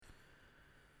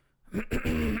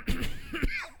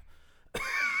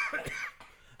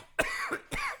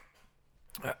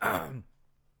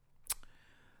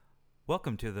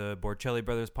Welcome to the Borcelli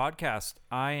Brothers podcast.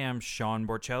 I am Sean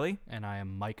Borcelli. And I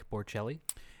am Mike Borcelli.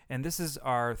 And this is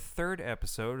our third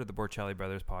episode of the Borcelli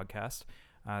Brothers podcast.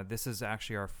 This is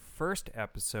actually our first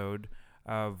episode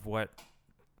of what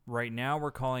right now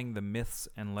we're calling the Myths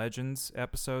and Legends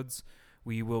episodes.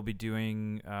 We will be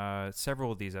doing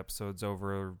several of these episodes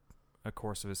over a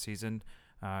course of a season.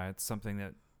 It's something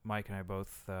that Mike and I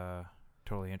both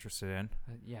totally interested in.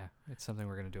 Yeah, it's something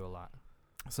we're going to do a lot.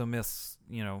 So myths,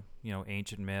 you know,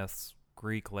 ancient myths,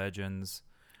 Greek legends,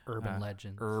 Urban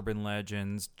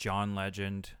legends, John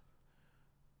Legend,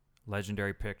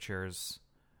 legendary pictures.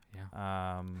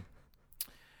 Yeah.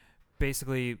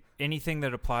 Basically, anything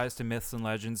that applies to myths and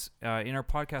legends. In our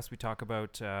podcast, we talk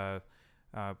about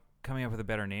coming up with a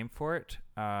better name for it.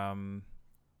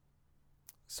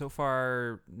 So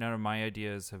far, none of my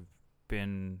ideas have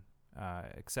been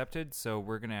accepted, so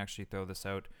we're going to actually throw this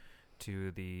out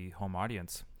to the home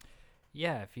audience.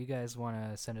 Yeah, if you guys want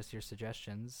to send us your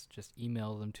suggestions, just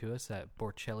email them to us at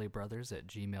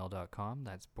borcellibrothers@gmail.com.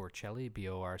 That's Borcelli,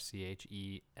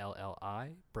 BORCHELLI,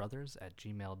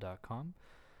 brothers@gmail.com.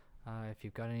 If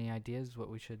you've got any ideas what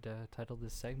we should title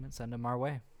this segment, send them our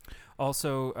way.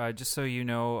 Also, just so you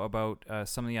know about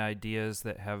some of the ideas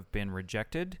that have been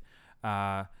rejected,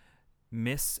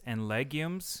 myths and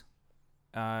legumes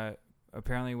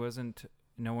apparently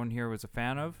no one here was a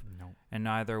fan of. No. And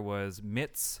neither was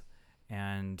mitts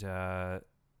and what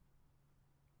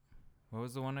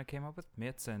was the one I came up with?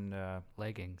 Mitts and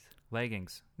leggings.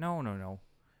 Leggings. No.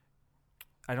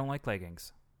 I don't like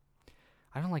leggings.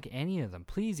 I don't like any of them.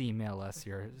 Please email us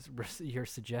your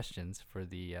suggestions for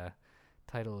the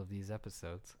title of these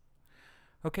episodes.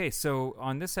 Okay, so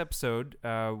on this episode,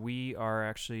 our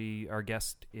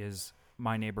guest is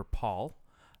my neighbor Paul.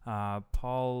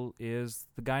 Paul is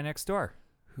the guy next door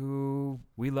who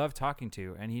we love talking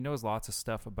to, and he knows lots of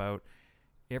stuff about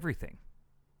everything.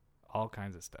 All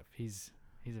kinds of stuff. He's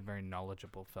a very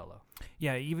knowledgeable fellow.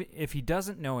 Yeah, even if he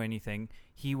doesn't know anything,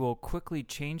 he will quickly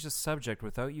change the subject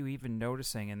without you even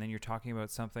noticing, and then you're talking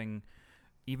about something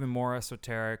even more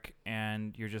esoteric,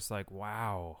 and you're just like,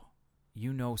 wow,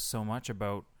 you know so much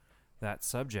about that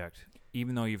subject,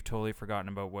 even though you've totally forgotten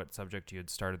about what subject you had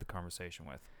started the conversation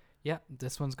with. Yeah,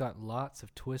 this one's got lots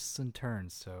of twists and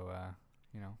turns, so,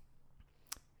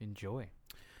 enjoy.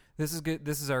 This is good.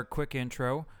 This is our quick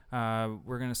intro.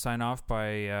 We're going to sign off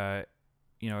by,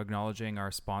 acknowledging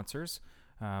our sponsors.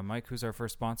 Mike, who's our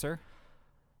first sponsor?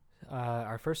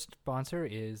 Our first sponsor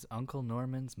is Uncle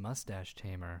Norman's Mustache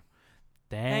Tamer.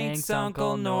 Thanks,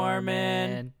 Uncle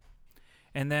Norman.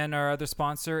 And then our other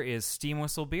sponsor is Steam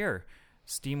Whistle Beer.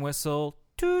 Steam Whistle,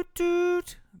 toot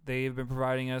toot. They've been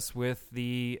providing us with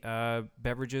the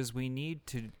beverages we need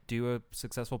to do a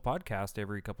successful podcast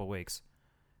every couple of weeks.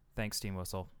 Thanks, Steam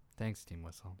Whistle. Thanks, Steam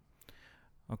Whistle.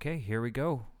 Okay, here we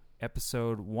go.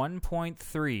 Episode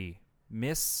 1.3,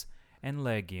 Myths and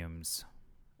Legumes.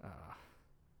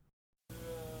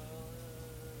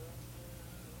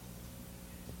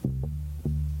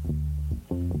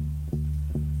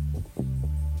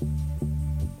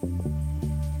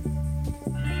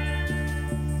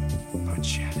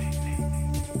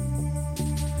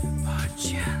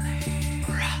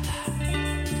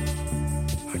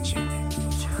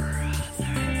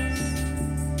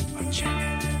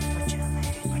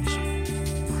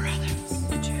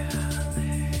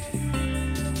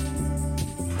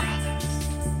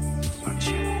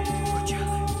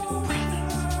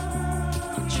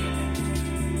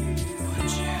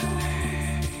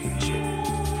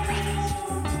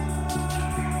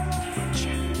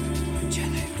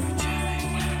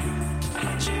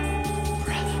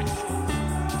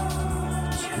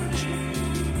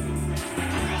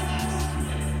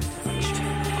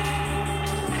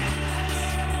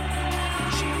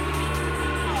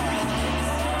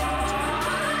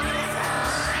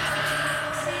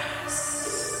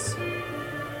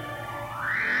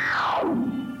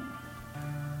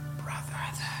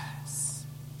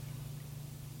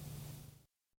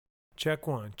 Check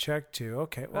one, check two.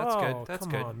 Okay, that's good. That's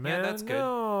come good. On, man. Yeah, that's good.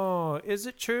 No, is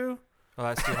it true? Oh,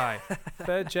 that's too high.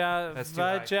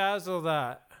 Vajazzle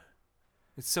that.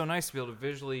 It's so nice to be able to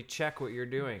visually check what you're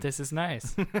doing. This is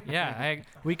nice. Yeah,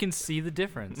 we can see the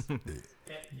difference.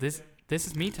 This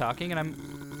is me talking, and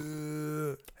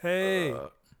I'm. Hey,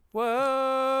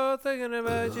 whoa, thinking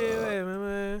about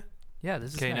you. Yeah,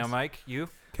 this is okay. Nice. Now, Mike, you.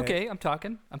 Okay, I'm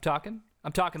talking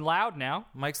loud now.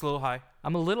 Mike's a little high.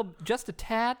 I'm a little, just a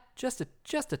tad, just a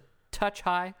touch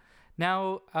high.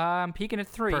 Now I'm peaking at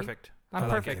 3. Perfect. I'm I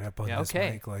like perfect. to get up on Yeah. this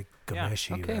Okay. mic like Yeah.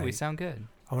 Gameshi, Okay, right? we sound good.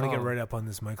 I want to get Oh. right up on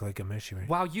this mic like Gameshi, right?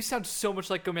 Wow, you sound so much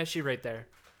like Gomeshi right there.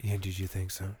 Yeah, did you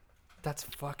think so? That's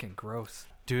fucking gross.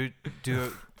 Do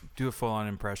a full on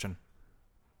impression.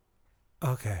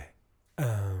 Okay.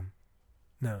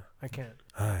 No, I can't.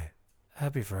 Hi.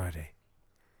 Happy Friday.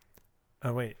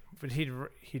 Oh, wait. But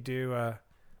he'd do,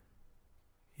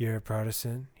 you're a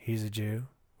Protestant, he's a Jew,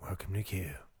 welcome to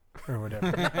Q. Or whatever.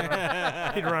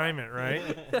 He'd rhyme it,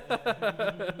 right?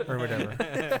 Or whatever.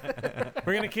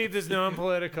 We're going to keep this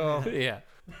non-political. Yeah.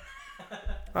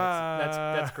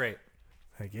 That's great.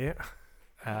 Thank you.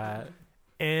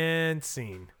 And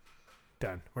scene.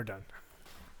 Done. We're done.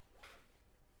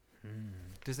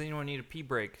 Does anyone need a pee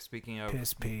break? Speaking of,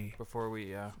 Piss pee. before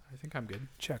we I think I'm good.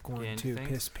 Check 1, Again, 2. thanks.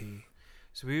 Piss pee.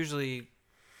 so we usually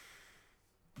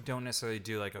don't necessarily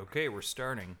do like, okay, we're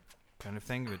starting kind of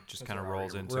thing. It just kind of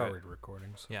rolls into We're it. already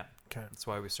recording. So. Yeah, Okay. that's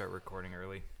why we start recording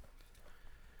early.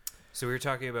 So we were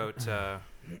talking about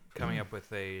coming up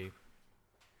with a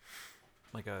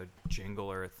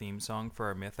jingle or a theme song for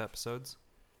our myth episodes.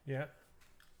 Yeah.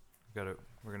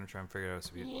 We're gonna try and figure it out.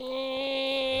 So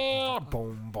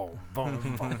Boom, boom,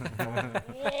 boom, boom, boom.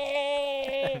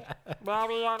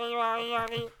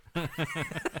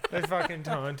 The fucking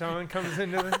Tauntaun comes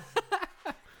into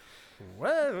this.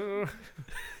 Whoa.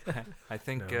 I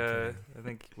think No, I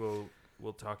think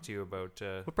we'll talk to you about.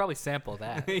 We'll probably sample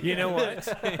that. You know what?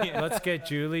 Let's get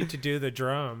Julie to do the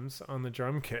drums on the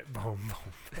drum kit. Boom,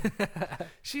 boom, boom.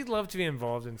 She'd love to be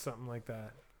involved in something like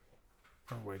that.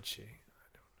 Or would she?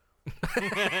 I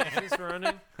don't know. She's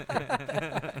running.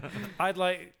 I'd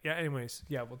like. Yeah. Anyways.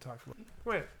 Yeah. We'll talk about.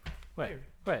 Wait. Wait.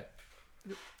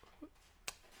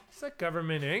 Is that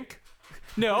government ink?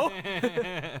 No.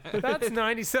 That's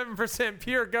 97%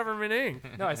 pure government ink.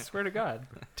 No, I swear to God.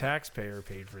 Taxpayer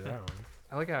paid for that one.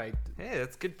 I like how Hey,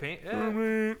 that's good paint.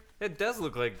 Yeah, it does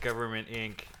look like government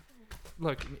ink.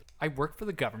 look. I work for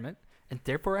the government, and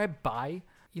therefore I buy,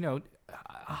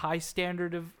 a high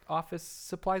standard of office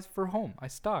supplies for home. I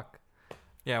stock.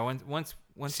 Yeah, once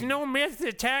It's no myth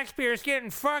the taxpayer's getting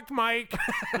fucked, Mike.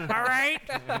 All right?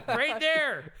 Right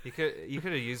there. you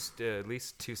could have used at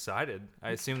least two-sided. I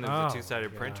assume there was Oh, a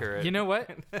two-sided God. printer. You know what?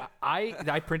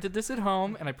 I printed this at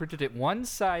home, and I printed it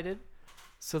one-sided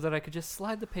so that I could just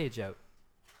slide the page out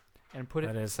and put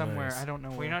That it is somewhere. nice. I don't know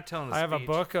Well, where. you're not telling us. I have a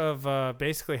book of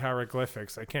basically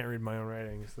hieroglyphics. I can't read my own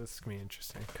writing, so this is going to be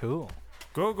interesting. Cool.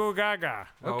 Go, go, gaga.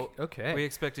 Well, Okay. we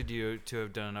expected you to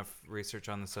have done enough research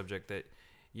on the subject that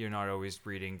you're not always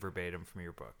reading verbatim from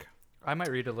your book. I might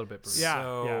read a little bit. Yeah.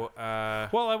 So,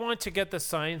 Well, I want to get the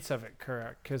science of it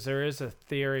correct because there is a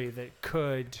theory that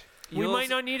could. We You'll might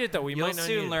not need it though. We you'll might not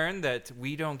soon need learn that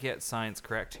we don't get science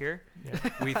correct here. Yeah.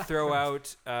 We throw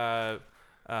out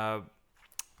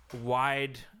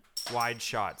wide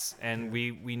shots, and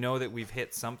we know that we've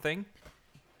hit something,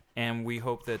 and we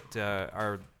hope that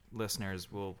our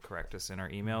listeners will correct us in our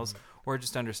emails, or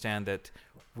just understand that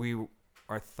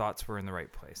our thoughts were in the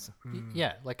right place.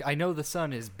 Yeah, like I know the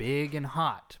sun is big and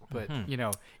hot, but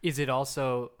is it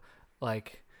also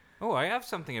like Oh, I have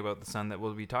something about the sun that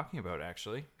we'll be talking about.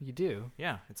 Actually, you do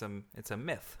yeah, it's a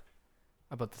myth.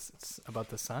 about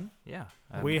the sun? Yeah,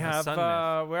 We a have. sun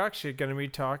myth. We're actually going to be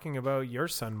talking about your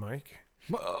son, Mike.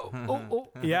 Oh,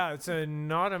 Yeah, it's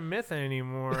not a myth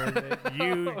anymore that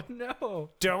you oh no!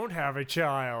 don't have a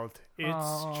child.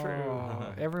 It's true.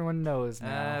 Oh, everyone knows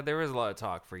now. There was a lot of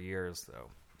talk for years, though.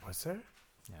 Was there?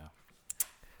 Yeah,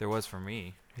 there was for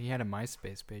me. He had a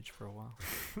MySpace page for a while.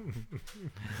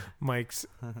 Mike's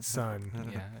son.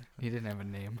 Yeah, he didn't have a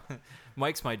name.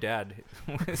 Mike's my dad.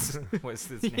 was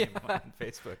his name on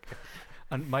Facebook?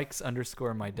 Mike's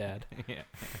 _ my dad. Yeah,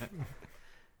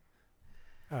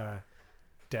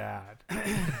 Dad.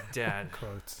 dad.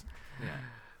 Quotes.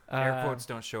 Yeah. Air quotes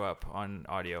don't show up on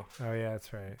audio. Oh yeah,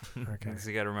 that's right. Okay. So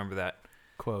you got to remember that.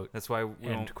 Quote. That's why we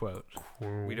End quote.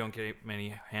 don't get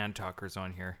many hand talkers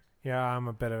on here. Yeah, I'm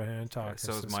a bit of a hand talker.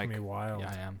 So is it's Mike. gonna be wild.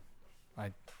 Yeah, I am.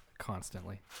 I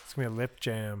constantly. It's gonna be a lip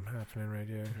jam happening right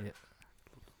here. Yeah.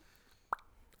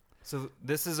 So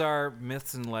this is our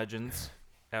myths and legends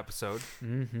episode.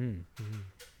 Mm-hmm.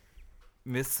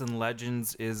 Myths and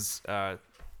legends is the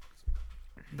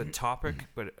topic,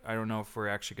 but I don't know if we're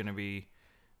actually going to be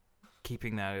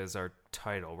keeping that as our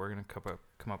title. We're going to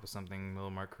come up with something a little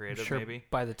more creative, Sure. maybe,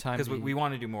 By the time because we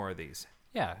want to do more of these,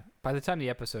 yeah, by the time the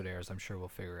episode airs, I'm sure we'll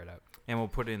figure it out. and we'll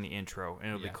put it in the intro, and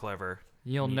it'll Yeah. be clever.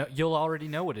 You'll already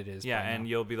know what it is. Yeah, by and now.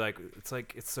 you'll be like,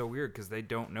 it's so weird because they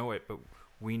don't know it, but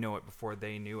we know it before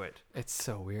they knew it. It's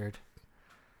so weird.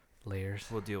 Layers.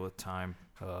 We'll deal with time,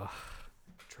 Ugh.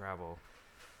 travel,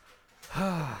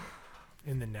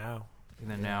 In the now. and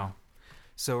then now.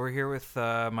 So we're here with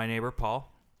my neighbor, Paul.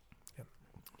 Yep.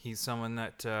 He's someone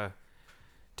that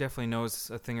definitely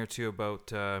knows a thing or two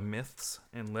about myths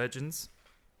and legends,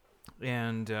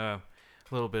 and a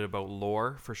little bit about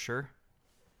lore for sure.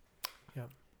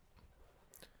 Yep.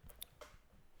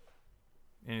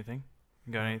 Anything?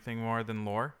 You got anything more than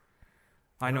lore?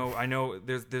 I know.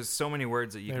 There's so many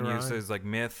words that you can use. There's like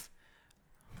myth,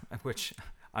 which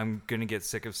I'm gonna get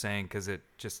sick of saying because it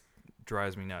just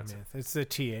drives me nuts. Myth. It's the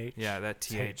TH. Yeah, that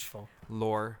TH. Hateful.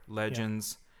 Lore,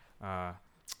 legends,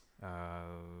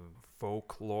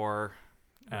 folklore,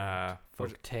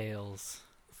 Folk tales.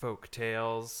 folk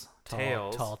tales,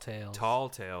 Tall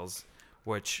tales.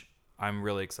 which I'm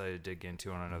really excited to dig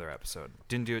into on another episode.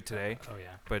 Didn't do it today, Oh,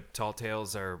 yeah. but tall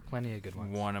tales are Plenty of good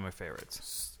ones. one of my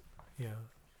favorites. Yeah.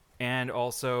 And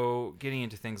also getting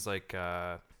into things like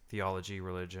theology,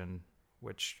 religion,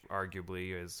 which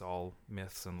arguably is all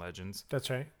myths and legends.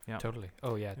 That's right. Yeah, Totally.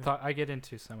 Oh, yeah. I get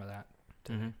into some of that.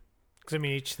 Mm-hmm. Because, I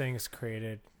mean, each thing is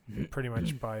created pretty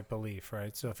much by belief,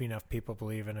 right? So if enough people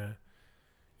believe in a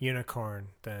unicorn,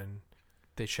 then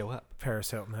They show up.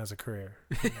 Paris Hilton has a career.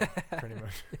 Pretty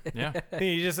much. Yeah.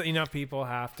 You just, enough people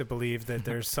have to believe that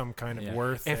there's some kind of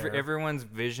worth there. Everyone's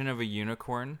vision of a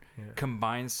unicorn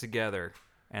combines together,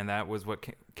 and that was what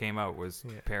came out was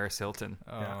Paris Hilton.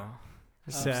 Oh. Yeah.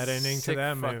 Sad ending to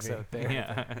that movie. Out there.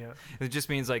 Yeah. It just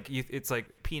means like it's like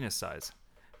penis size.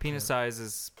 Penis size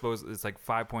is it's like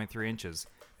 5.3 inches.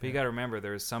 But you got to remember,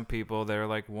 there's some people that are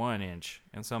like 1 inch,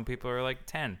 and some people are like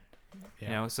 10. Yeah.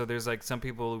 You know, so there's like some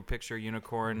people who picture a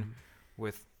unicorn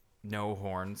with no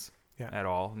horns at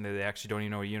all, and they actually don't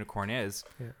even know what a unicorn is.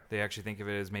 Yeah. They actually think of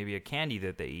it as maybe a candy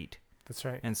that they eat. That's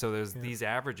right. And so there's these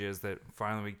averages that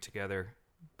finally together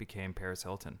became Paris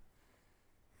Hilton.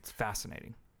 It's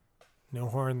fascinating. No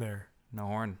horn there. No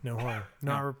horn. No horn.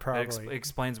 No. Not probably. It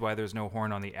explains why there's no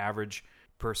horn on the average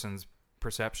person's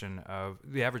perception of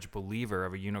the average believer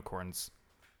of a unicorn's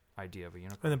idea of a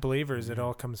unicorn. And the believers, it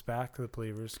all comes back to the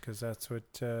believers because that's what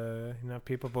enough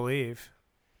people believe.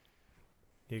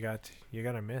 You got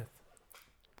a myth.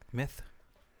 Myth.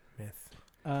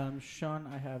 Sean,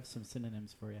 I have some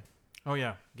synonyms for you. Oh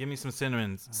yeah, give me some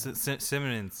synonyms.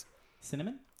 Synonyms.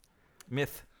 Cinnamon?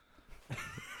 Myth.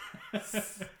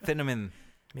 Cinnamon.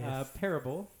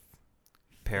 Parable.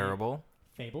 Parable.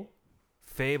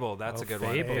 Fable. That's a good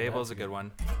fable. one. Fable's a good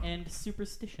one. And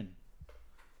superstition.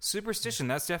 Superstition.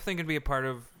 That's definitely going to be a part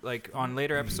of, like, on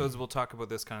later episodes, we'll talk about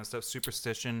this kind of stuff.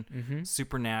 Superstition,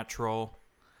 supernatural.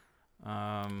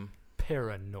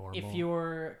 Paranormal. If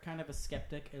you're kind of a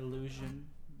skeptic, illusion,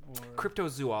 or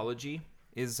Cryptozoology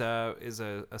is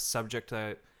a subject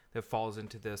that falls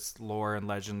into this lore and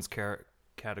legends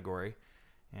category,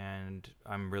 and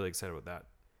I'm really excited about that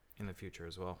in the future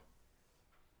as well.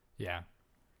 Yeah.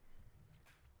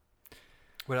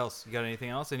 What else? You got anything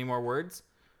else? Any more words?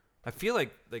 I feel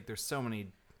like there's so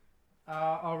many.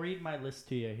 I'll read my list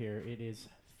to you here. It is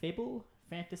fable,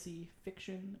 fantasy,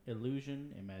 fiction,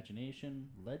 illusion, imagination,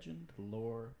 legend,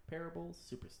 lore, parable,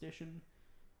 superstition,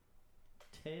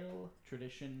 tale,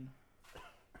 tradition,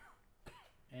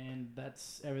 and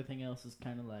that's everything else is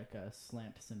kind of like a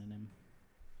slant synonym.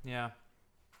 Yeah.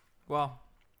 Well,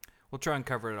 we'll try and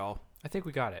cover it all. I think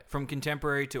we got it. From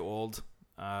contemporary to old,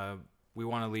 we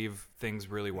want to leave things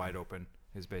really wide open,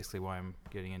 is basically why I'm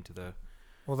getting into the...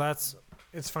 Well,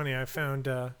 it's funny. I found,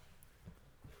 I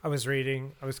was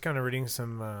kind of reading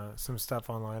some stuff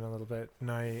online a little bit,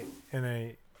 and I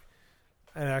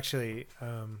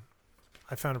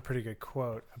found a pretty good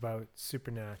quote about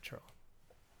supernatural.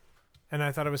 And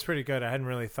I thought it was pretty good. I hadn't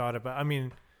really thought about, I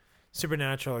mean,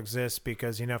 supernatural exists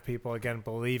because enough people, again,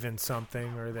 believe in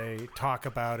something or they talk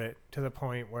about it to the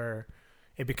point where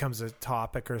it becomes a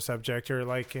topic or a subject, or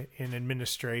like in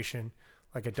administration,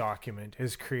 like a document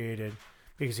is created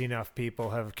because enough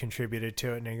people have contributed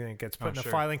to it, and then it gets put in a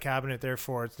filing cabinet.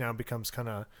 Therefore, it now becomes kind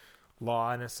of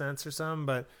law in a sense or something.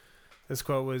 But this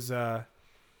quote was,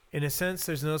 in a sense,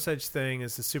 there's no such thing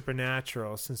as the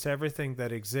supernatural, since everything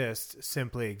that exists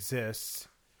simply exists.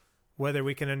 Whether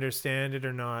we can understand it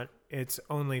or not, it's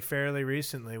only fairly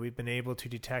recently we've been able to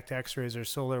detect X-rays or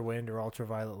solar wind or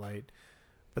ultraviolet light.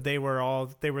 But they were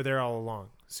there all along.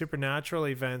 Supernatural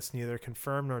events neither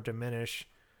confirm nor diminish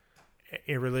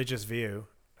a religious view.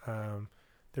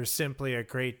 There's simply a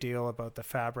great deal about the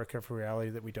fabric of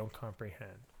reality that we don't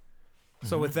comprehend.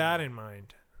 So with that in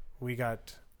mind, we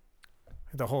got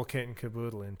the whole kit and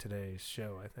caboodle in today's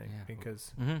show, I think,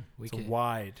 because it's a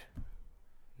wide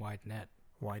net.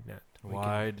 Wide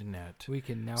net. We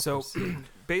can now So proceed.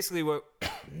 basically what,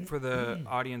 for the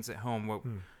audience at home, what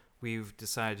we've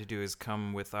decided to do is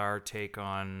come with our take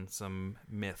on some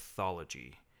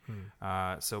mythology.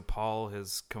 So Paul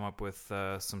has come up with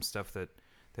some stuff that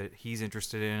he's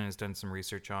interested in and has done some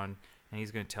research on, and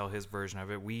he's going to tell his version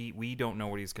of it. We don't know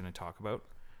what he's going to talk about,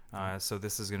 so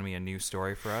this is going to be a new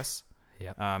story for us.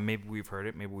 Yeah. Maybe we've heard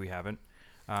it, maybe we haven't.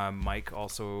 Mike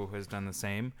also has done the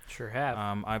same. Sure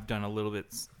have. I've done a little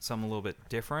bit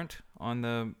different on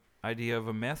the idea of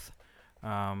a myth.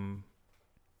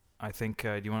 I think.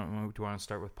 Do you want to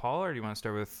start with Paul, or do you want to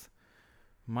start with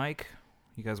Mike?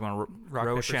 You guys want to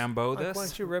Rochambeau this? Why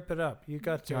don't you rip it up? You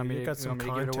got some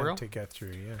content to get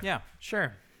through. Yeah.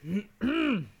 Sure.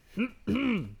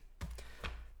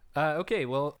 Okay.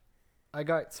 Well, I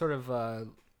got sort of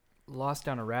lost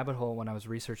down a rabbit hole when I was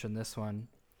researching this one.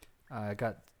 I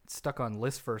got stuck on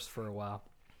listverse for a while,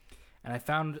 and I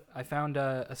found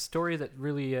a story that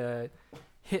really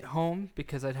hit home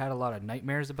because I'd had a lot of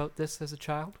nightmares about this as a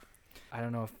child. I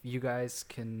don't know if you guys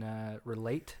can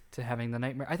relate to having the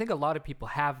nightmare. I think a lot of people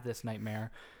have this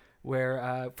nightmare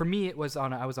where, for me, I was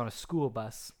on a school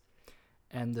bus,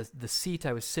 and the seat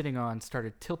I was sitting on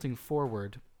started tilting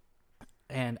forward,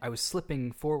 and I was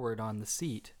slipping forward on the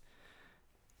seat,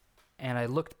 and I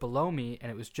looked below me,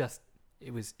 and it was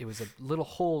a little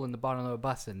hole in the bottom of the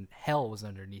bus, and hell was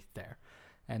underneath there.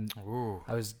 And Ooh.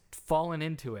 I was falling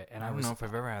into it, and I don't know if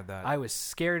I've ever had that. I was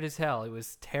scared as hell. It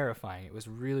was terrifying. It was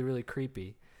really, really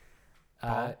creepy.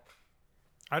 I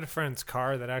had a friend's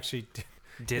car that actually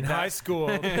did in that? high school.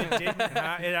 It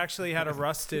actually had a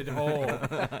rusted hole.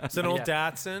 It's an old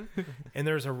Datsun, and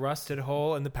there's a rusted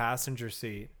hole in the passenger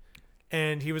seat.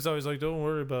 And he was always like, "Don't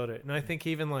worry about it." And I think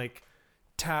he even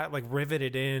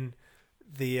riveted in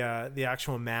the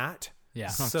actual mat. Yeah.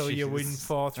 So you wouldn't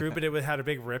fall through, but it had a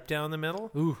big rip down the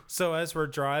middle. Ooh. So as we're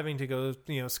driving to go,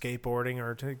 skateboarding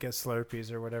or to get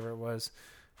Slurpees or whatever it was,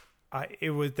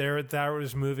 that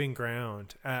was moving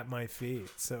ground at my feet.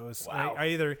 So it was, wow.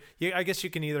 I guess you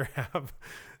can either have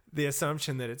the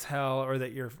assumption that it's hell or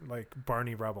that you're like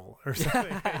Barney Rubble or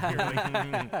something. You're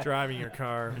like driving your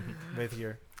car with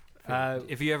your.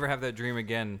 If you ever have that dream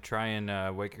again, try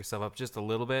and wake yourself up just a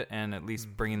little bit, and at least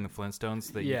bring in the Flintstones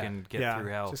so that you can get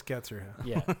through hell. Just get through hell.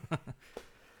 Yeah.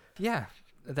 Yeah.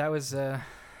 That was.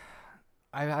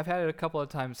 I've had it a couple of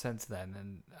times since then,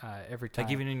 and every time.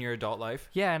 Like even in your adult life.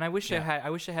 Yeah, and I wish I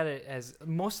had it as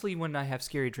mostly when I have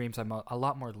scary dreams. I'm a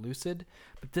lot more lucid,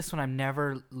 but this one I'm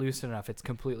never lucid enough. It's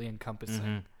completely encompassing.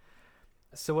 Mm-hmm.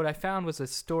 So what I found was a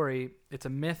story. It's a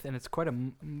myth, and it's quite a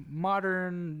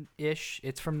modern-ish.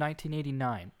 It's from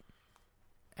 1989,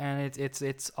 and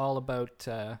it's all about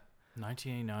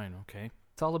 1989. Okay.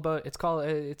 It's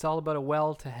all about a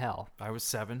well to hell. I was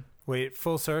 7. Wait,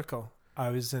 full circle. I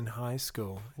was in high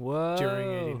school. Whoa.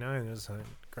 During 89 as I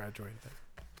graduated.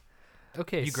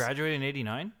 Okay. You graduated in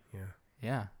 89? Yeah.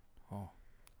 Yeah. Oh.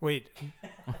 Wait.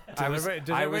 I was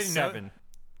 7.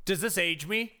 Does this age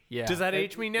me? Yeah. Does that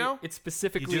age me now? It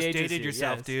specifically You just ages dated you,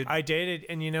 yourself, yes. dude. I dated,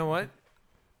 and you know what?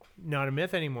 Not a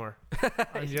myth anymore.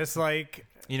 I'm just like...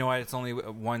 You know what? It's only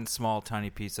one small,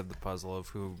 tiny piece of the puzzle of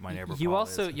who my neighbor You Paul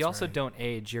also is. you also don't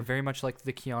age. You're very much like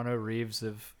the Keanu Reeves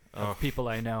of people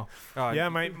I know. Yeah,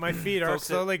 my feet are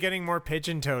slowly getting more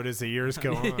pigeon-toed as the years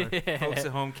go on. Folks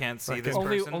at home can't see this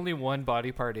only person. only one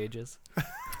body part ages.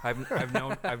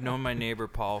 I've known my neighbor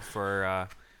Paul for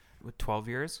 12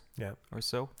 years. Yeah, or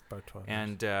so. About 12.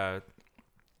 And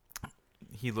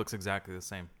he looks exactly the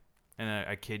same. And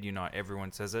I kid you not,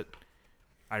 everyone says it.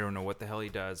 I don't know what the hell he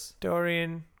does.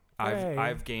 Dorian.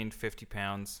 I've gained 50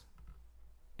 pounds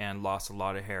and lost a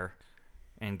lot of hair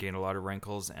and gained a lot of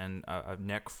wrinkles and a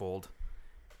neck fold.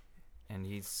 And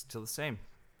he's still the same.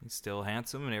 He's still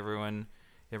handsome, and everyone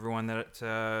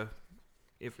that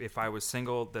if I was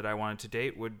single that I wanted to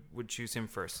date would choose him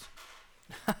first.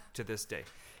 To this day.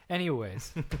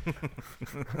 Anyways.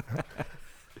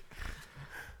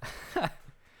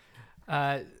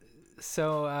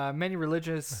 So many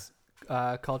religious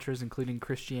cultures, including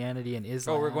Christianity and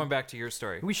Islam. Oh, we're going back to your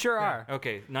story. We sure are.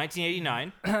 Okay,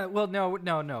 1989. Well, no.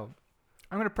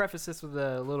 I'm going to preface this with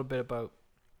a little bit about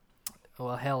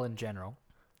hell in general,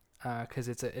 because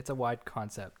it's a wide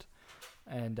concept,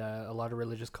 and a lot of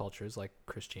religious cultures like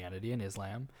Christianity and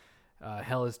Islam,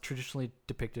 hell is traditionally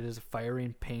depicted as fiery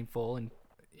and painful, and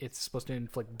it's supposed to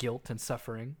inflict guilt and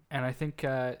suffering. And I think,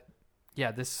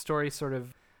 this story sort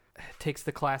of takes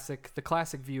the classic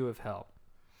view of hell.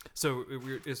 So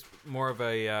it's more of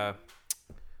a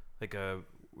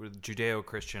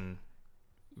Judeo-Christian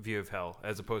view of hell,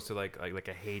 as opposed to like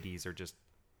a Hades or just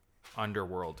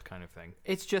underworld kind of thing.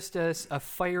 It's just a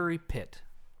fiery pit,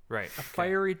 right? A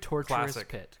fiery, torturous Classic.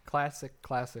 pit.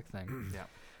 Classic thing. Yeah.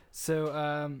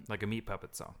 So, like a Meat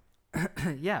Puppet song.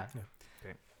 yeah.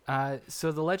 Okay.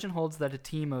 So the legend holds that a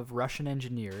team of Russian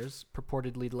engineers,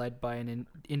 purportedly led by an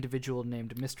individual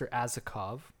named Mr.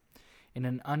 Azakov, in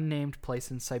an unnamed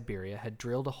place in Siberia, had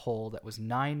drilled a hole that was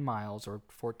 9 miles or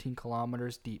 14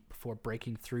 kilometers deep before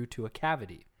breaking through to a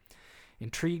cavity.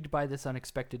 Intrigued by this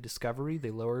unexpected discovery, they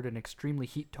lowered an extremely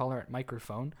heat-tolerant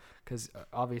microphone, because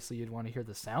obviously you'd want to hear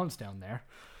the sounds down there,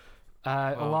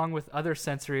 along with other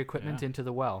sensory equipment into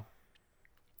the well.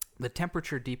 The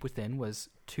temperature deep within was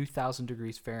 2,000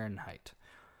 degrees Fahrenheit,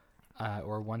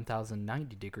 or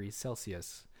 1,090 degrees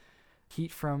Celsius.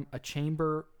 Heat from a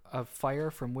chamber of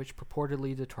fire from which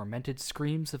purportedly the tormented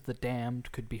screams of the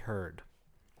damned could be heard.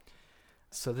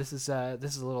 So this is a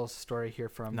little story here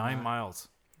from 9 miles.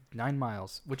 9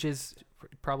 miles, which is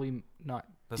probably not.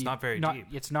 That's deep, not very deep.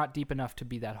 It's not deep enough to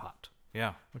be that hot.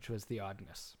 Yeah, which was the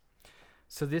oddness.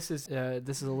 So this is a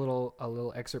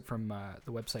little excerpt from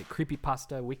the website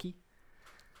Creepypasta Wiki.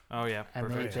 Oh yeah, and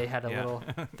they had a little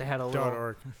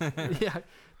 .org. yeah,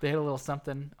 they had a little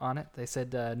something on it. They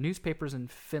said newspapers in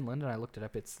Finland, and I looked it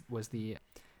up. It was the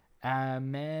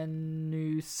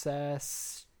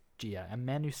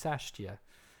Amanusastia.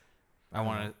 I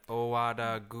want to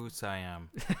Owada goose I am.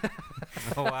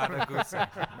 Owada goose I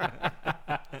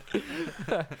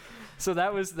am. So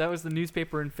that was the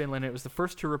newspaper in Finland. It was the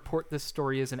first to report this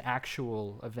story as an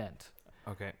actual event.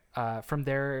 Okay. From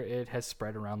there, it has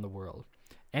spread around the world.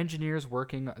 Engineers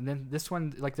working, and then this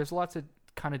one, like, there's lots of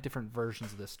kind of different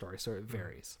versions of this story, so it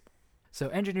varies. So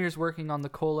engineers working on the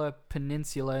Kola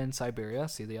Peninsula in Siberia,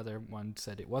 see the other one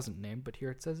said it wasn't named, but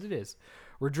here it says it is,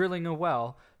 were drilling a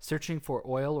well, searching for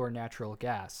oil or natural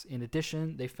gas. In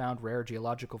addition, they found rare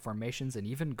geological formations and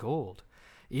even gold.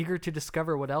 Eager to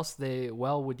discover what else the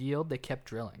well would yield, they kept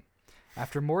drilling.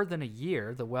 After more than a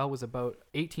year, the well was about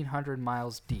 1,800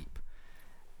 miles deep.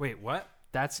 Wait, what?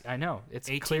 I know. It's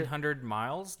 1,800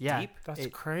 miles deep? That's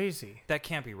crazy. That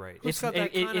can't be right. Who's got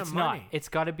that kind of money? Not. It's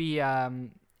got to be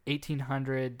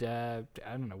 1,800, I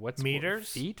don't know. What's meters?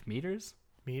 Feet? Meters?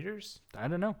 Meters? I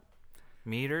don't know.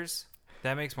 Meters?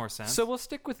 That makes more sense. So we'll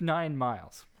stick with 9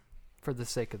 miles for the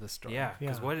sake of the story. Yeah,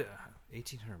 because what?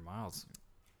 1,800 miles.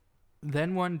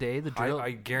 Then one day the drill. I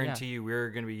guarantee you,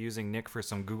 we're going to be using Nick for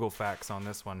some Google facts on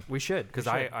this one. We should, because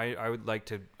I would like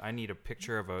to. I need a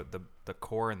picture of the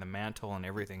core and the mantle and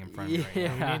everything in front of me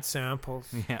right now. We need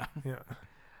samples. Yeah.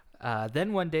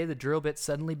 Then one day the drill bit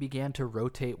suddenly began to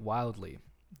rotate wildly.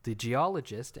 The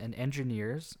geologist and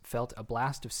engineers felt a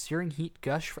blast of searing heat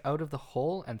gush out of the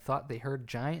hole and thought they heard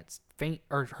faint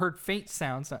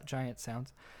sounds, not giant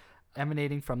sounds,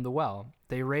 emanating from the well.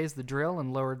 They raised the drill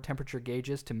and lowered temperature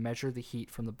gauges to measure the heat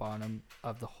from the bottom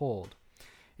of the hold.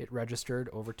 It registered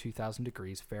over 2,000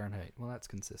 degrees Fahrenheit. Well, that's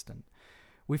consistent.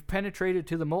 "We've penetrated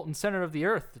to the molten center of the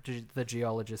earth," the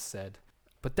geologist said.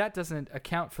 "But that doesn't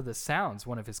account for the sounds,"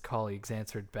 one of his colleagues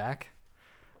answered back.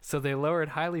 So they lowered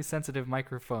highly sensitive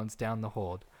microphones down the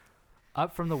hold.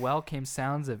 Up from the well came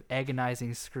sounds of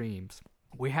agonizing screams.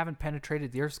 "We haven't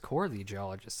penetrated the earth's core," the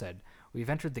geologist said. "We've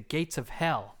entered the gates of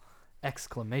hell!"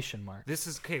 Exclamation mark. This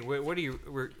is okay. What are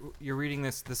you're reading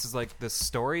this? This is like the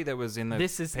story that was in the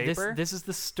paper. This is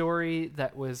the story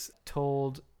that was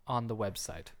told on the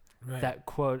website. Right. That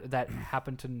quote that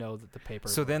happened to know that the paper.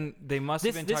 So then they must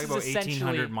have been talking about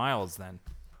 1,800 miles. Then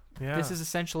this is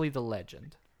essentially the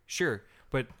legend. Sure,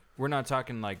 but we're not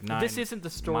talking like 9. This isn't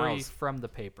the story miles. from the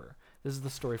paper. This is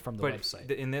the story from the website.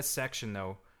 In this section,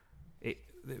 though,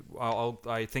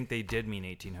 I think they did mean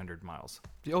 1,800 miles.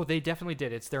 Oh, they definitely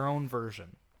did. It's their own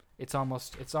version. It's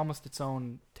almost its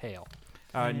own tale.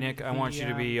 Nick, I want you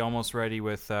to be almost ready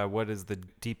with what is the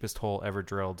deepest hole ever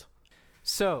drilled.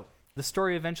 So the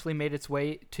story eventually made its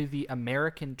way to the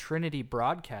American Trinity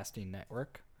Broadcasting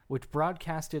Network, which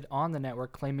broadcasted on the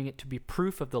network, claiming it to be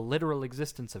proof of the literal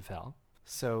existence of hell.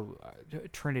 So,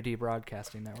 Trinity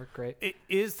Broadcasting Network, great.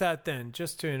 Is that then,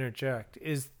 just to interject,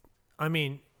 is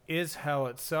hell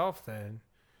itself then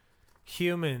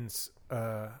humans'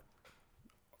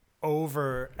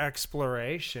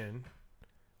 over-exploration?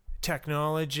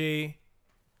 Technology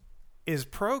is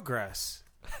progress,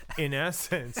 in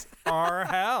essence, our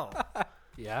hell.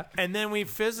 Yeah. And then we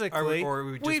physically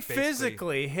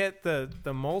hit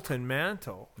the molten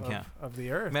mantle of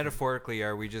the earth. Metaphorically,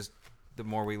 are we just, the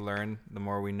more we learn, the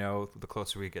more we know, the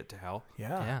closer we get to hell?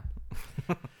 Yeah.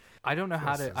 I don't know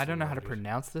how to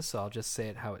pronounce this, so I'll just say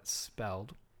it how it's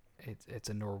spelled. It's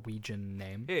a Norwegian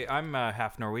name. Hey, I'm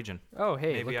half Norwegian. Oh,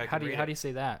 hey, Maybe look, how do you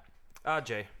say that?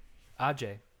 Ajay.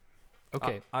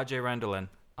 Okay. Ajay Rendelin.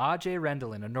 Ajay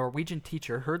Rendelin, a Norwegian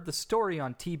teacher, heard the story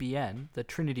on TBN, the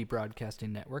Trinity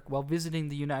Broadcasting Network, while visiting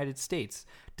the United States.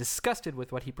 Disgusted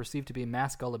with what he perceived to be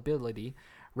mass gullibility,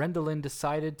 Rendelin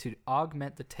decided to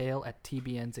augment the tale at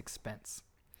TBN's expense.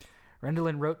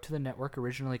 Rendelin wrote to the network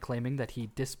originally claiming that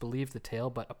he disbelieved the tale,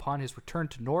 but upon his return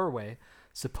to Norway,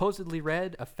 supposedly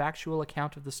read a factual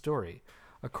account of the story.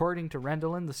 According to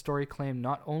Rendelin, the story claimed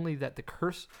not only that the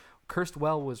cursed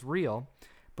well was real,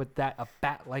 but that a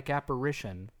bat-like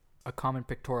apparition, a common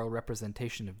pictorial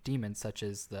representation of demons such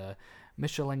as the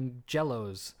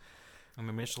Michelangelos. I'm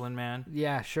a Michelin Man.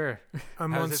 Yeah, sure.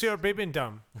 Monsieur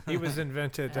Bibendum. He was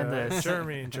invented in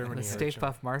Germany. The Stay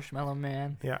Puft Marshmallow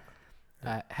Man. Yeah.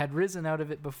 Had risen out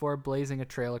of it before blazing a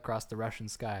trail across the Russian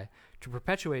sky. To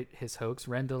perpetuate his hoax,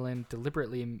 Rendelin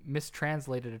deliberately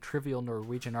mistranslated a trivial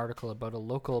Norwegian article about a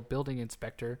local building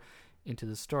inspector into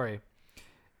the story,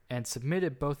 and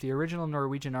submitted both the original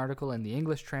Norwegian article and the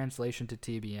English translation to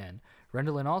TBN.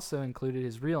 Rendelin also included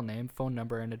his real name, phone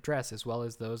number, and address, as well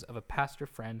as those of a pastor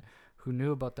friend who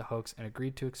knew about the hoax and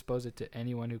agreed to expose it to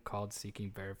anyone who called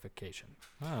seeking verification.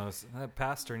 Oh, so that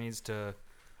pastor needs to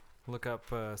look up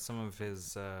some of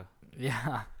his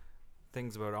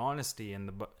things about honesty in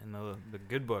the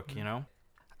good book, you know.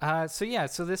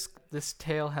 So this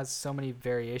tale has so many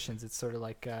variations. It's sort of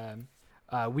like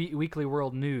Weekly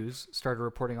World News started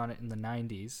reporting on it in the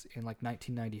 90s, in like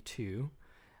 1992,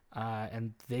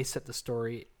 and they set the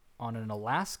story on an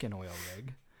Alaskan oil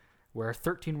rig where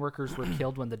 13 workers were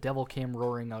killed when the devil came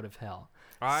roaring out of hell.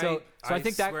 So I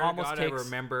think that almost takes. I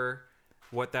remember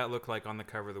what that looked like on the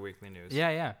cover of the Weekly News.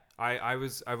 Yeah.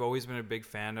 I've always been a big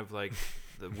fan of like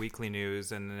the Weekly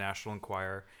News and the National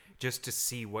Enquirer, just to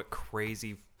see what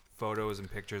crazy photos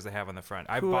and pictures they have on the front.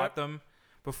 I bought them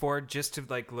before just to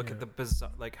like look at the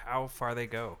bizarre, like how far they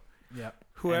go. Yeah.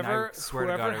 Whoever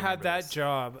had that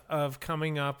job of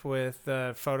coming up with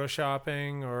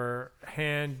photoshopping or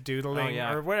hand doodling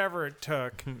or whatever it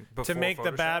took to make Photoshop.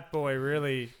 The Bat Boy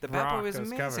really the Bat Boy was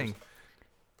amazing. Covers.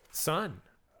 Son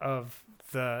of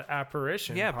the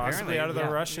apparition, possibly apparently. Out of the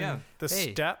Russian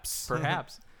steppes,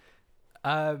 perhaps.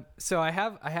 So I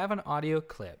have an audio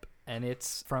clip, and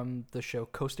it's from the show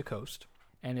Coast to Coast,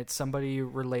 and it's somebody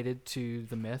related to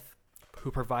the myth who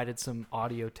provided some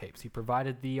audio tapes. He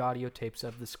provided the audio tapes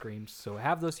of the screams, so I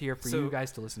have those here for you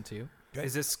guys to listen to.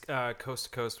 Is this Coast to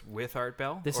Coast with Art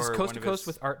Bell? This is Coast to Coast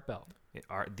with Art Bell.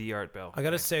 The Art Bell. I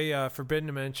gotta say, Forbidden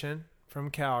to Mention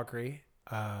from Calgary.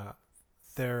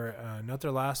 Their not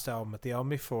their last album, but the album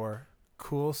before,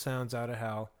 Cool Sounds Out of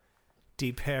Hell,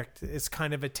 depict. It's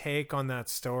kind of a take on that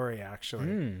story,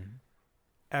 actually.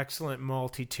 Excellent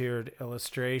multi-tiered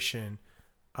illustration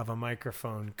of a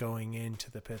microphone going into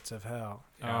the pits of hell.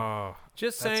 Oh,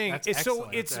 just saying,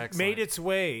 it's made its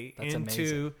way into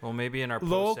amazing. Well, maybe in our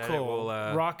local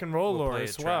rock and roll lore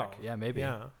as well. Yeah, maybe.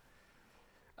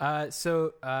 Yeah.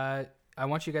 So I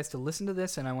want you guys to listen to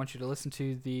this, and I want you to listen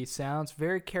to the sounds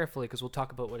very carefully, because we'll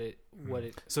talk about what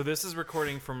it. So this is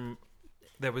recording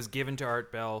that was given to Art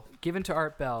Bell. Given to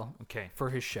Art Bell. Okay. For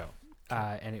his show.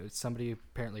 And it was somebody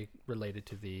apparently related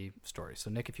to the story. So,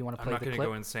 Nick, if you want to play the clip. I'm not going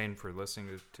to go insane for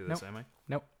listening to this, am I?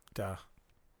 Nope. Duh.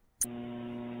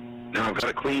 Now, I've got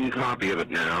a clean copy of it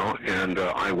now, and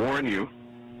I warn you,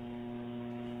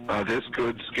 this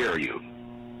could scare you.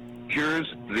 Here's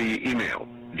the email.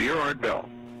 Dear Art Bell,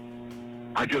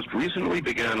 I just recently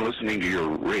began listening to your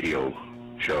radio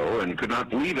show and could not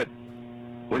believe it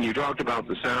when you talked about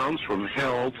the sounds from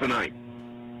hell tonight.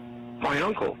 My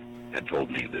uncle had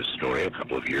told me this story a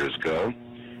couple of years ago,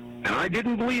 and I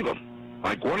didn't believe him.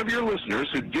 Like one of your listeners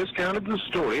who discounted the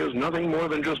story as nothing more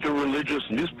than just a religious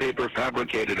newspaper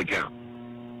fabricated account.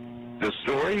 The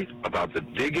story about the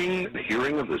digging and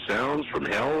hearing of the sounds from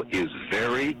hell is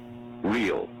very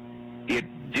real. It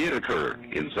did occur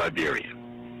in Siberia.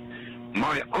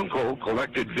 My uncle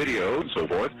collected videos and so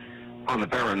forth on the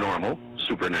paranormal,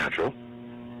 supernatural.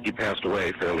 He passed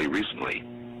away fairly recently,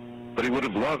 but he would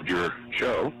have loved your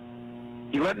show.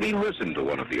 He let me listen to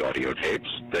one of the audio tapes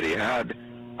that he had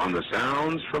on the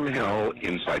sounds from hell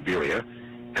in Siberia,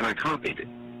 and I copied it.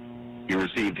 He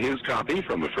received his copy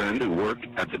from a friend who worked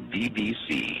at the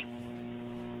BBC.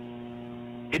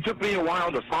 It took me a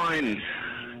while to find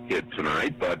it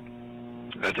tonight, but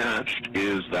attached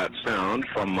is that sound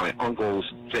from my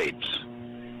uncle's tapes.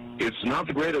 It's not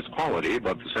the greatest quality,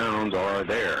 but the sounds are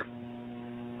there.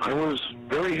 I was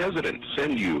very hesitant to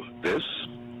send you this,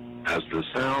 as the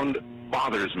sound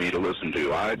bothers me to listen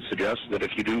to. I'd suggest that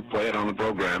if you do play it on the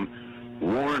program,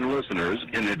 warn listeners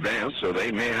in advance so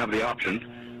they may have the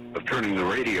option of turning the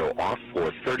radio off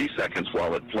for 30 seconds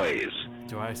while it plays.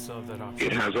 Do I still have that option?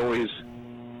 It has always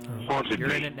haunted me.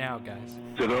 You're in it now, guys.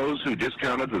 To those who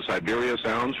discounted the Siberia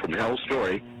Sounds from Hell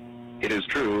story, it is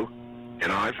true, and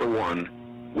I, for one,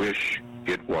 wish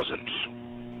it wasn't.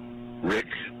 Rick,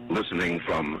 listening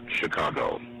from from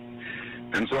Chicago.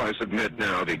 And so I submit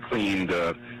now the cleaned,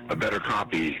 a better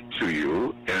copy to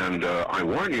you, and I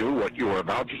warn you, what you are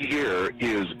about to hear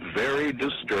is very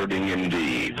disturbing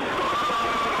indeed.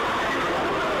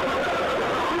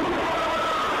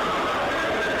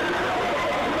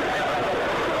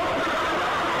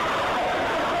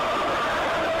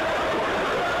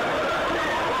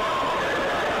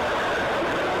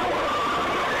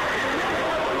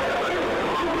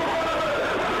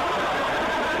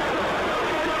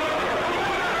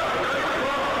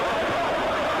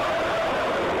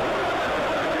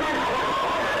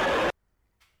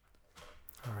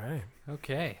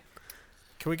 Okay.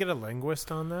 Can we get a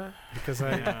linguist on that? Because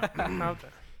I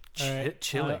All right,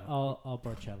 Chilling. I'll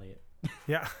Borcelli it.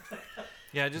 yeah,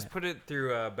 Yeah, just put it through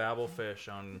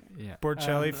Babelfish on. Yeah.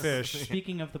 Borcelli fish.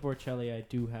 Speaking of the Borcelli, I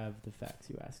do have the facts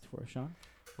you asked for, Sean.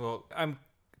 Well, I'm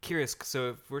curious.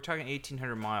 So if we're talking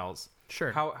 1,800 miles,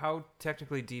 Sure. how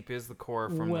technically deep is the core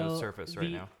from the surface right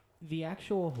now? The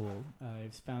actual hole,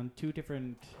 I've found two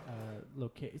different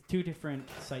two different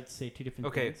sites say two different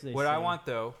Okay, things. They what I say- want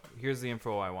though, here's the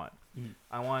info I want. Mhm.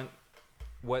 I want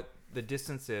what the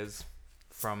distance is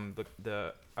from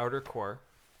the outer core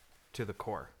to the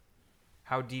core.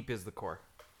 How deep is the core?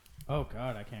 Oh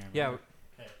God, I can't remember. Yeah,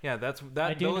 Okay. yeah. That's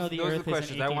I do know those the are Earth the is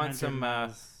questions. I want 1,800 some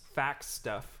miles. facts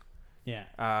stuff.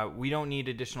 Yeah. We don't need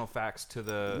additional facts to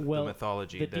the Well,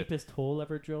 mythology. The deepest hole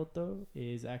ever drilled, though,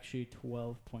 is actually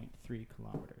 12.3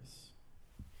 kilometers,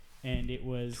 and it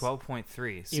was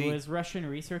 12.3. It was Russian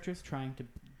researchers trying to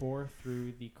bore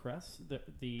through the crust,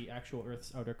 the actual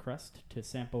Earth's outer crust, to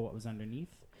sample what was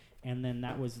underneath, and then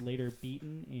that was later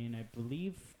beaten in, I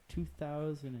believe,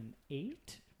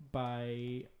 2008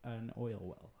 by an oil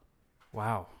well.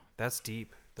 Wow, that's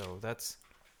deep though. This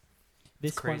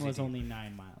This one crazy was deep. only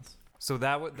 9 miles. So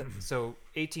so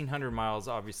 1,800 miles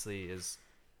obviously is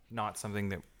not something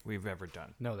that we've ever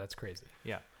done. No, that's crazy.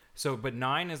 Yeah. So, but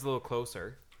 9 is a little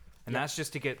closer, and that's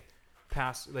just to get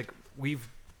past. Like we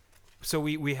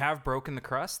have broken the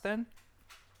crust. Then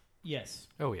Yes.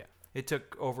 Oh yeah. it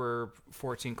took over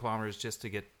 14 kilometers just to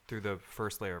get through the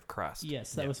first layer of crust.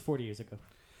 Yes, that was 40 years ago.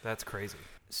 That's crazy.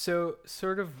 So,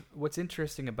 sort of, what's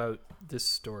interesting about this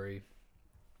story,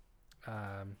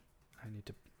 I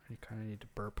kind of need to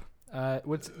burp. That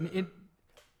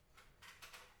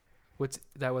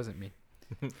wasn't me.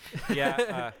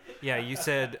 Yeah, yeah. You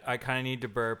said I kind of need to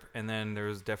burp, and then there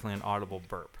was definitely an audible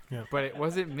burp. But it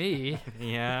wasn't me.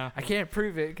 Yeah. I can't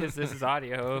prove it because this is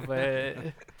audio, but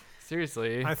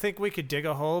seriously. I think we could dig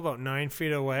a hole about 9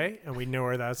 feet away, and we know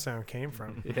where that sound came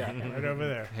from. Yeah. Right over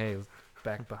there. Hey,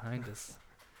 back behind us.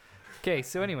 Okay,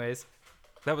 so anyways,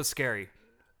 That was scary.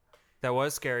 That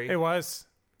was scary. It was.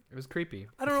 it was creepy.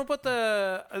 I don't know about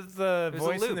the There's a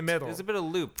voice in the loop. middle. There's a bit of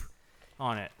loop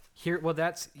on it. Here, well,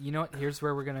 that's, you know what? Here's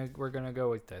where we're gonna go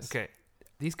with this. Okay.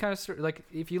 These kind of like,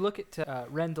 if you look at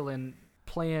Rendlin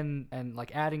playing and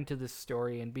like adding to this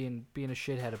story and being a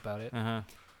shithead about it, Uh-huh.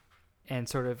 and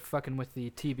sort of fucking with the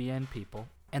TBN people,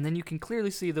 and then you can clearly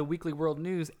see the Weekly World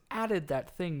News added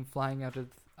that thing flying out of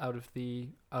the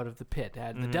pit.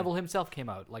 The devil himself came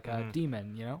out like a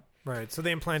demon, you know. Right. So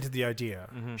they implanted the idea.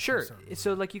 Sure.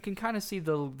 So like you can kind of see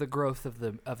the growth of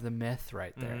the myth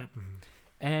right there,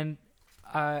 and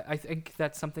I think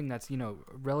that's something that's, you know,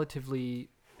 relatively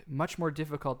much more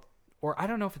difficult, or I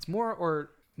don't know if it's more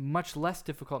or much less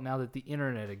difficult now that the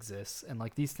internet exists and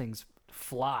like these things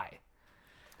fly.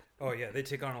 Oh yeah, they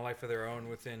take on a life of their own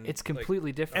within. It's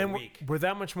completely different. And we're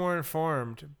that much more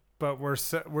informed, but we're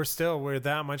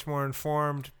that much more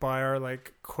informed by our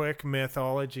like quick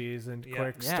mythologies and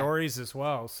quick stories as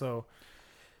well. So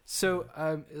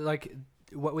like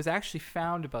what was actually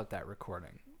found about that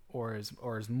recording, or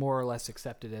is more or less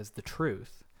accepted as the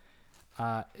truth,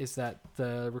 is that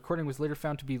the recording was later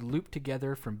found to be looped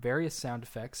together from various sound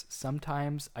effects,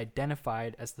 sometimes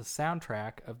identified as the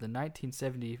soundtrack of the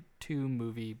 1972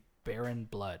 movie Barren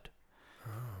Blood,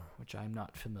 which I'm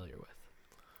not familiar with.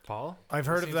 Paul? I've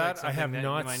heard of Seems that. like I have something that you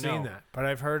not might seen know. that, but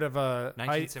I've heard of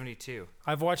 1972.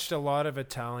 I've watched a lot of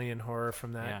Italian horror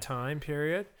from that time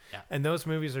period, and those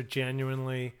movies are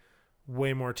genuinely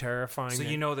way more terrifying. So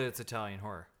you know that it's Italian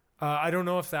horror. I don't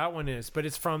know if that one is, but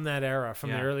it's from that era, from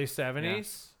the early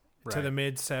 70s to Right. the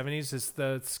mid 70s. Is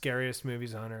the scariest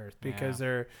movies on earth because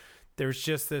there's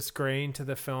just this grain to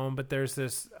the film, but there's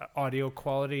this audio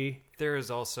quality. There is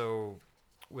also,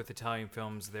 with Italian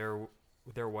films, there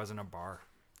wasn't a bar.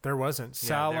 There wasn't. Yeah,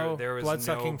 Sallow, there was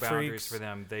blood-sucking no boundaries freaks. for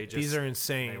them. They just, These are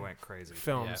insane. They went crazy.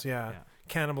 Films, Yeah.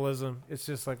 Cannibalism. It's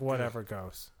just like whatever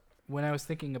goes. When I was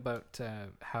thinking about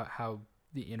how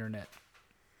the internet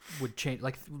would change,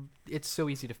 like it's so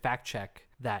easy to fact check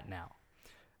that now.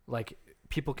 Like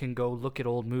people can go look at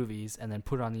old movies and then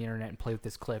put it on the internet and play with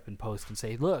this clip and post and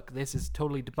say, look, this is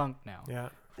totally debunked now. Yeah.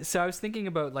 So I was thinking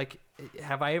about, like,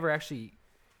 have I ever actually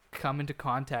come into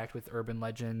contact with urban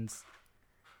legends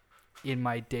in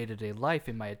my day-to-day life,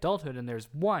 in my adulthood? And there's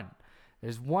one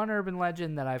urban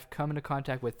legend that I've come into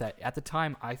contact with that at the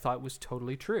time I thought was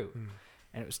totally true.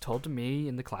 And it was told to me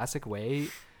in the classic way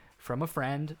from a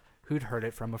friend who'd heard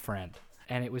it from a friend.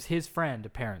 And it was his friend,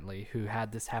 apparently, who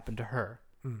had this happen to her.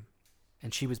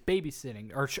 And she was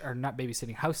babysitting, or not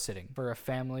babysitting, house sitting for a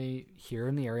family here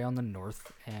in the area on the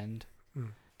north end.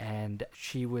 And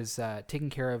she was taking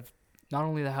care of not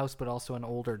only the house, but also an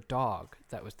older dog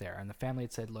that was there. And the family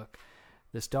had said, look,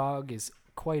 this dog is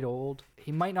quite old.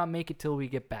 He might not make it till we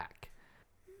get back.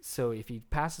 So if he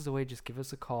passes away, just give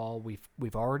us a call.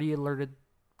 We've already alerted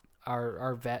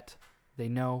our vet. They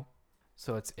know.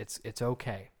 So it's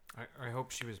okay. I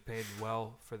hope she was paid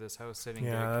well for this house sitting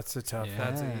gig. Yeah, that's a tough.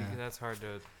 Yeah. That's hard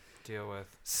to deal with.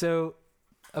 So,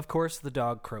 of course, the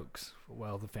dog croaks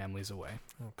while the family's away.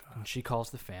 Oh God. And she calls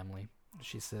the family.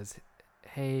 She says,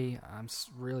 hey, I'm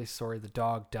really sorry the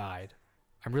dog died.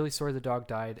 I'm really sorry the dog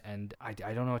died, and I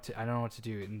don't know what to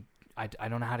do, and I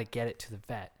don't know how to get it to the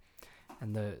vet.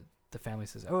 And the family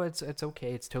says, oh, it's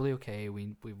okay. It's totally okay.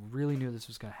 We really knew this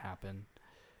was going to happen.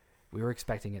 We were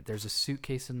expecting it. There's a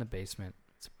suitcase in the basement.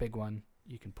 It's a big one.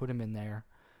 You can put him in there.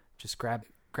 Just grab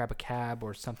a cab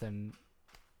or something.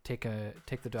 Take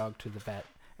the dog to the vet,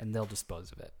 and they'll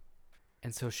dispose of it.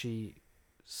 And so she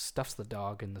stuffs the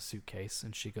dog in the suitcase,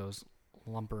 and she goes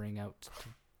lumbering out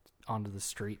onto the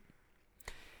street.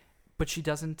 But she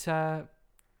doesn't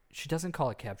call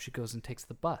a cab. She goes and takes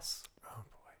the bus. Oh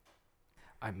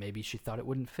boy. Maybe she thought it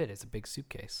wouldn't fit. It's a big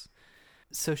suitcase.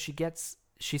 So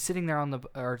she's sitting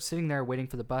there waiting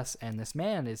for the bus, and this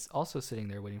man is also sitting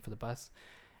there waiting for the bus.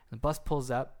 And the bus pulls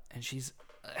up, and she's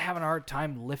having a hard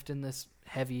time lifting this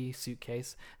heavy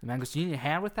suitcase. The man goes, "Do you need a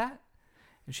hand with that?"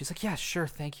 And she's like, "Yeah, sure,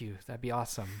 thank you. That'd be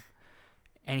awesome."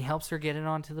 And he helps her get it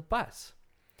onto the bus.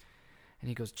 And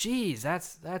he goes, "Geez,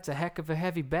 that's a heck of a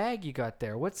heavy bag you got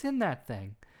there. What's in that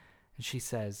thing?" And she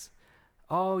says,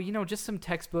 "Oh, just some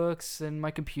textbooks and my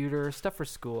computer, stuff for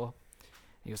school."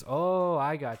 He goes, "Oh,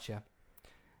 I gotcha."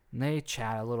 And they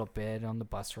chat a little bit on the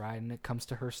bus ride, and it comes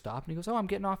to her stop. And he goes, "Oh, I'm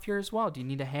getting off here as well. Do you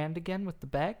need a hand again with the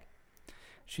bag?"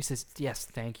 She says, "Yes,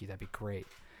 thank you. That'd be great."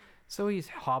 So he's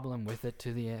hobbling with it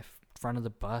to the front of the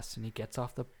bus, and he gets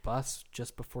off the bus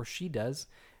just before she does,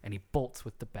 and he bolts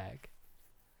with the bag.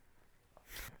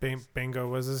 Bingo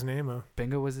was his name-o.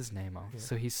 Bingo was his name-o. Yeah.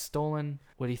 So he's stolen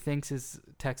what he thinks is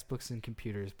textbooks and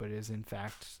computers, but is in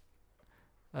fact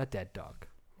a dead dog.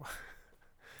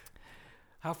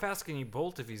 How fast can he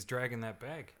bolt if he's dragging that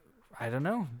bag? I don't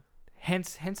know.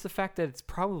 Hence the fact that it's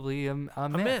probably a myth. A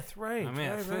myth, right? A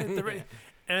myth. Right.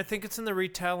 And I think it's in the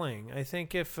retelling. I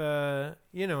think if there's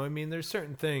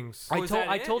certain things. That's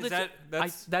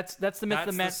the myth. That's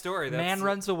the story. Man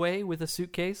runs away with a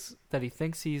suitcase that he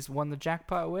thinks he's won the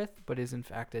jackpot with, but is in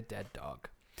fact a dead dog.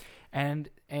 And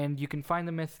you can find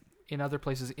the myth in other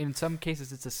places. In some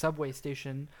cases, it's a subway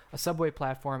station, a subway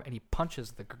platform, and he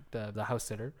punches the house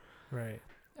sitter. Right.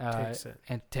 Takes it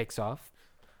and takes off.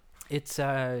 It's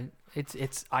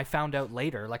I found out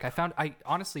later. I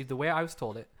honestly, the way I was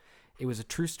told it was a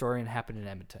true story and happened in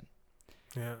Edmonton.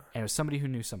 Yeah. And it was somebody who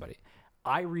knew somebody.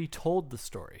 I retold the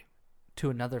story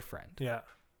to another friend. Yeah.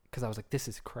 Because I was like, this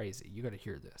is crazy. You got to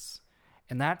hear this.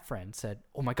 And that friend said,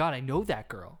 "Oh my God, I know that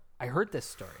girl. I heard this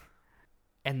story."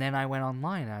 And then I went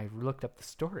online and I looked up the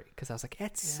story because I was like,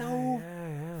 it's so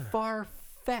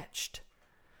far-fetched.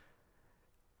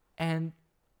 And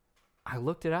I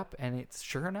looked it up, and it's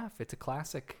sure enough, it's a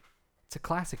classic. It's a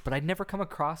classic, but I'd never come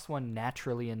across one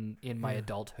naturally in my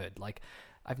adulthood. Like,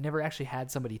 I've never actually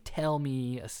had somebody tell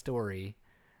me a story.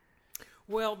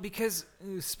 Well, because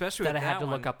especially that with I had that to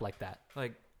one, look up like that.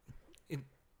 Like,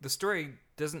 the story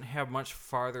doesn't have much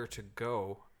farther to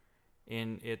go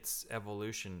in its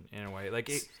evolution in a way. Like,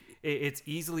 it's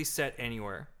easily set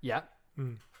anywhere. Yeah.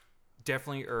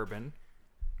 Definitely urban.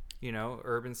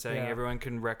 Urban setting. Yeah. Everyone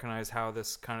can recognize how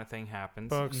this kind of thing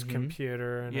happens. Books,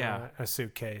 computer, and a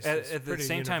suitcase. At the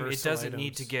same time, it doesn't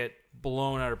need to get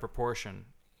blown out of proportion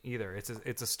either.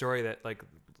 It's a story that, like,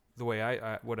 the way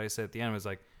I what I said at the end was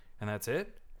like, and that's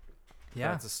it.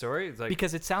 Yeah, that's a story. It's like,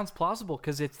 because it sounds plausible.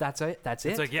 Because that's it.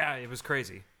 It's like, yeah, it was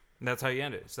crazy. And that's how you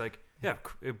end it. It's like, yeah,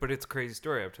 but it's a crazy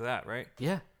story up to that, right?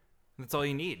 Yeah, that's all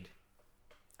you need.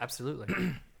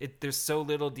 Absolutely. There's so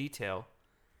little detail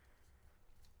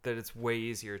that it's way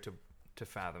easier to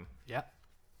fathom. Yeah.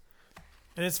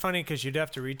 And it's funny because you'd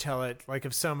have to retell it. Like,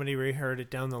 if somebody reheard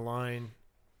it down the line,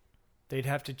 they'd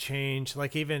have to change.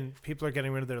 Like, even people are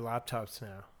getting rid of their laptops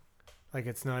now. Like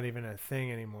it's not even a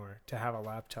thing anymore to have a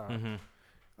laptop. Mm-hmm.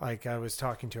 Like I was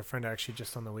talking to a friend actually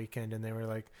just on the weekend, and they were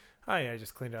like, "Oh yeah, I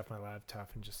just cleaned up my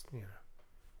laptop and just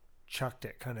chucked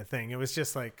it," kind of thing. It was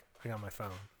just like I got my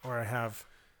phone, or I have,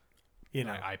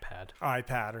 My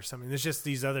iPad or something. There's just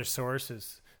these other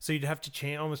sources, so you'd have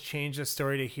to almost change the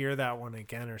story to hear that one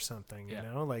again or something.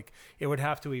 Like it would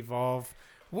have to evolve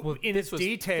in its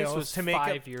details to make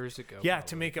 5 years ago. Yeah, probably.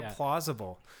 to make it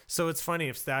plausible. So it's funny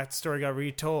if that story got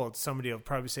retold, somebody will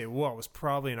probably say, "Well, it was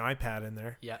probably an iPad in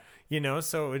there." Yeah.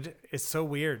 So it's so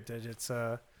weird that it's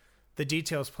the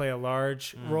details play a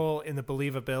large role in the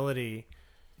believability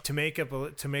to make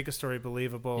a story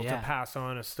believable, to pass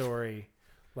on a story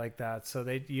like that. So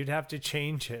you'd have to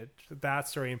change that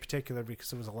story in particular,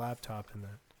 because it was a laptop in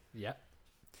that. Yeah.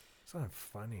 It's not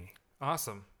funny.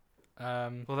 Awesome.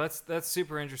 Well, that's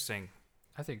super interesting.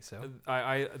 I think so.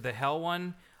 I the hell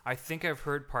one. I think I've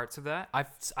heard parts of that. I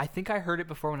think I heard it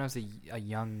before when I was a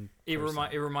young person.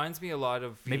 It reminds me a lot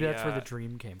of maybe that's where the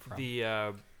dream came from.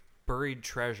 The buried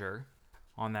treasure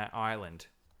on that island,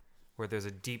 where there's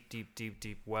a deep, deep, deep,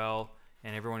 deep well,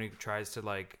 and everyone who tries to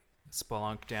like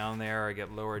spelunk down there or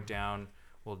get lowered down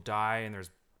will die, and there's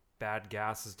bad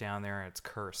gases down there, and it's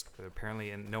cursed. But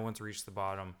apparently, and no one's reached the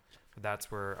bottom. But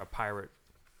that's where a pirate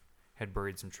had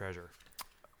buried some treasure.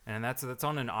 And that's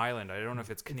on an island. I don't know if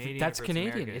it's Canadian. That's or if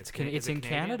Canadian. It's It's in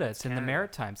Canada. It's in the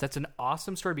Maritimes. That's an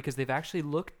awesome story because they've actually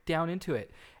looked down into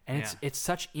it, and it's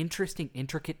such interesting,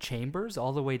 intricate chambers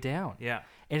all the way down. Yeah,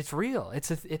 and it's real.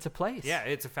 It's a place. Yeah,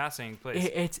 it's a fascinating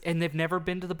place. And they've never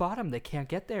been to the bottom. They can't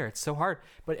get there. It's so hard.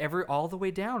 But all the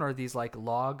way down are these like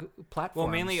log platforms. Well,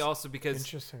 mainly also because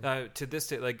to this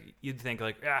day, like you'd think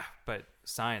like but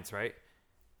science, right?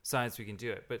 Science, we can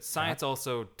do it. But science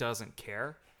also doesn't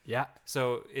care. Yeah.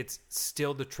 So it's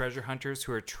still the treasure hunters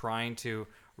who are trying to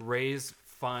raise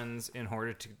funds in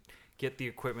order to get the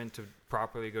equipment to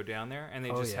properly go down there, and they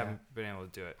haven't been able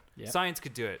to do it. Yep. Science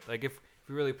could do it. Like if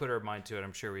we really put our mind to it,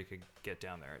 I'm sure we could get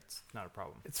down there. It's not a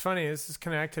problem. It's funny. This is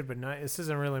connected, but this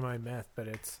isn't really my myth.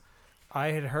 But I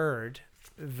had heard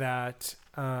that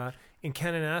in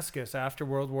Kananaskis after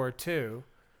World War II,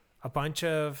 a bunch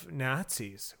of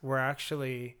Nazis were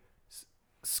actually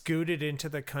scooted into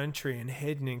the country and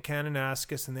hidden in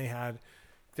Kananaskis, and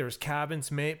there was cabins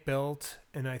built,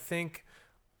 and I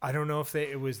don't know if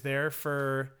it was there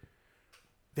for,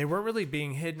 they weren't really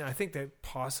being hidden. I think they're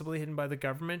possibly hidden by the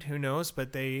government, who knows,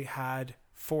 but they had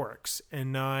forks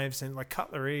and knives and like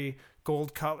cutlery,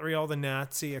 gold cutlery, all the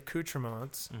Nazi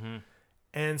accoutrements. Mm-hmm.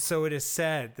 And so it is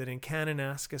said that in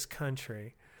Kananaskis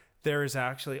country, there is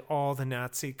actually all the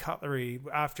Nazi cutlery.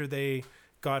 After they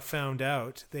got found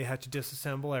out, they had to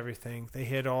disassemble everything. They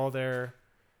hid all the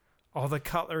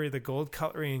cutlery, the gold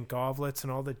cutlery and goblets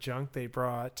and all the junk they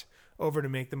brought over to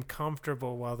make them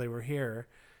comfortable while they were here.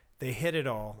 They hid it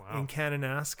all in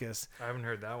Kananaskis. I haven't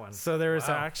heard that one. So there's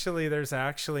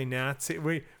actually Nazi.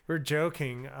 We're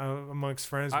joking amongst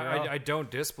friends. I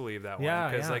don't disbelieve that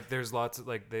one because like there's lots of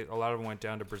a lot of them went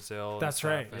down to Brazil. That's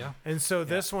right. And so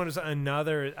this one is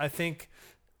another. I think.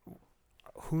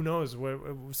 Who knows?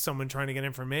 Someone trying to get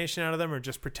information out of them, or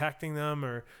just protecting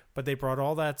them, but they brought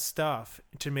all that stuff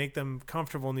to make them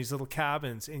comfortable in these little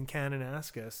cabins in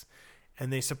Kananaskis,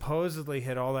 and they supposedly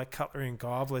hid all that cutlery and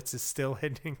goblets is still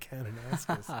hidden in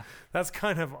Kananaskis. That's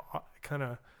kind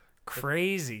of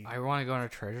crazy. I want to go on a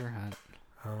treasure hunt.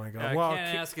 Oh my god!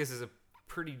 Kananaskis is a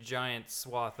pretty giant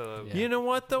swath of. You know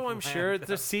what though? I'm sure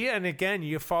to see, and again,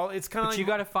 you fall. It's kind of. But you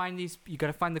got to find these. You got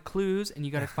to find the clues, and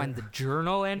you got to find the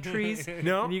journal entries.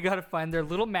 No, and you got to find their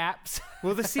little maps.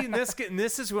 Well, this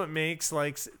is what makes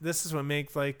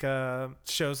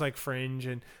shows like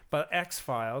Fringe but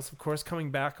X-Files, of course,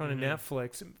 coming back on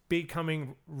Netflix,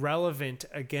 becoming relevant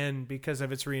again because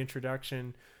of its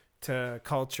reintroduction to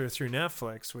culture through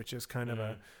Netflix, which is kind of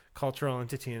a cultural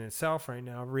entity in itself right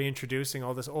now, reintroducing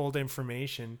all this old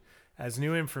information as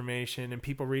new information, and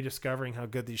people rediscovering how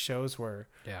good these shows were,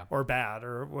 or bad,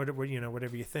 or whatever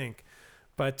you think.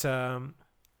 But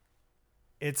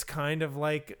it's kind of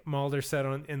like Mulder said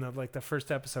in the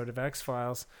first episode of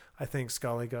X-Files. I think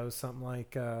Scully goes something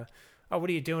like, "Oh, what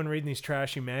are you doing reading these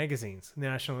trashy magazines,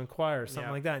 National Enquirer,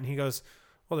 something like that?" And he goes,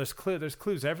 "Well, there's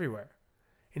clues everywhere."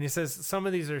 And he says some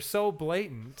of these are so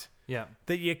blatant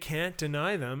that you can't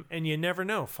deny them, and you never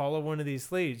know. Follow one of these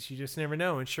leads. You just never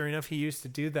know. And sure enough, he used to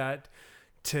do that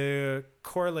to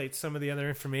correlate some of the other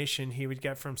information he would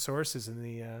get from sources in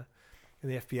the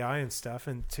FBI and stuff,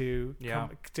 and to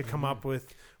come up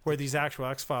with where these actual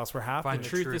X-Files were happening. The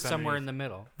truth is somewhere in the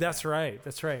middle. That's right.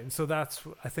 That's right. And so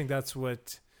I think that's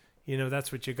what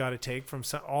you got to take from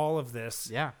all of this.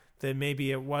 Yeah. That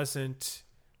maybe it wasn't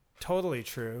totally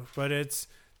true, but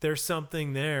there's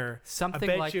something there. Something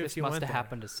bet like you this if you must went have there.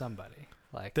 happened to somebody.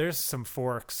 Like, There's some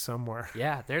forks somewhere.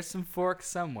 yeah, there's some forks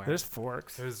somewhere. There's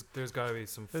forks. There's got to be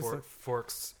some There's a-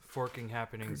 forking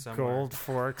happening somewhere. Gold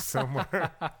forks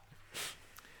somewhere.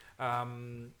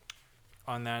 On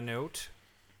that note,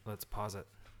 let's pause it.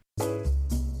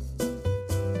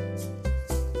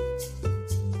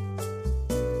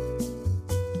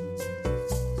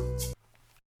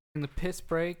 In the piss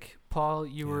break, Paul,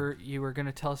 you were going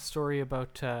to tell a story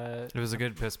about It was a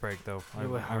good piss break, though.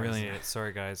 I really need it.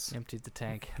 Sorry, guys. emptied the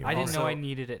tank. You I didn't know also- I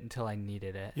needed it until I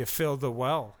needed it. You filled the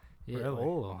well. Yeah, really?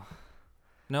 Oh.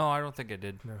 No, I don't think I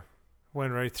did.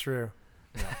 Went right through.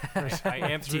 I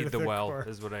emptied the the well, core.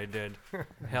 is what I did.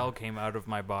 Hell came out of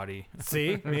my body.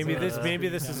 See, maybe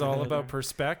this is all about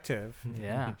perspective.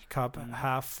 Yeah. Cup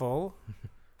half full,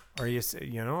 or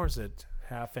or is it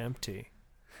half empty?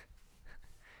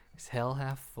 Is hell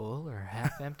half full or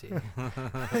half empty?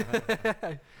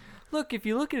 Look, if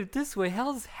you look at it this way,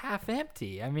 hell's half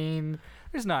empty. I mean,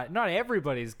 there's not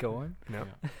everybody's going. No.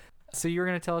 So you were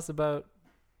going to tell us about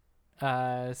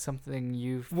something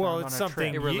you found Well, on it's a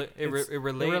something trip. It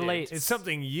relates. It's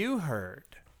something you heard,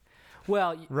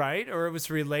 Well, right? Or it was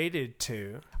related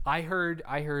to. I heard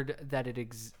that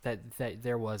that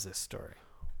there was a story.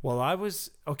 Well, I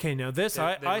was okay. Now this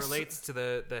That I relates to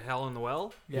the hell in the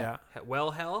well. yeah.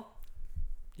 Well, hell.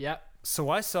 Yep. So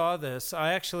I saw this.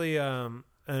 I actually and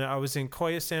I was in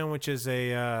Koyasan, which is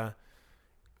a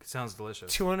Sounds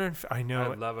delicious. 200. I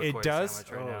know I'd love a it Koya does,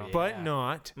 sandwich right now. but Yeah.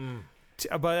 not.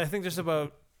 But I think there's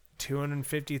about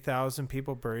 250,000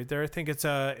 people buried there. I think it's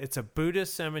a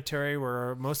Buddhist cemetery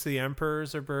where most of the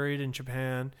emperors are buried in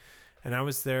Japan, and I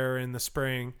was there in the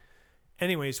spring.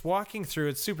 Anyways, walking through,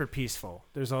 it's super peaceful.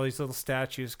 There's all these little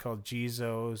statues called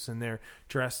Jizos, and they're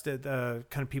dressed at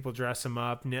kind of people dress them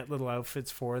up, knit little outfits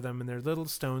for them, and they're little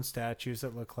stone statues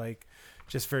that look like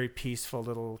just very peaceful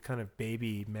little kind of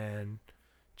baby man,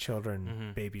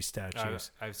 children, baby statues.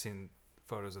 I've seen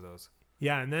photos of those.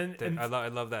 Yeah, and then I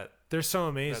love that. they're so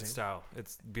amazing. That style.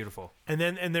 It's beautiful. And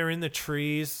they're in the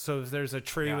trees. So there's a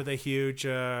tree Yeah. with a huge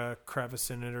crevice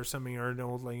in it or something, or an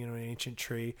old, an ancient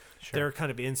tree. Sure. They're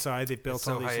kind of inside. They built It's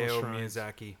all so these little Hayao shrines.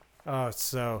 Miyazaki. Oh, it's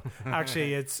so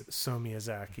actually, it's so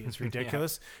Miyazaki. It's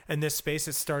ridiculous. And this space,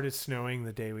 it started snowing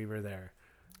the day we were there,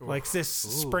 like this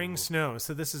spring snow.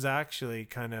 So this is actually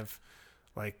kind of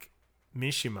like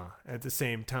Mishima at the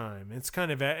same time.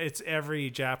 It's every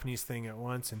Japanese thing at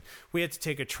once, and we had to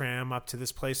take a tram up to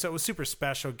this place, so it was super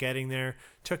special getting there.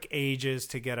 Took ages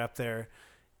to get up there,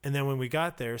 and then when we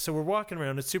got there, so we're walking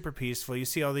around, it's super peaceful. You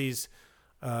see all these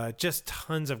just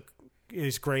tons of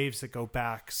these graves that go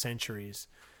back centuries.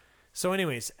 So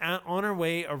anyways, on our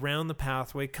way around the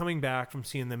pathway, coming back from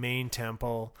seeing the main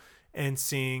temple and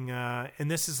seeing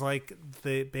and this is like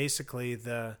the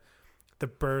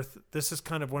birth. This is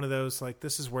kind of one of those, like,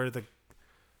 this is where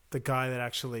the guy that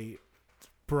actually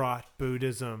brought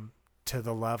Buddhism to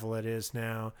the level it is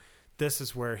now, this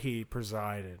is where he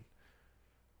presided.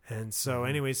 And so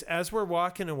anyways, as we're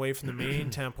walking away from the main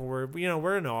temple,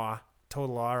 we're in awe,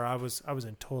 total awe. I was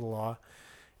in total awe,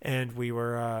 and we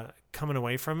were coming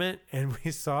away from it, and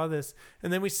we saw this,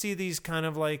 and then we see these kind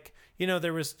of like,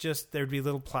 there'd be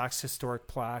little plaques, historic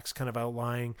plaques, kind of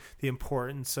outlining the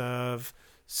importance of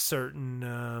certain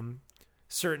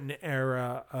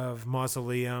era of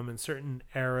mausoleum and certain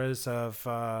eras of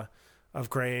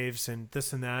graves and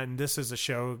this and that, and this is a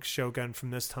shogun from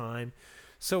this time.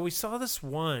 So we saw this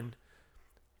one.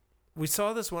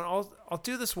 I'll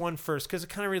do this one first because it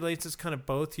kind of relates. It's kind of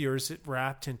both yours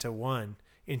wrapped into one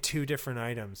in two different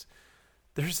items.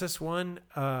 There's this one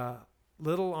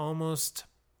little almost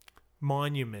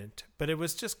monument, but it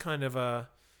was just kind of a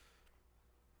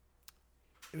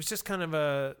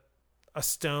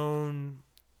stone,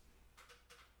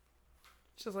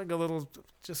 just like a little,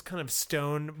 just kind of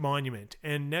stone monument.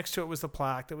 And next to it was a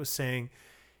plaque that was saying,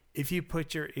 if you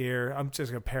put your ear, I'm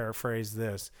just going to paraphrase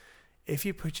this, if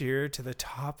you put your ear to the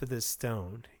top of this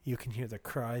stone, you can hear the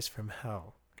cries from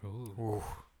hell. Ooh.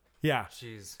 Yeah.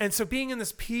 Jeez. And so being in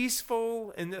this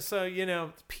peaceful,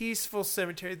 peaceful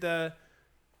cemetery,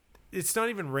 it's not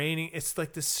even raining. It's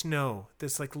like the snow,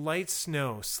 this like light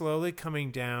snow slowly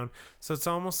coming down. So it's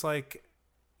almost like,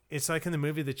 it's like in the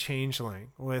movie The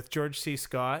Changeling with George C.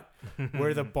 Scott,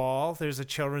 where there's a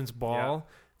children's ball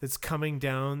that's coming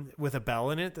down with a bell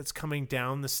in it, that's coming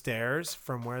down the stairs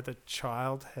from where the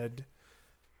child had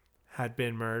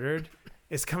been murdered.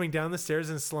 It's coming down the stairs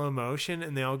in slow motion,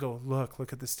 and they all go,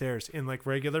 look at the stairs in like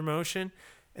regular motion.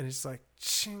 And it's like,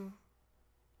 ching,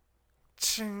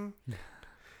 ching.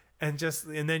 And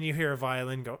then you hear a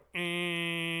violin go,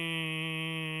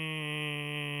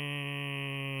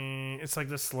 It's like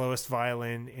the slowest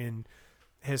violin in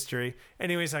history.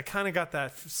 Anyways, I kind of got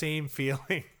that same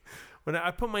feeling. When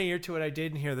I put my ear to it, I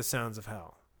didn't hear the sounds of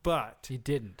hell. But You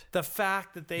didn't. the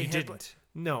fact that they didn't.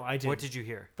 No, I didn't. What did you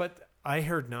hear? But I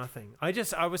heard nothing. I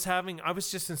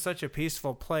was just in such a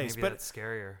peaceful place. Maybe but that's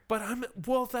scarier.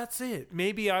 But that's it.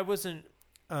 Maybe I wasn't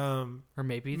Or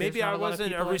maybe I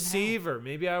wasn't a receiver.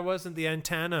 Maybe I wasn't the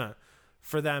antenna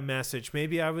for that message.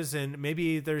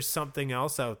 Maybe there's something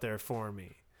else out there for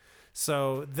me.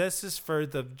 So this is for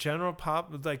the general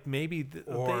pop, like maybe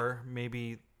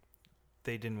maybe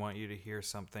they didn't want you to hear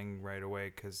something right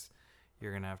away because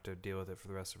you're gonna have to deal with it for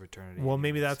the rest of eternity. Well,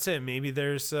 maybe that's it. Maybe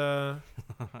there's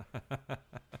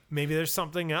maybe there's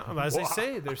something else. As I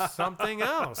say, there's something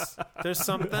else. There's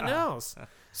something else.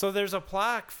 So there's a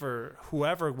plaque for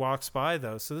whoever walks by,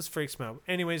 though. So this freaks me out.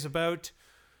 Anyways, about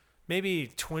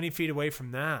maybe 20 feet away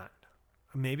from that,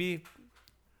 maybe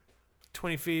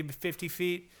 20 feet, 50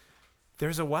 feet,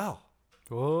 there's a well.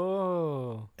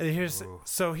 Whoa. And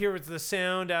so here was the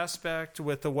sound aspect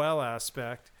with the well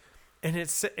aspect. And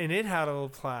it had a little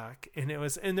plaque, and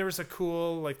there was a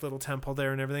cool like little temple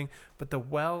there and everything. But the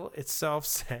well itself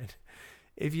said,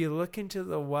 if you look into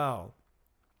the well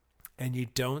and you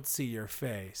don't see your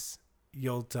face,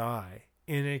 you'll die.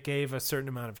 And it gave a certain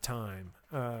amount of time.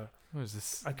 What was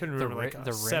this? I couldn't remember, like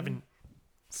the 7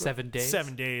 days?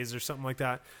 7 days or something like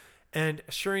that. And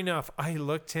sure enough, I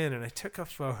looked in and I took a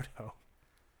photo.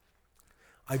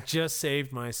 I just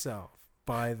saved myself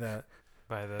by the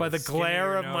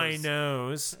glare of my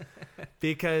nose,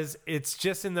 because it's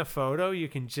just in the photo. You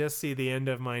can just see the end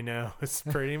of my nose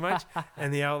pretty much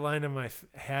and the outline of my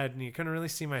head, and you couldn't really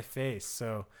see my face.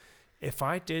 So if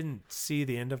I didn't see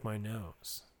the end of my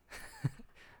nose,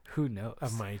 who knows?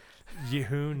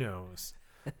 Who knows?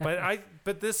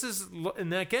 But this is,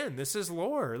 and again, this is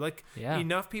lore. Like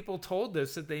enough people told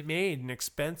us that they made an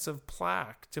expensive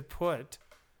plaque to put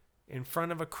in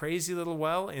front of a crazy little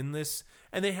well in this,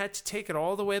 and they had to take it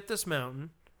all the way up this mountain.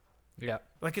 Yeah,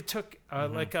 like it took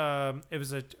it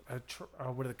was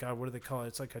what do they call it?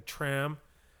 It's like a tram.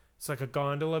 It's like a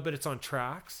gondola, but it's on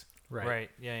tracks. Right.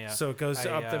 Yeah. So it goes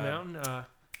up the mountain.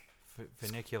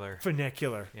 Funicular.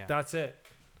 Yeah. That's it.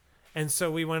 And so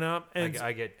we went up, and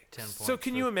I get 10 points. So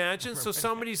can you imagine? So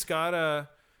somebody's got to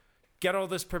get all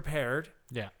this prepared.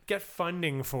 Yeah. Get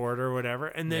funding for it or whatever,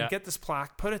 and then get this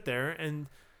plaque, put it there, and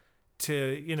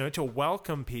to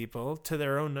welcome people to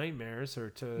their own nightmares or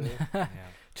to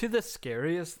to the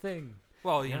scariest thing.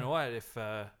 Well, you know what? If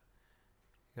you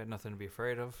got nothing to be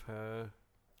afraid of,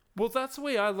 well, that's the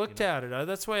way I looked at it.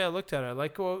 That's the way I looked at it.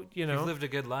 Like, well, you've lived a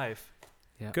good life.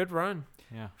 Yeah. Good run.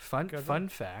 Yeah. Fun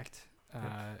fact.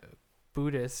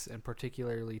 Buddhists, and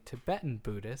particularly Tibetan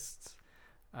Buddhists,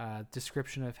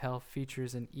 description of hell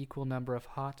features an equal number of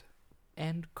hot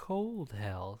and cold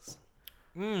hells.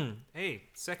 Hey,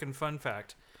 second fun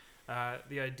fact.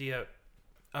 The idea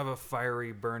of a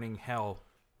fiery burning hell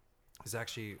is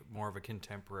actually more of a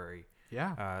contemporary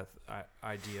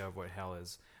idea of what hell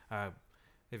is.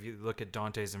 If you look at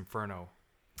Dante's Inferno,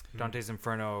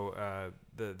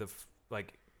 the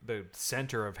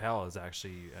center of hell is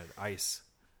actually icy.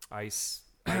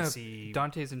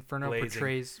 Dante's Inferno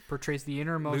blazing. portrays the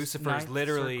innermost. Lucifer's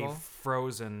literally circle.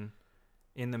 frozen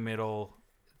in the middle.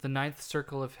 The ninth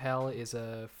circle of hell is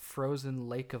a frozen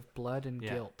lake of blood and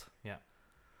guilt. Yeah,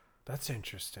 that's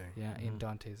interesting. Yeah, in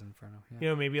Dante's Inferno.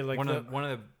 Yeah. Maybe like one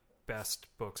of the best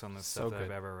books on this stuff that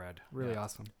I've ever read. Really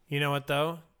awesome. You know what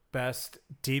though? Best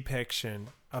depiction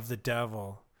of the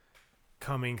devil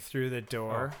coming through the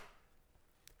door.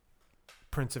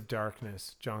 Prince of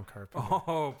Darkness, John Carpenter.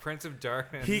 Oh, Prince of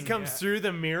Darkness. He comes through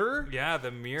the mirror? Yeah,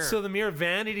 the mirror. So the mirror,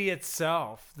 vanity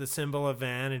itself, the symbol of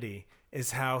vanity,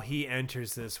 is how he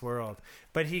enters this world.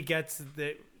 But he gets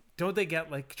don't they get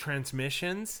like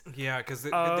transmissions? Yeah, because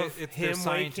it's him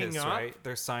scientists, waking up? Right?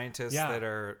 They're scientists that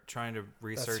are trying to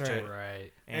research it.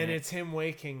 Right. And it's him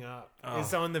waking up.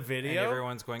 It's on the video. And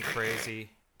everyone's going crazy.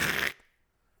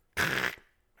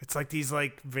 It's like these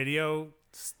like video.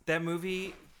 That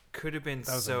movie could have been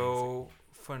so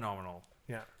phenomenal.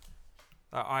 Yeah.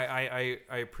 I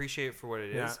appreciate it for what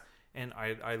it is. And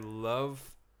I love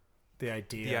the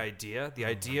idea. The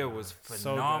idea was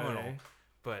phenomenal. So good, eh?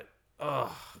 But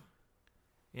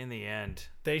in the end,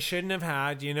 they shouldn't have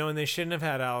had, and they shouldn't have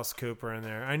had Alice Cooper in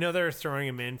there. I know they're throwing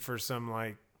him in for some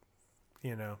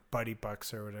buddy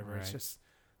bucks or whatever. Right. It's just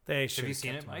they should. Have you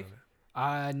seen it, Mike?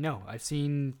 No, I've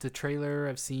seen the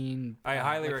trailer. I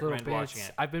highly recommend watching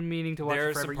it. I've been meaning to watch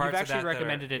it forever. You've actually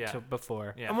recommended it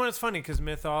before. Yeah. And when it's funny because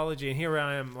mythology, and here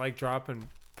I am like dropping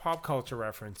pop culture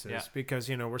references Yeah. because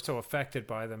we're so affected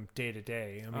by them day to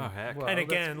day. I mean, Oh heck. Well, and that's-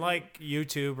 again, like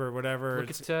YouTube or whatever.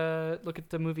 Look at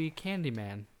the movie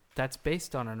Candyman. That's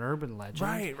based on an urban legend.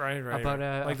 Right.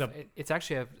 About it's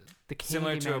actually the Candyman.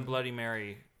 Similar to a Bloody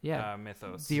Mary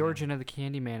mythos. The origin of the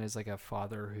Candyman is like a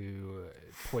father who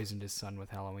poisoned his son with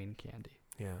Halloween candy.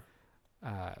 Yeah.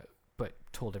 But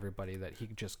told everybody that he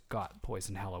just got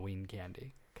poisoned Halloween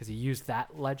candy because he used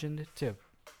that legend to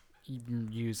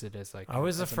use it as like. I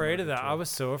was as a afraid of murder that. tool. I was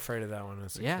so afraid of that one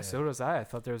as a Yeah, kid. so was I. I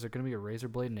thought there was going to be a razor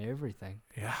blade and everything.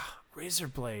 Yeah, razor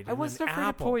blade. I and wasn't an afraid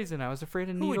apple. of poison. I was afraid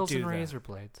of Who would needles do and that? razor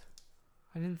blades.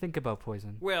 I didn't think about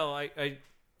poison. Well, I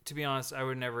to be honest, I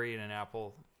would never eat an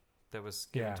apple that was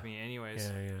given Yeah. to me anyways.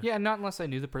 Yeah. Yeah, not unless I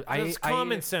knew the person. It's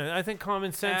common sense. I think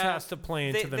common sense has to play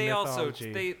into the they mythology.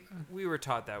 Also we were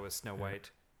taught that was Snow White.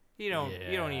 You don't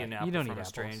eat an apple You don't from eat a apples.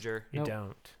 stranger. You Nope.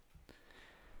 don't.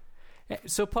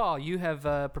 So, Paul, you have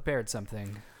prepared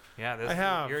something. Yeah, this I is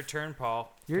have. your turn,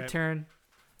 Paul. Your Okay. turn.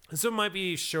 So it might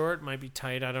be short, might be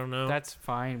tight. I don't know. That's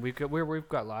fine. We've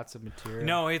got lots of material.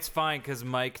 No, it's fine because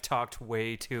Mike talked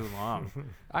way too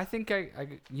long. I think I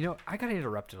got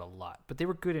interrupted a lot, but they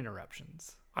were good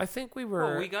interruptions. I think we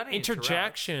were we gotta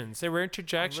interjections. They were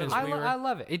interjections. I, We were- I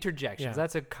love it. Interjections. Yeah.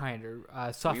 That's a kinder,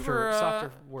 softer, were,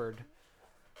 softer word.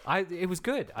 It was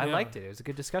good. I Yeah. liked it. It was a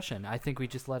good discussion. I think we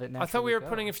just let it naturally I thought we were go.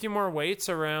 putting a few more weights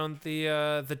around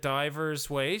the diver's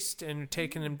waist and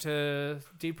taking him to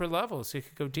deeper levels. So he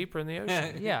could go deeper in the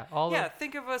ocean. Yeah,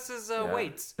 Think of us as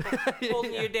weights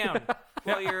holding you down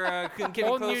while you're getting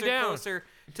Holding you closer and down. closer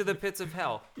to the pits of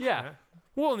hell. yeah.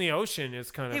 Well, in the ocean is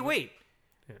kind of. Hey, wait.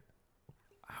 Yeah.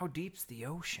 How deep's the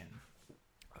ocean?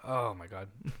 Oh my God.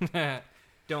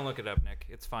 Don't look it up, Nick.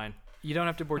 It's fine. You don't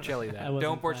have to Borcelli I that. wasn't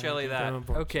Don't planning Borcelli to. that. Don't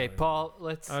put Okay, sorry. Paul.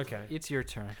 Okay. It's your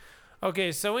turn.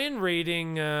 Okay, so in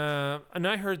reading, and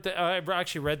I heard that I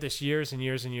actually read this years and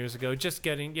years and years ago, just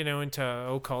getting into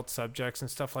occult subjects and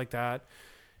stuff like that,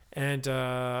 and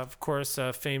of course,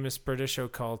 famous British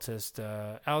occultist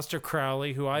Aleister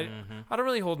Crowley, who I don't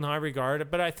really hold in high regard,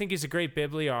 but I think he's a great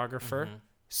bibliographer,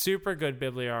 super good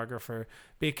bibliographer,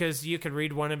 because you could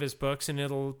read one of his books and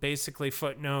it'll basically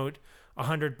footnote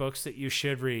 100 books that you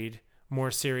should read more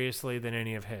seriously than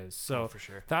any of his. So for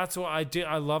sure. that's what I do.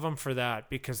 I love him for that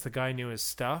because the guy knew his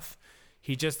stuff.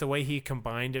 The way he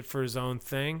combined it for his own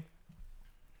thing.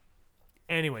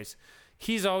 Anyways,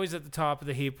 he's always at the top of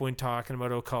the heap when talking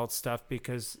about occult stuff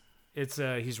because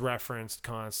he's referenced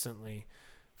constantly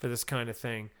for this kind of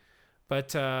thing.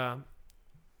 But I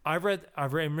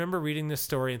remember reading this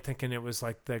story and thinking it was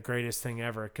like the greatest thing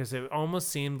ever because it almost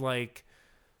seemed like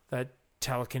that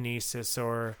telekinesis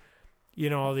or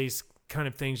all these kind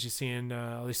of things you see in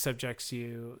all these subjects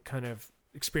you kind of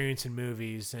experience in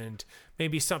movies and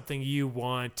maybe something you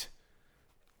want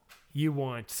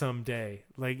someday,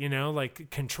 like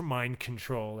mind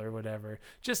control or whatever,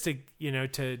 just to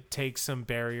to take some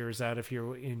barriers out of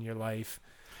in your life.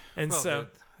 And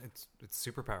it's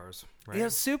superpowers, right? yeah,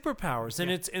 superpowers,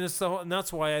 and and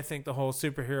that's why I think the whole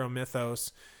superhero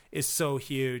mythos is so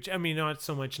huge. I mean, not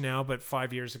so much now, but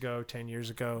 5 years ago, 10 years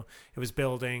ago, it was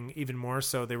building even more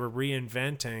so. They were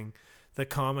reinventing the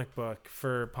comic book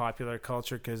for popular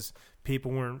culture because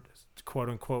people weren't quote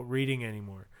unquote reading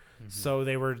anymore. So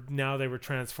they were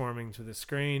transforming to the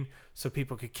screen so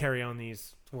people could carry on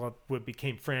these what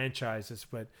became franchises,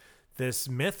 but this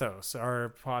mythos, our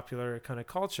popular kind of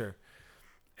culture.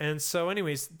 And so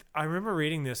anyways, I remember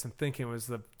reading this and thinking it was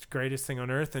the greatest thing on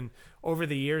earth. And over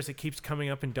the years, it keeps coming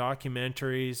up in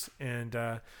documentaries.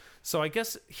 And so I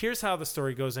guess here's how the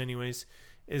story goes anyways,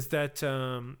 is that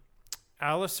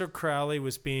Aleister Crowley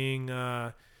was being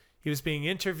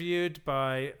interviewed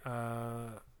by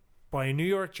a New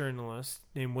York journalist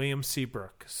named William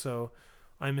Seabrook. So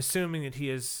I'm assuming that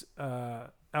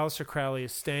Aleister Crowley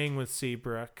is staying with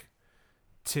Seabrook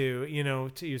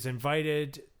he was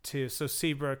invited so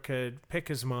Seabrook could pick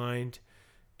his mind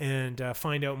and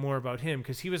find out more about him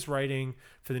because he was writing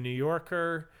for the New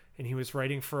Yorker and he was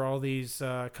writing for all these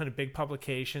kind of big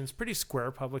publications, pretty square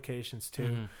publications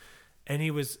too. And he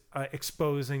was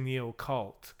exposing the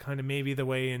occult, kind of maybe the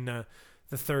way in the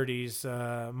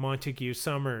 30s Montague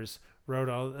Summers wrote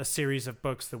a series of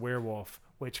books, The Werewolf,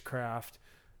 Witchcraft,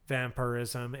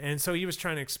 Vampirism. And so he was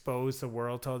trying to expose the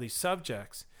world to all these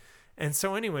subjects. And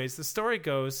so anyways, the story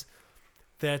goes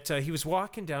that he was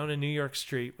walking down a New York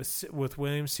street with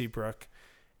William Seabrook,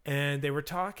 and they were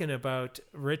talking about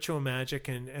ritual magic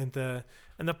and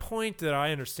the point that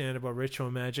I understand about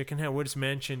ritual magic and how what is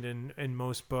mentioned in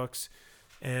most books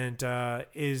and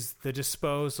is the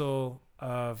disposal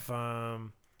of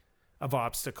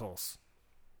obstacles.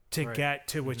 to Right. get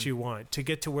to what you want, to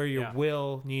get to where your Yeah.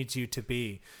 will needs you to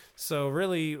be. So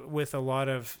really, with a lot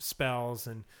of spells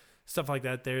and stuff like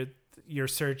that, you're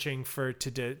searching for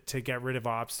to get rid of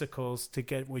obstacles to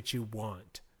get what you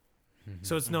want.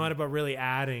 So it's not about really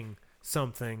adding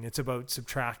something; it's about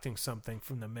subtracting something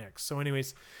from the mix. So,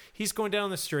 anyways, he's going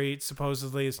down the street.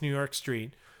 Supposedly, it's New York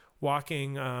Street,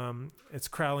 walking. It's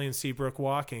Crowley and Seabrook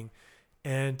walking,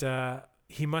 and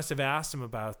he must have asked him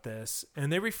about this,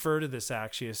 and they refer to this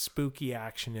actually as spooky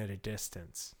action at a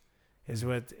distance, is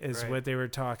what they were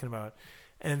talking about,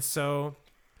 and so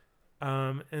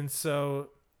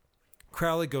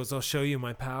Crowley goes, "I'll show you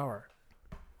my power.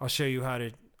 I'll show you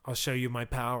my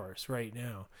powers right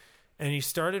now," and he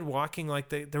started walking like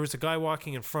there was a guy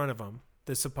walking in front of him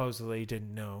that supposedly he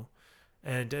didn't know,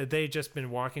 and they'd just been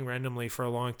walking randomly for a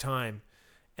long time.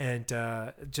 And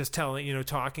just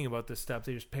talking about this stuff,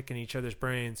 they're just picking each other's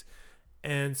brains.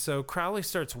 And so Crowley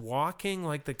starts walking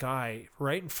like the guy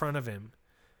right in front of him,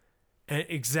 and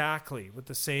exactly with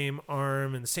the same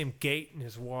arm and the same gait in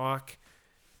his walk.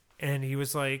 And he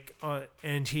was like,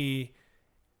 and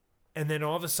then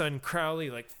all of a sudden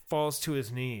Crowley like falls to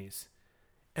his knees,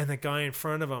 and the guy in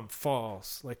front of him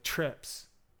falls, like trips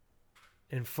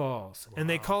and falls. Wow. And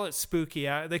they call it spooky.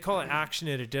 They call it action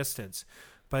at a distance.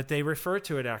 But they refer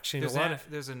to it actually.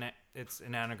 It's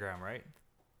an anagram, right?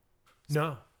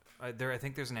 No, I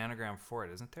think there's an anagram for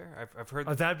it, isn't there? I've heard.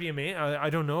 That'd be amazing. I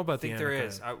don't know about the anagram. I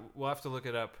think there is. We'll have to look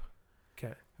it up.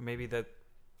 Okay. Maybe that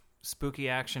spooky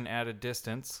action at a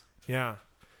distance. Yeah.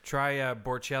 Try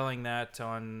Borchelling that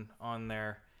on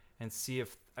there and see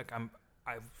if I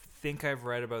think I've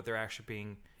read about there actually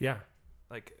being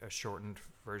like a shortened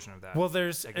version of that. Well,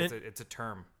 it's a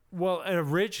term. Well,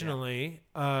 originally,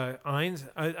 I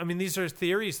mean, these are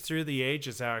theories through the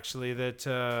ages, actually,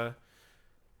 that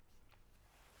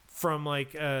from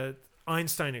like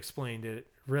Einstein explained it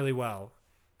really well,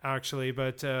 actually.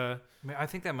 But I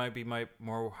think that might be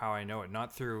more how I know it,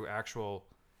 not through actual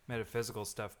metaphysical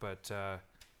stuff, but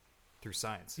through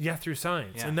science. Yeah, through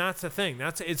science, and that's the thing.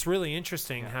 It's really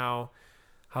interesting how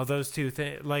those two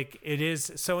things, like it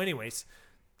is. So, anyways.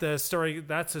 The story,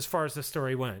 that's as far as the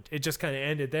story went. It just kind of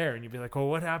ended there, and you'd be like, well,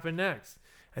 what happened next?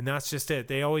 And that's just it.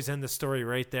 They always end the story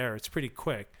right there. It's pretty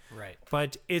quick. Right.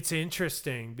 But it's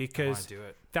interesting because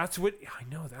that's what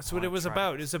it was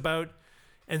about. It's about,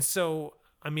 and so,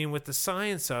 I mean, with the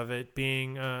science of it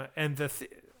being, and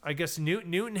I guess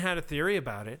Newton had a theory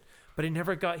about it, but he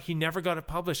never got it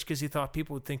published because he thought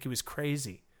people would think he was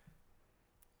crazy.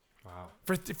 Wow.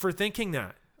 For thinking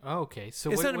that. Oh, okay.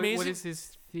 So Isn't that amazing? What is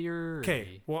his theory?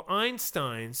 Okay. Well,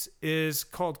 Einstein's is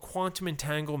called quantum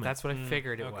entanglement. That's what I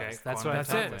figured it was. That's what I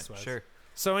thought this was. Sure.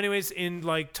 So, anyways, in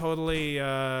like totally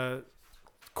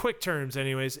quick terms,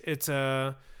 anyways, it's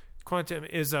quantum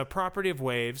is a property of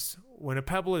waves. When a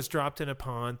pebble is dropped in a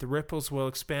pond, the ripples will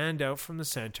expand out from the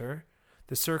center.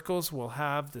 The circles will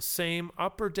have the same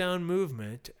up or down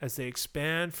movement as they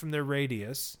expand from their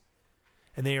radius,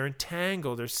 and they are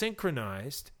entangled or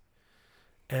synchronized.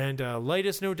 And light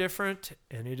is no different,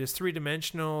 and it is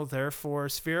three-dimensional, therefore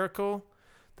spherical.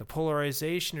 The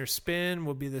polarization or spin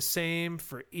will be the same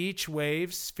for each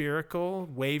wave, spherical,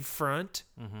 wave front.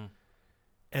 Mm-hmm.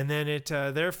 And then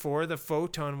therefore, the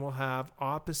photon will have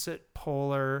opposite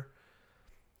polar,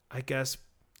 I guess,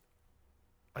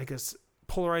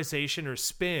 polarization or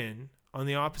spin on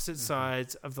the opposite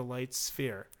sides of the light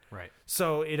sphere. Right.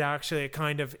 So it actually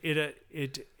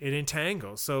it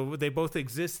entangles. So they both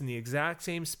exist in the exact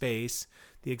same space,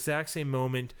 the exact same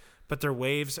moment, but their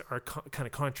waves are kind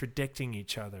of contradicting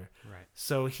each other. Right.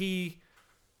 So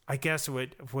I guess what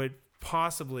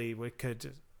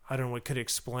could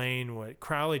explain what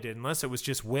Crowley did, unless it was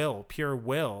just pure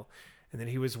will, and then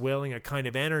he was willing a kind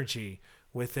of energy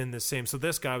within the same. So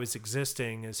this guy was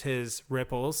existing as his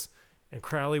ripples. And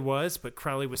Crowley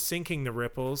was sinking the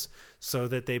ripples so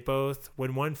that they both,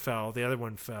 when one fell, the other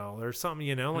one fell, or something,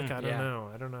 I don't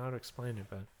know. I don't know how to explain it,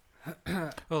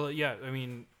 but. Well, yeah, I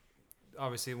mean,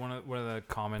 obviously one of the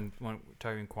common, when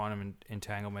talking quantum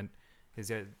entanglement, is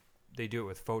that they do it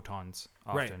with photons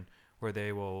often, where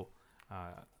they will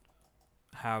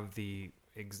have the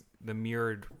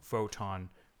mirrored photon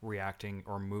reacting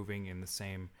or moving in the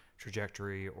same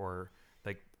trajectory, or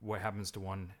like what happens to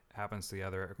one happens to the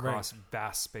other across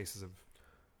vast spaces of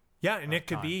and it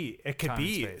could be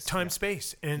time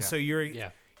space, and so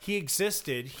he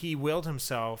existed, he willed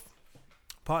himself.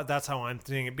 That's how I'm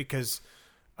thinking it, because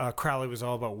Crowley was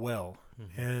all about will,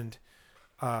 and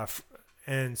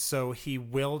so he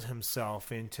willed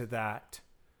himself into that,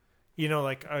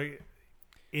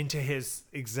 into his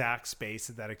exact space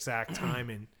at that exact time,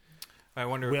 and I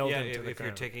wonder, willed yeah, into the if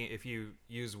you're ground. if you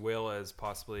use will as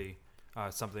possibly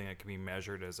something that can be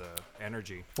measured as a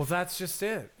energy, Well, that's just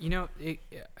it. You know,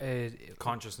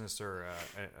 consciousness or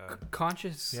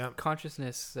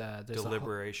consciousness. There's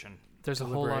deliberation. there's a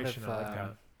whole lot of Deliberation, I like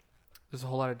that. there's a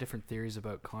whole lot of different theories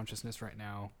about consciousness right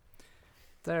now.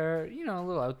 They're a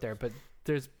little out there, but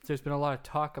there's been a lot of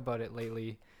talk about it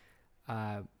lately.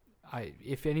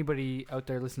 If anybody out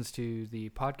there listens to the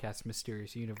podcast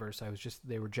Mysterious Universe,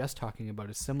 they were just talking about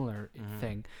a similar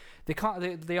thing.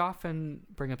 They often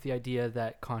bring up the idea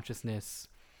that consciousness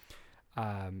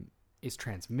is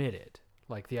transmitted,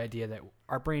 like the idea that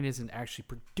our brain isn't actually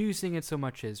producing it so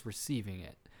much as receiving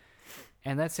it.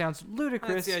 And that sounds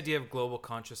ludicrous. That's the idea of global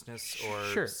consciousness or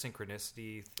Sure.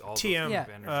 synchronicity. All TM, those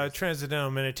energies. Transcendental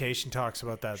Meditation talks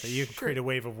about that you can create a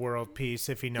wave of world peace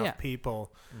if enough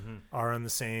people are on the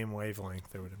same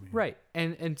wavelength. Or whatever. Right.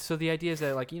 And so the idea is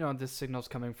that, like, this signal's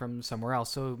coming from somewhere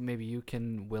else, so maybe you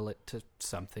can will it to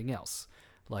something else,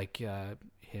 like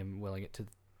him willing it to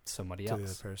somebody else. To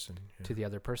the other person. Yeah. To the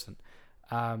other person.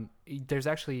 There's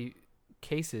actually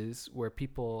cases where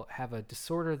people have a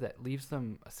disorder that leaves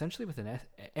them essentially with an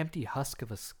empty husk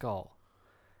of a skull.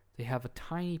 They have a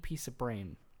tiny piece of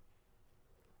brain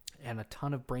and a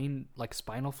ton of brain, like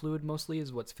spinal fluid mostly,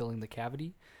 is what's filling the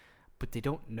cavity, but they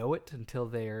don't know it until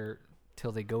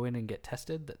they go in and get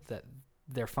tested that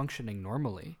they're functioning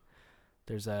normally.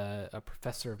 There's a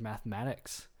professor of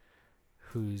mathematics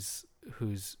who's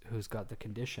got the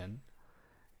condition.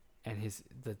 And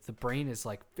the brain is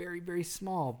like very, very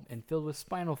small and filled with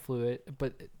spinal fluid,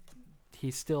 but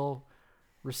he's still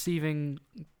receiving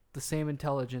the same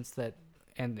intelligence that,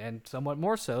 and somewhat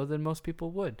more so than most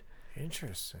people would.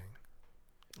 Interesting.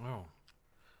 Oh,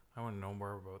 I want to know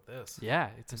more about this. Yeah,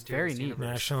 it's Mysterious very neat. Universe.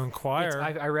 National Enquirer.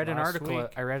 I read an last article.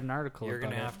 week. I read an article. You're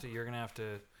gonna about have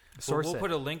to. Source we'll it.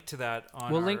 put a link to that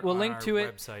on. We'll our, link our to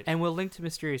it, website. and we'll link to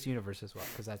Mysterious Universe as well,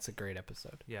 because that's a great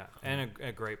episode. Yeah, and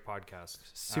a great podcast.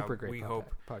 Super great. We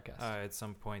hope podcast. at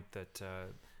some point that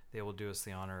they will do us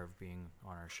the honor of being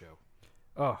on our show.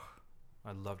 Oh,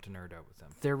 I'd love to nerd out with them.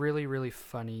 they're really, really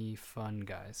funny, fun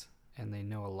guys, and they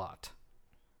know a lot.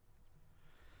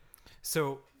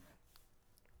 So,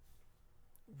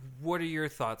 what are your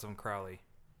thoughts on Crowley?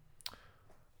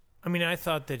 I mean, I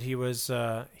thought that he was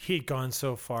he'd gone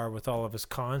so far with all of his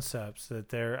concepts that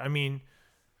there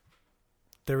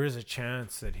is a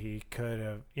chance that they could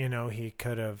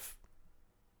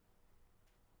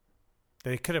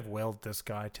have willed this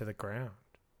guy to the ground.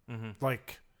 Mm-hmm.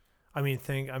 Like,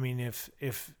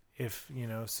 if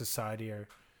society or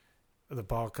the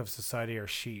bulk of society are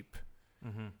sheep,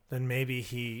 then maybe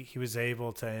he was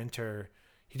able to enter.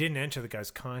 He didn't enter the guy's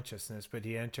consciousness, but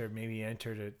he entered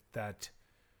it that.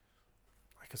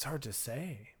 It's hard to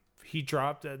say. He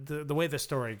dropped the way the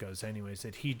story goes, anyways.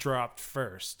 That he dropped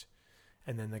first,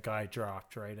 and then the guy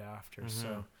dropped right after.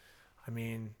 So, I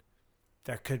mean,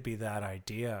 that could be that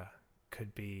idea.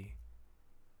 Could be.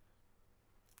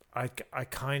 I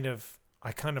want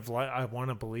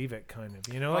to believe it. Kind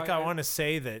of, I want to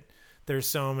say that there's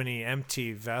so many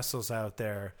empty vessels out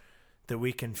there that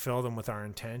we can fill them with our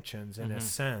intentions in a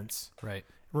sense. Right.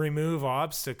 Remove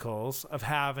obstacles of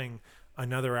having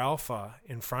another alpha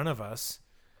in front of us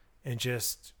and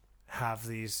just have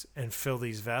these and fill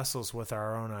these vessels with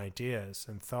our own ideas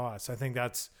and thoughts. I think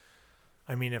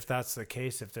if that's the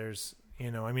case, if there's,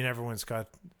 everyone's got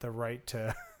the right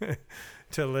to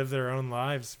to live their own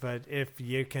lives, but if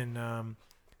you can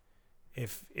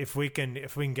if we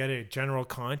can get a general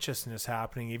consciousness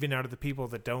happening even out of the people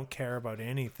that don't care about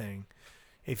anything,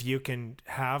 if you can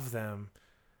have them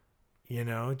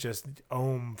just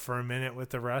ohm for a minute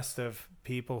with the rest of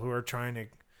people who are trying to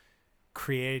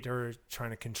create or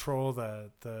trying to control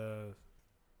the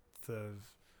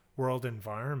world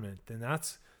environment, then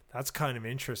that's kind of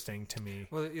interesting to me.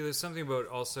 Well, there's something about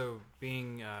also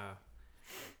being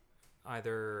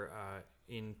either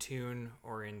in tune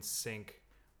or in sync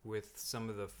with some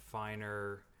of the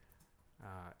finer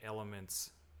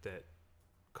elements that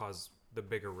cause the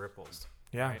bigger ripples.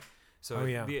 Yeah. Right? So,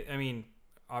 the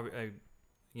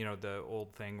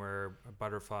old thing where a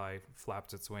butterfly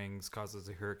flaps its wings, causes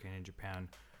a hurricane in Japan.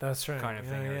 That's right. Kind of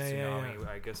thing. Or tsunami,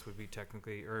 Yeah. I guess would be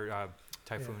technically, or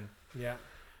typhoon. Yeah.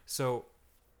 So,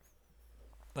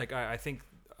 I think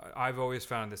I've always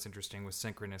found this interesting with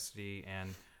synchronicity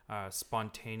and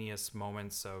spontaneous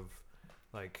moments of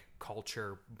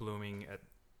culture blooming at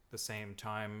the same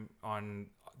time on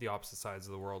the opposite sides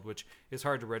of the world, which is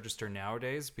hard to register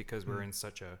nowadays because we're in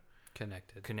such a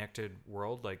connected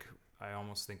world. I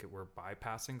almost think we're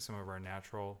bypassing some of our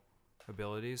natural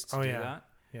abilities to do that.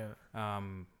 Yeah.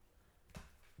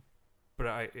 but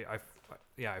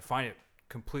I find it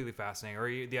completely fascinating. Or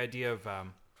the idea of,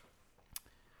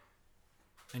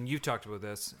 and you've talked about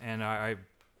this, and I've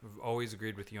always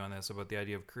agreed with you on this about the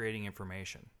idea of creating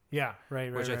information. Yeah,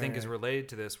 right. Which I think is related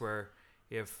to this, where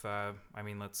if a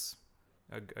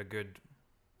good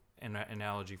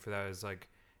analogy for that is like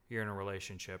you're in a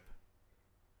relationship,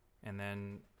 and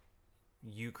then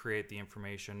you create the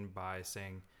information by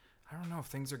saying, I don't know if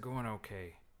things are going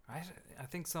okay. I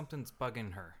think something's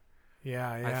bugging her. Yeah.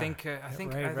 I think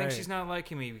she's not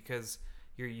liking me because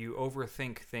you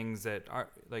overthink things that are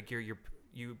like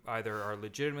you either are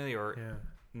legitimately or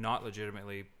not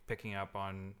legitimately picking up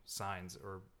on signs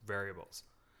or variables.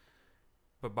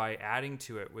 But by adding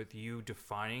to it with you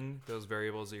defining those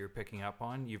variables that you're picking up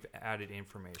on, you've added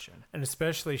information. And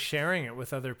especially sharing it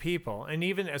with other people. And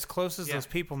even as close as those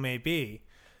people may be,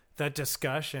 that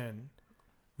discussion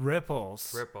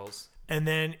ripples. And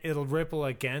then it'll ripple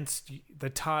against the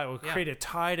tide. It'll create a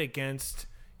tide against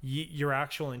your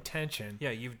actual intention.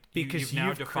 Yeah, you've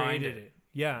now defined it.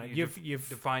 Yeah, you've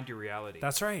defined your reality.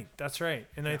 That's right.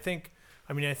 And I think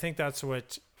that's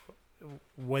what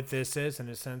this is in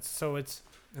a sense. So it's...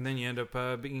 And then you end up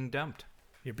being dumped.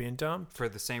 You're being dumped. For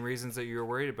the same reasons that you were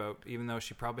worried about, even though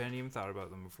she probably hadn't even thought about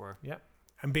them before. Yeah.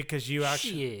 And because you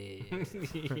actually...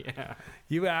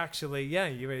 You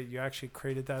actually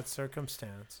created that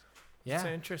circumstance. Yeah. It's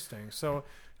interesting. So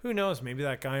who knows? Maybe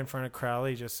that guy in front of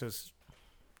Crowley just was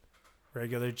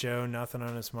regular Joe, nothing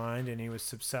on his mind, and he was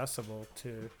susceptible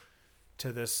to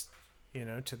this,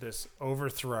 to this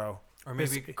overthrow. Or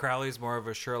maybe Crowley's more of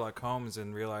a Sherlock Holmes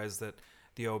and realized that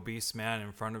the obese man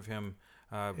in front of him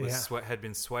had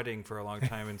been sweating for a long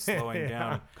time and slowing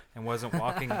down and wasn't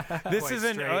walking this quite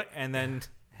isn't straight.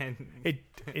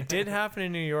 It did happen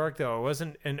in New York, though. It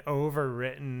wasn't an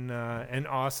overwritten, an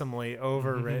awesomely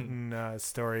overwritten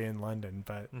story in London.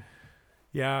 But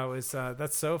yeah, it was.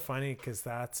 That's so funny because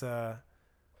that's a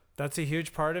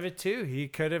huge part of it too.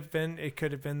 It could have been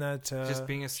that just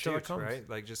being astute, right?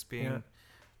 Like just being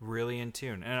really in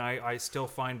tune. And I still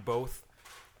find both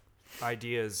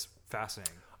ideas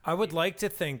fascinating. I would like to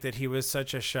think that he was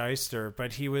such a shyster,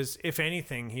 but he was, if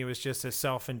anything, he was just a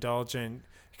self-indulgent,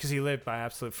 because he lived by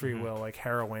absolute free will, like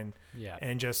heroin,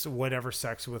 and just whatever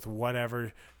sex with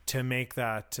whatever to make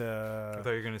that. I thought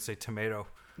you were going to say tomato.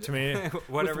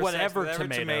 whatever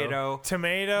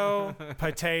tomato,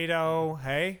 potato.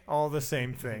 Hey, all the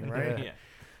same thing, right? Yeah.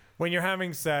 When you're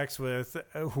having sex with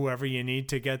whoever you need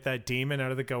to get that demon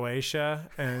out of the Goetia,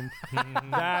 and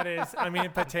that is,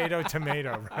 potato,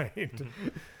 tomato, right?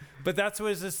 But that's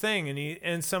was his thing,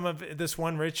 and some of this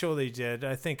one ritual he did,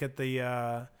 I think at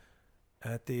the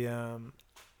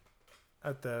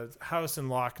house in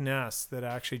Loch Ness that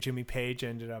actually Jimmy Page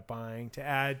ended up buying to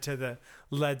add to the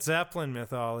Led Zeppelin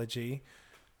mythology.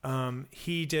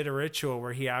 He did a ritual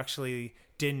where he actually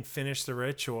didn't finish the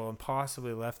ritual and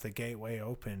possibly left the gateway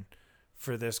open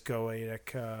for this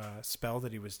Goetic spell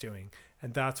that he was doing.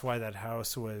 And that's why that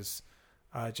house was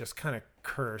just kind of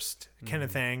cursed.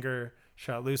 Kenneth Anger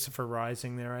shot Lucifer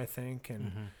Rising there, I think,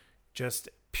 and just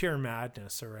pure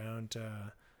madness around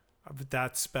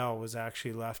that spell was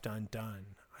actually left undone,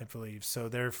 I believe. So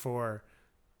therefore,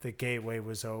 the gateway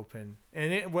was open.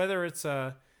 And whether it's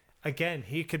again,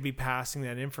 he could be passing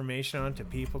that information on to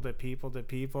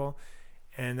people,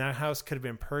 and that house could have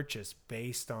been purchased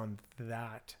based on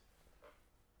that.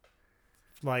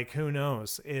 Like, who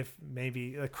knows if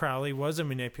maybe Crowley was a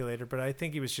manipulator, but I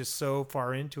think he was just so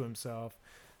far into himself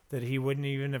that he wouldn't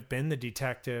even have been the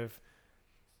detective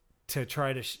to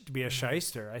try to be a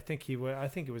shyster. I think he would. I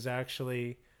think it was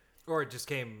actually, or it just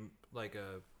came like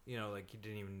like he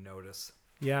didn't even notice.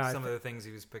 Yeah, some of the things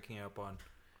he was picking up on.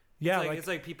 Yeah, it's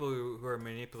like people who are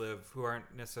manipulative, who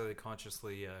aren't necessarily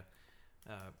consciously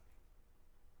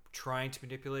trying to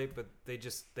manipulate, but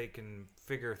they can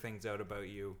figure things out about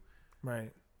you,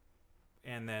 right?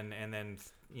 And then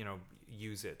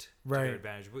use it to their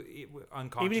advantage.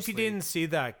 Unconsciously, even if you didn't see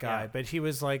that guy, but he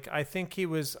was like, I think he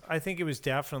was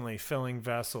definitely filling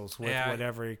vessels with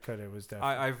whatever he could. It was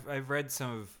definitely. I've read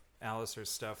some of Alistair's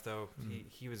stuff though.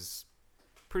 He was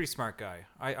a pretty smart guy.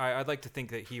 I'd like to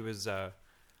think that he was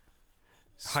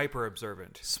hyper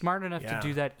observant, smart enough to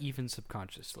do that even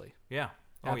subconsciously. Yeah.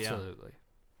 Absolutely.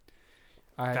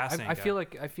 Fascinating.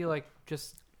 I feel like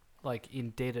just like in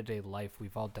day-to-day life,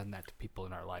 we've all done that to people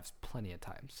in our lives plenty of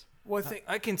times. Well,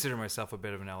 I consider myself a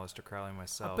bit of an Aleister Crowley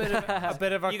myself. A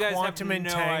bit of a you guys quantum have no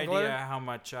entangler. idea how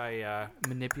much I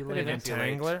manipulate.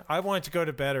 Entangler. I wanted to go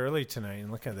to bed early tonight,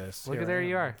 and look at this. Look at there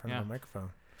you are in front of the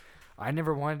microphone. I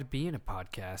never wanted to be in a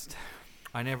podcast.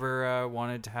 I never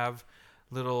wanted to have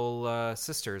little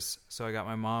sisters, so I got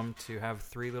my mom to have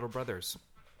 3 little brothers.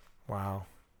 Wow.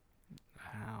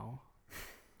 How?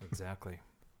 Exactly.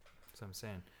 That's what I'm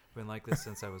saying. I've been like this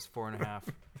since I was 4.5.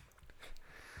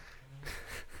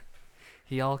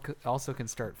 He also can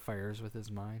start fires with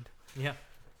his mind. Yeah.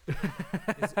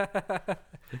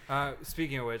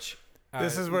 Speaking of which,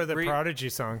 This is where the Prodigy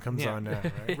song comes on now,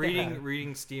 right?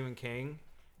 reading Stephen King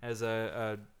as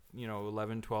a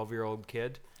 11, 12-year-old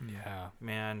kid. Yeah.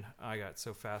 Man, I got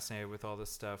so fascinated with all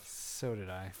this stuff. So did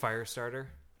I. Firestarter.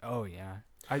 Oh, yeah.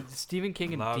 Stephen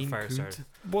King and Love Dean Firestarter. Koontz.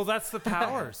 Well, that's the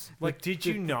powers. Like, did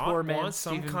you not poor man want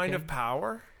some Stephen kind of King?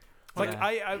 power? Like, Yeah.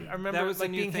 I remember That was the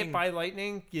like new being thing. hit by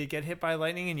lightning. You get hit by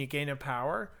lightning and you gain a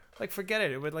power. Like, forget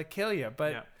it. It would like kill you.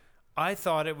 But Yeah. I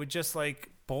thought it would just like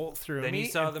bolt through Then me. you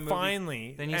saw and the movie.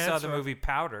 finally, Then you saw the movie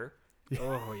Powder,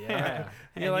 Oh, yeah.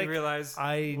 and You're like, you realize,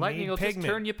 I Lightning need will just pigment.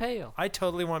 turn you pale. I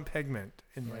totally want pigment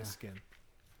in my Yeah. skin.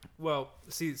 well,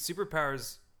 see,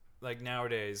 superpowers like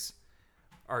nowadays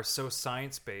are so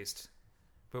science-based,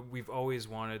 but we've always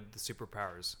wanted the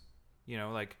superpowers.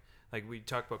 Like we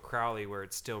talked about Crowley, where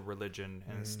it's still religion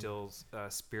and it's still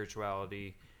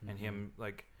spirituality, and him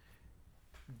like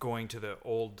going to the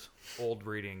old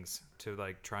readings to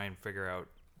like try and figure out,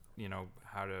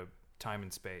 how to time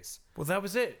and space. Well, that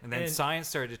was it. And then science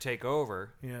started to take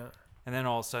over, yeah. and then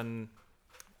all of a sudden,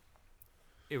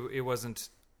 it wasn't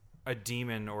a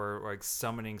demon or like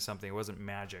summoning something. It wasn't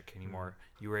magic anymore.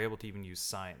 You were able to even use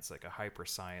science, like a hyper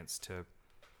science, to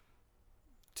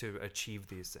achieve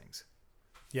these things.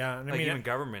 Yeah, and I Like mean, even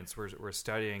governments were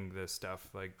studying this stuff,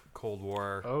 like Cold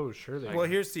War. Oh, sure. They well,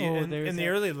 here's the and there's the that-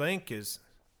 early link is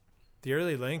the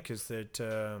early link is that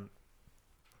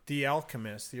the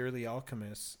early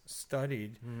alchemists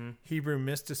studied Hebrew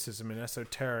mysticism and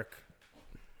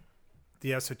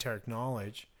the esoteric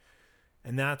knowledge,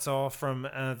 and that's all from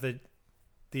the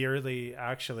early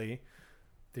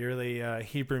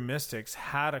Hebrew mystics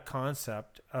had a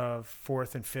concept of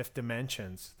fourth and fifth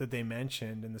dimensions that they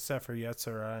mentioned in the Sefer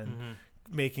Yetzirah, and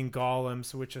making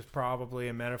golems, which is probably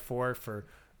a metaphor for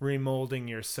remolding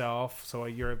yourself. So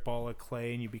you're a ball of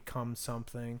clay and you become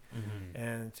something.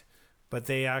 But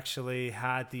they actually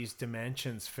had these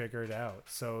dimensions figured out.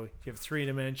 So you have 3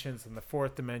 dimensions, and the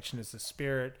 4th dimension is the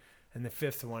spirit, and the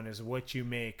 5th one is what you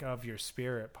make of your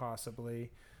spirit,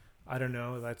 possibly. I don't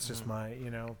know. That's just my,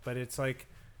 but it's like,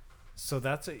 so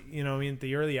that's,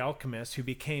 the early alchemists who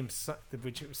became,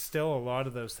 which still a lot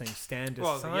of those things stand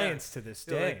as science to this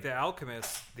day. Like the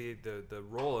alchemist, the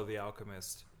role of the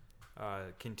alchemist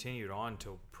continued on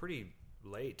till pretty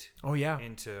late. Oh, yeah.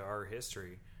 Into our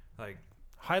history. Like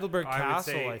Heidelberg I would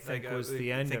Castle, say, I think, like, was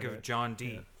the end think of of it. John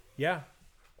Dee. Yeah.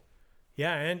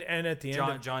 Yeah, and at the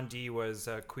end of... John Dee was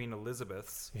Queen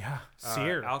Elizabeth's Yeah,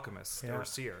 seer. alchemist Yeah. or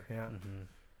seer. Yeah.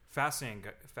 Fascinating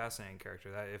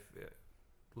character. That if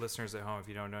listeners at home, if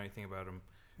you don't know anything about him,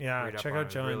 Yeah, read up check on out him.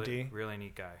 John really, Dee. Really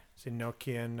neat guy. It's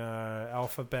Enochian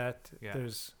alphabet. Yeah.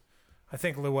 I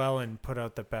think Llewellyn put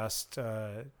out the best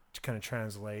kind of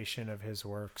translation of his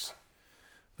works.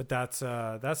 But that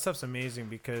stuff's amazing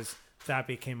because that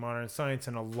became modern science,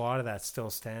 and a lot of that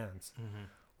still stands.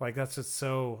 Like, that's what's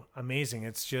so amazing.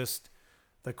 It's just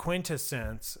the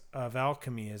quintessence of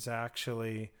alchemy is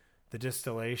actually the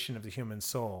distillation of the human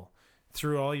soul.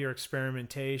 Through all your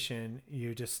experimentation,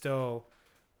 you distill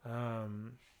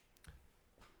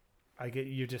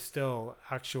you distill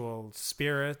actual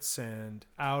spirits and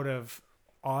out of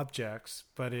objects,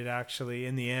 but it actually,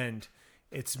 in the end,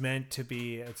 it's meant to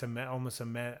be, almost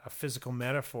a physical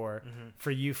metaphor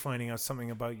for you finding out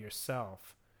something about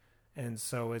yourself. And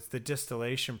so it's the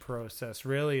distillation process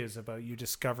really is about you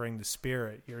discovering the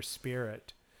spirit, your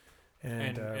spirit,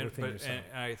 and within yourself.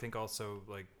 And I think also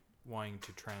like wanting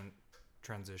to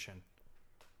transition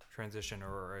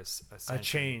or a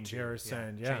change or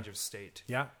ascend, change of state.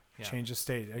 Yeah. Change of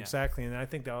state, exactly. And I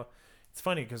think it's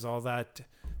funny because all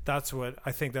that's what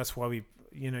I think. That's why we,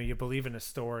 you believe in a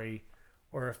story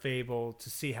or a fable to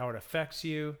see how it affects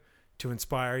you, to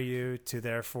inspire you, to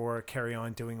therefore carry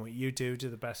on doing what you do to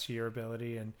the best of your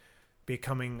ability and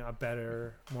becoming a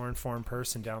better, more informed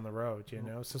person down the road.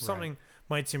 So something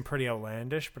might seem pretty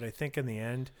outlandish, but I think in the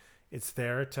end, it's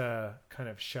there to kind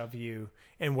of shove you.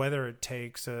 And whether it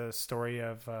takes a story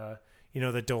of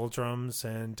the doldrums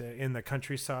and in the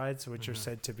countrysides, which are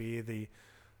said to be the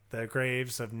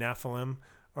graves of Nephilim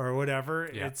or whatever,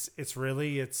 it's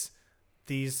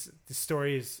these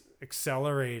stories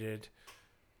accelerated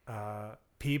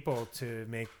people to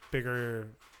make bigger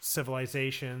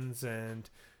civilizations and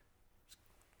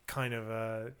kind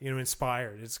of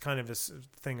inspired. It's kind of this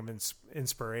thing of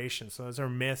inspiration. So those are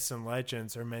myths and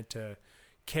legends are meant to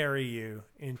carry you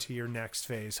into your next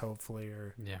phase, hopefully.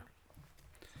 Or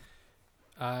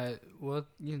well,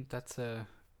 that's a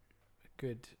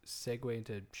good segue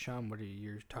into Sean. What are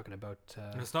you're talking about?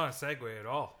 It's not a segue at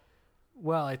all.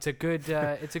 Well, it's a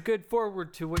good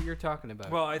forward to what you're talking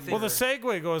about. Well, I think. Well, the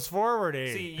segue goes forward,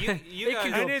 eh? See, you It guys.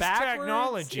 can go and it's backwards,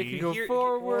 technology. it can go Here-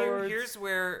 forward. Here's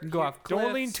where. You can go off cliffs.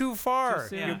 Don't lean too far.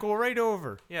 soon. You go right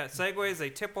over. Yeah, segways, they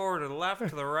tip over to the left,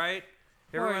 to the right.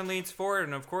 Everyone leans forward,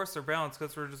 and of course they're balanced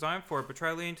because we're designed for it, but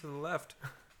try leaning to the left.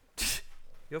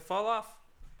 You'll fall off.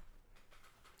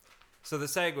 So the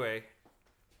segue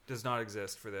does not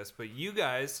exist for this, but you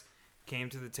guys came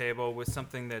to the table with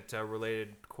something that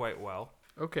related quite well.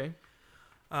 Okay.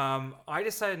 I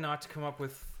decided not to come up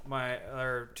with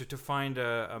to find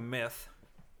a myth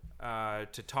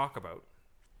to talk about.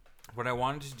 What I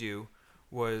wanted to do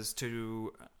was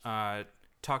to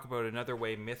talk about another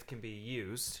way myth can be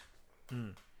used,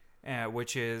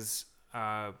 which is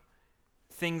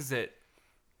things that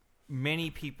many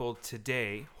people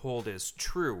today hold as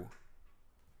true,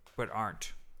 but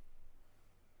aren't.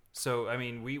 So, I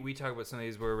mean, we talk about some of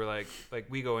these where we're like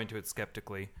we go into it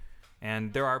skeptically.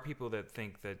 And there are people that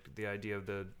think that the idea of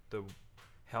the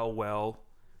hell well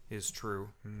is true.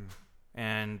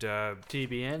 And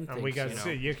TBN. And we got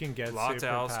you can get lots of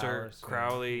Aleister superpowers.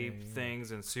 Crowley Yeah.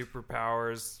 things and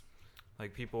superpowers.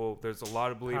 Like people, there's a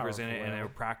lot of believers in it, Powerful and they will.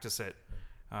 practice it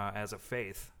as a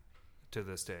faith to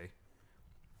this day.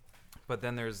 But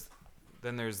then there's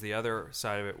the other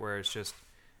side of it where it's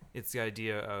the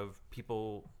idea of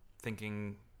people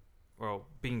thinking, well,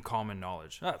 being common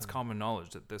knowledge. It's common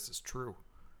knowledge that this is true,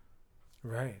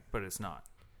 Right. but it's not.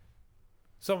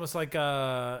 It's almost like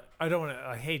I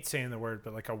hate saying the word,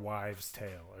 but like a wives'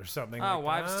 tale or something. Like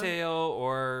Wives' that. tale,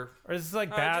 or Or it's like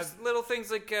bad. just little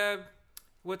things like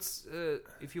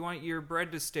if you want your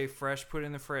bread to stay fresh, put it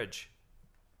in the fridge.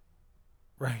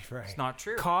 Right. It's not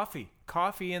true.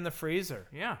 Coffee in the freezer.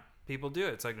 Yeah, people do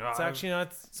it. It's like It's actually not.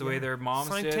 it's the way their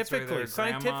moms did it. It's the way their grandmas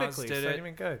Scientifically, did it's not it.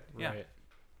 even good. Yeah, Right.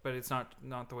 but it's not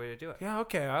the way to do it. Yeah.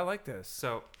 Okay. I like this.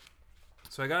 So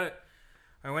I got it.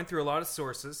 I went through a lot of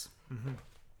sources.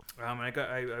 And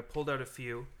I pulled out a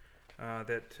few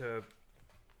that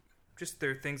just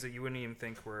they're things that you wouldn't even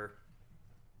think were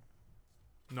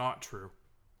not true.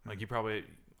 Like you probably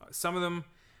some of them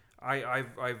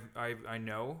I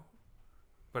know,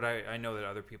 but I know that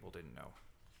other people didn't know.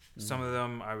 Some of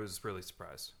them I was really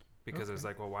surprised because I was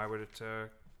like, well, why would it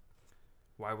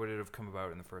have come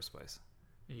about in the first place?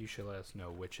 You should let us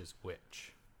know which is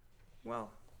which. Well,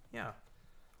 yeah,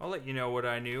 I'll let you know what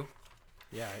I knew.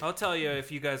 Yeah. I'll tell you if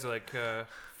you guys are like.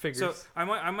 Figures. So I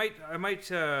might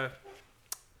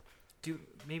do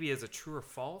maybe as a true or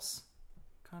false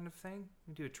kind of thing.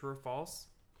 We do a true or false.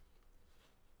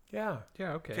 Yeah.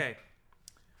 Yeah. Okay. Okay.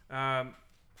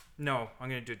 No, I'm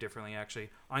gonna do it differently. Actually,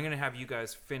 I'm gonna have you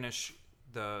guys finish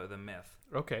the myth.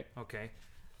 Okay. Okay,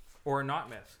 or not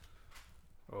myth.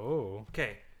 Oh.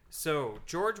 Okay. So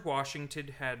George Washington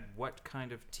had what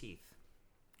kind of teeth?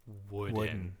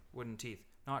 Wooden. Wooden teeth.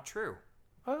 Not true.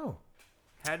 Oh.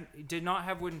 Did not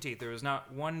have wooden teeth. There was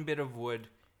not one bit of wood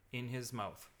in his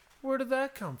mouth. Where did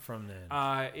that come from then?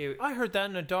 It, I heard that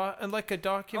in a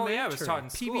documentary. Oh, yeah, it was taught in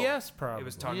school. PBS probably. It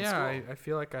was taught in Yeah, school. I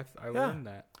feel like I learned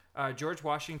that. George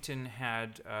Washington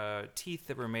had teeth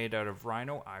that were made out of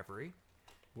rhino ivory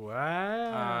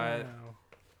Wow.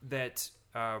 that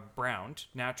browned.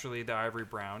 Naturally, the ivory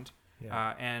browned,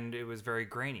 Yeah. and it was very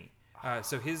grainy.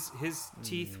 So his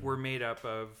teeth were made up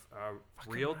of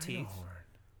real teeth,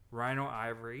 rhino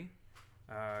ivory,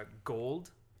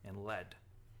 gold, and lead.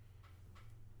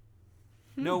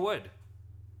 No wood.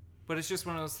 But it's just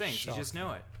one of those things. You just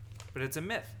know it. But it's a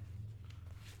myth.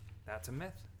 That's a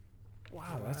myth.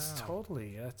 Wow, that's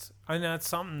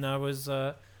something that was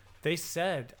they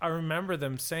said. I remember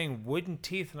them saying wooden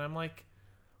teeth, and I'm like,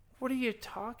 what are you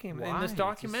talking about in this Why?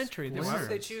 documentary? Just This Why is- would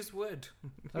they choose wood?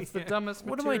 That's the dumbest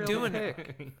What am I material to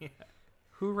doing? pick.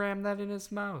 Who rammed that in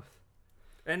his mouth?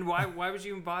 And why would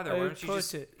you even bother? I Why don't you put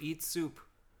just it- eat soup?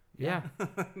 Yeah.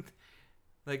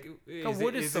 Like,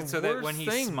 wood is it the so that when worst he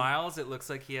thing. smiles, it looks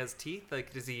like he has teeth?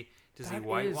 Like, does he That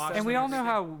whitewash? is- And we them all or know something?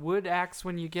 how wood acts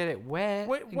when you get it wet.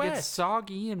 Wet- It wet. gets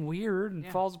soggy and weird and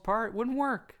Yeah. falls apart. Wouldn't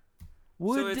work.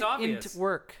 Wood it's obvious. didn't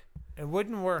work. It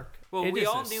wouldn't work. Well, It we is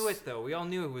all a knew it though. We all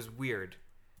knew it was weird.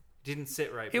 Didn't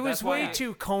sit right. It but was that's why way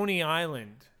too Coney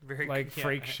Island, Very- like yeah.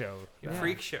 freak show. Yeah.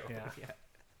 Freak show. Yeah.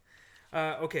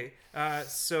 Yeah. Okay.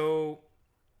 So,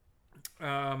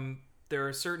 there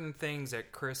are certain things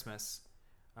at Christmas,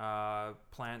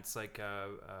 plants like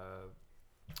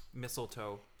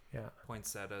mistletoe, Yeah.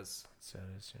 poinsettias, So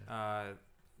it is, yeah.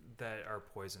 that are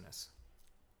poisonous.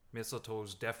 Mistletoe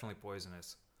is definitely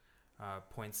poisonous.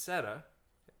 Poinsettia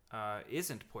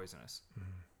isn't poisonous.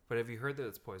 But have you heard that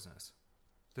it's poisonous?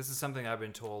 This is something I've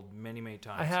been told many, many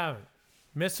times. I haven't.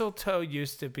 Mistletoe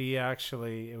used to be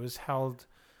it was held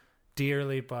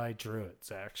dearly by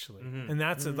Druids, actually. Mm-hmm. And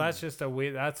that's just a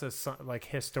way, that's a like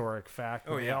historic fact.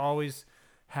 Oh, They yeah. always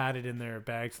had it in their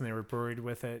bags and they were buried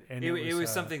with it. And It was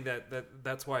something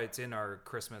that's why it's in our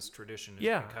Christmas tradition. Is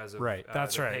Yeah, because of, right.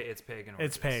 That's right. It's pagan.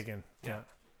 It's origins. pagan. Yeah.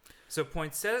 So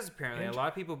poinsettias, apparently, And- a lot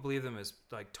of people believe them as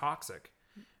like toxic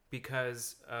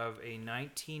because of a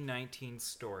 1919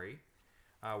 story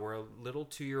where a little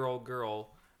 2-year-old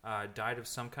girl died of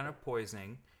some kind of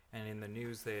poisoning, and in the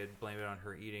news they had blamed it on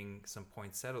her eating some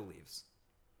poinsettia leaves.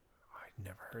 I'd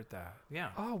never heard that. Yeah.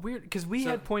 Oh, weird. Because we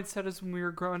So- had poinsettias when we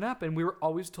were growing up, and we were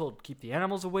always told, keep the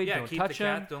animals away, Yeah, don't keep touch the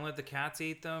them. cat. Don't let the cats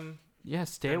eat them. Yeah,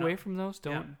 stay They're away not- from those.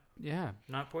 Don't. Yeah.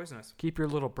 Not poisonous. Keep your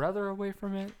little brother away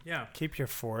from it. Yeah. Keep your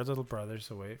 4 little brothers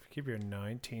away. Keep your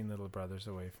 19 little brothers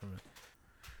away from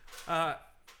it.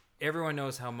 Everyone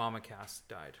knows how Mama Cass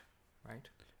died, right?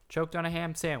 Choked on a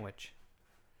ham sandwich.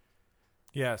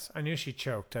 Yes, I knew she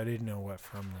choked. I didn't know what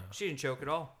from though. She didn't choke at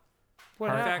all. What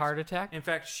In Heart, fact- heart attack. In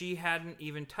fact, she hadn't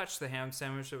even touched the ham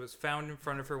sandwich that was found in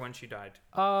front of her when she died.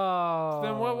 Oh.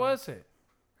 Then what was it?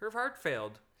 Her heart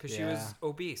failed because she was Yeah.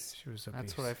 obese. She was obese.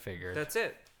 That's what I figured. That's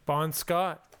it. Bon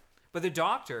Scott. But the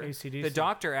doctor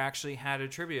AC/DC. actually had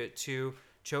attributed it to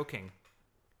choking.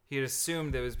 He had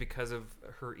assumed it was because of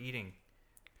her eating.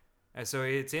 And so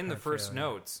it's in the Heart first failure.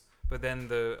 notes, but then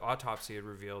the autopsy had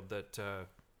revealed that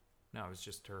no, it was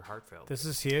just her heart failed. This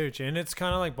is huge. And it's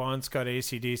kind of like Bon Scott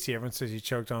AC/DC. Everyone says he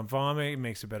choked on vomit. It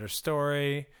makes a better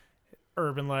story.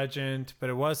 Urban legend. But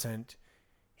it wasn't.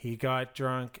 He got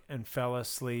drunk and fell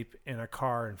asleep in a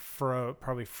car and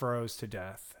probably froze to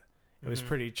death. It was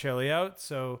pretty chilly out,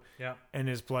 so Yeah. and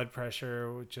his blood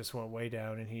pressure just went way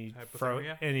down, and he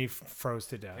Hypothermia? froze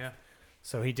to death. Yeah.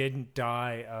 So he didn't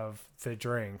die of the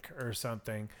drink or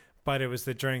something, but it was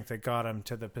the drink that got him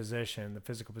to the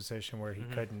physical position where he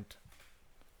couldn't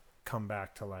come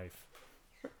back to life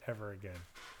ever again.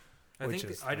 I which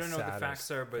think is I don't know what the saddest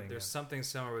facts are, but thing there's of- something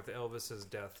similar with Elvis's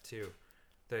death too.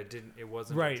 That it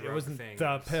wasn't Right, a it drug wasn't thing. the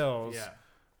It was- pills. Yeah.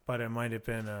 But it might have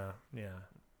been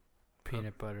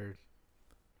Peanut butter.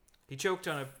 He choked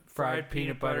on a Fried fried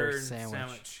peanut butter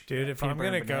sandwich. dude. If Peanut I'm butter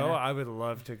gonna and go, banana. I would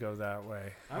love to go that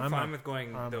way. I'm fine with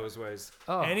going those ways.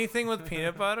 Oh. Anything with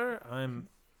peanut butter, I'm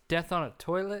Death on a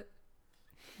toilet.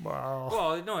 wow.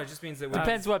 Well, no, it just means that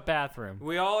Depends what bathroom.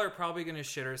 we all are probably going to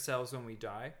shit ourselves when we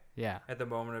die Yeah. at the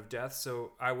moment of death.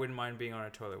 So I wouldn't mind being on a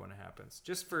toilet when it happens,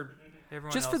 just for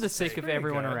everyone. Just for the else's sake of Pretty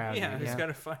everyone good. around yeah, you. who's Yeah. got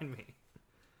to find me?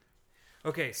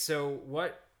 Okay, so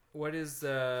what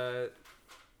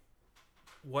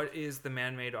is the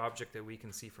man-made object that we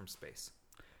can see from space?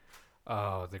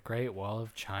 Oh, the Great Wall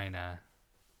of China.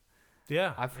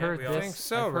 Yeah, I've Yeah, heard we all this. think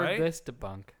so, I've heard right? this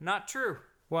debunk. Not true.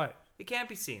 what? It can't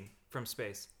be seen from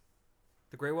space.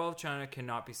 The Great Wall of China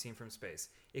cannot be seen from space.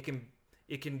 It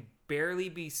can barely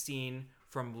be seen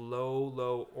from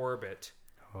low orbit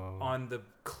on the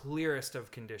clearest of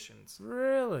conditions.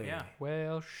 Really? Yeah.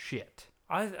 Well, shit.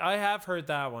 I have heard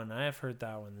that one. That's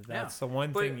the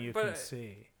one But- thing you but- can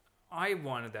see. I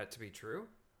wanted that to be true.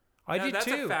 I Now, did that's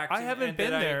too. A fact, I haven't and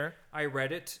been that there. I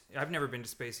read it. I've never been to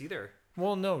space either.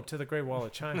 Well, no, to the Great Wall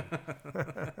of China.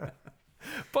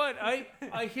 But I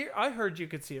heard you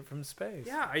could see it from space.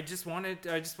 Yeah, I just wanted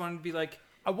to be like,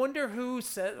 I wonder who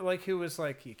was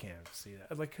like you can't see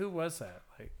that. Like who was that?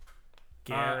 Like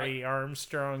Gary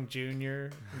Armstrong Jr.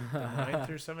 the ninth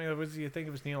or something. You think it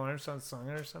was Neil Armstrong's son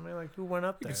or something? Like who went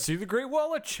up there? See the Great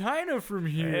Wall of China from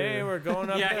here. Hey, we're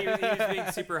going up. yeah, there. he was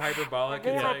being super hyperbolic.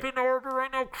 It's like, orbit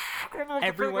right now.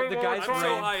 Everyone, the guys I'm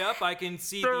so were high up, I can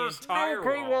see the entire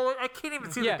wall. I can't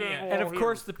even see yeah, the dang wall. and of here.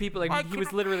 course the people like he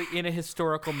was literally in a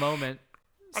historical moment.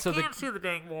 So I can't see the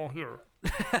dang wall here.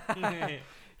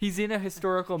 he's in a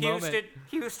historical moment.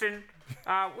 Houston,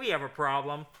 we have a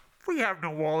problem. We have no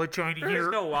Wall of China There's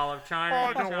no Wall of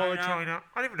China. Oh, no Wall of China.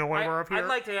 I don't even know why we're up here. I'd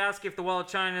like to ask if the Wall of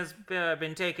China's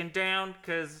been taken down,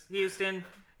 because Houston,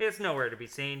 it's nowhere to be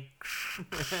seen.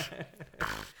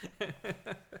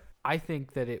 I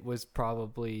think that it was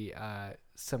probably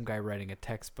some guy writing a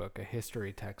textbook, a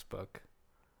history textbook,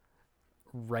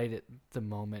 right at the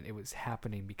moment it was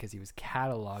happening because he was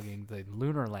cataloging the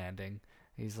lunar landing.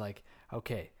 He's like,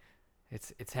 okay,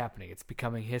 it's happening. It's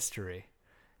becoming history.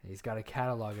 And he's got a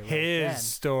catalog of His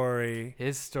story.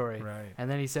 His story. Right. And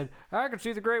then he said, I can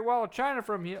see the Great Wall of China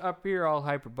from up here, all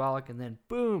hyperbolic. And then,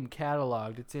 boom,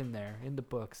 cataloged. It's in there, in the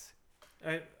books.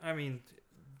 I mean,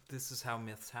 this is how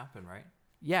myths happen, right?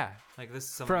 Yeah. Like, this is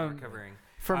something From- we're covering.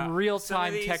 From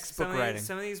real-time textbook some writing.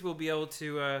 Some of these we'll be able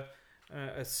to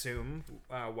assume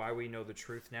why we know the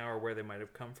truth now or where they might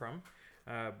have come from.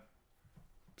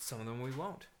 some of them we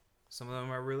won't. Some of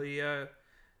them are really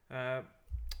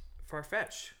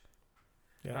far-fetched.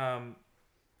 Yeah.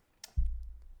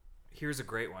 Here's a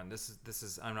great one. This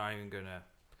is I'm not even gonna.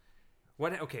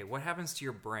 What happens to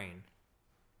your brain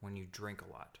when you drink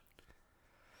a lot?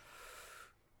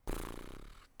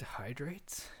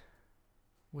 Dehydrates?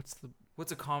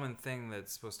 What's a common thing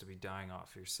that's supposed to be dying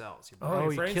off your cells? Your Oh,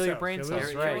 your you brain kill your cells. brain You're cells,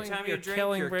 losing- right. Every time you drink,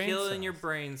 killing you're brain killing your cells.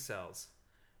 brain cells.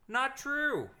 Not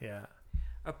true. Yeah.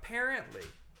 Apparently,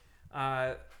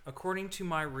 according to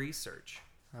my research,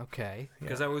 Okay.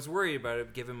 because I was worried about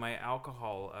it given my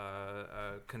alcohol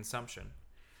consumption.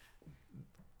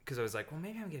 Because I was like, well,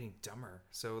 maybe I'm getting dumber.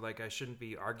 So, like, I shouldn't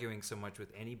be arguing so much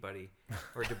with anybody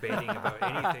or debating about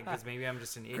anything because maybe I'm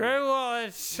just an idiot. Great Wall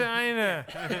of China.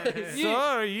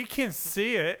 Sorry, you can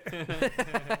see it.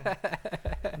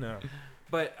 No.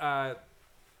 But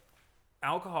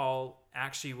alcohol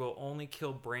actually will only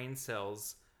kill brain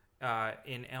cells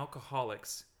in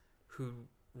alcoholics who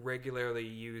regularly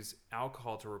use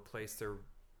alcohol to replace their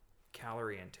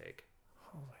calorie intake.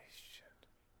 Holy shit.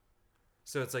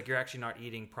 So it's like you're actually not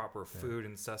eating proper food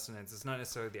and sustenance. It's not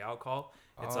necessarily the alcohol.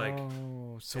 It's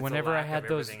so it's whenever a I lack had of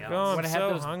those, everything Oh, else. when I I'm had so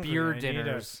those hungry. beer I need a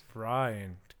dinners, fry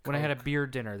and when I had a Coke. beer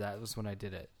dinner, that was when I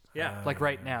did it. Yeah. Like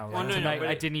right now, Well, like no, tonight but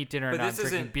I didn't eat dinner and but now I'm this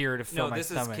drinking isn't- beer to fill my this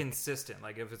stomach. is consistent.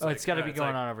 Like if it's Oh, like, it's got to be it's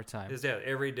going like- on over time. Is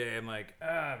every day I'm like,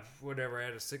 whatever. I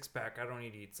had a 6-pack. I don't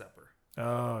need to eat supper.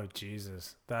 Oh,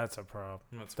 Jesus. That's a problem.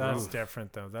 That's That's rough.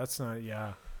 different, though. That's not,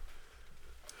 yeah.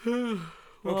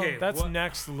 Okay, That's what-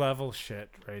 next level shit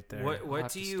right there. What I'll what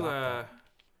have do to you stop that.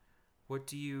 what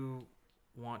do you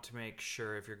want to make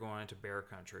sure if you're going into bear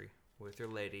country with your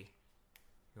lady?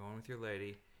 You're going with your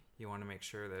lady. You want to make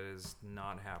sure that is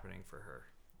not happening for her.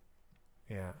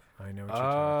 Yeah, I know what you're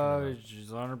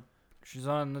talking about.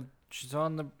 she's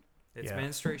on the It's Yeah.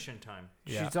 menstruation time.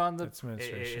 Yeah, she's on the it's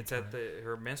menstruation It's at time.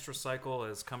 her menstrual cycle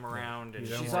has come around and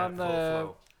You don't she's want- on on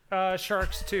the the-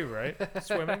 Sharks too, right?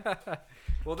 Swimming?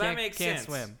 Well, that makes can't sense.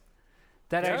 swim.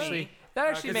 That Yeah. actually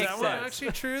Is makes that one sense.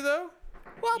 actually true, though?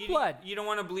 Well, You, blood. you don't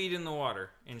want to bleed in the water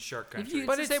in shark country. you-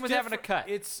 But it's the same with having a cut.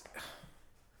 It's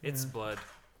It's blood.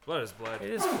 Blood is blood.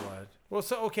 It is blood. Well,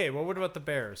 so okay. Well, what about the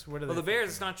bears? What are Well, they the bears, thinking?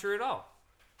 it's not true at all.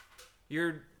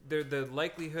 The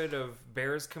likelihood of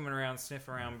bears coming around, sniff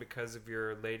around because of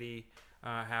your lady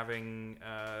having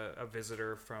a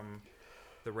visitor from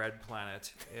the red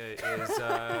planet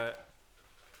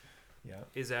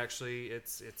is actually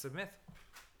it's a myth.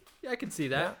 Yeah, I can see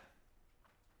that.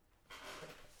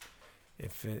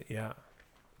 If it, yeah,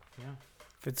 Yeah.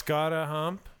 if it's got a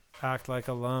hump, act like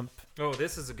a lump. Oh,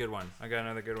 this is a good one. I got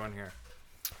another good one here.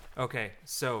 Okay,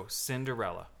 so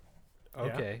Cinderella.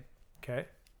 Okay. Okay,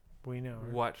 we know. her.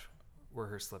 What were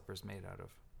her slippers made out of?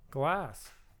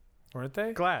 Glass, weren't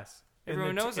they? Glass.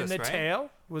 Everyone knows in this, the right? tail,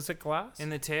 was it glass? In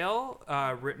the Tale,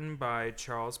 written by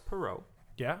Charles Perrault,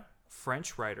 yeah,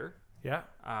 French writer. yeah.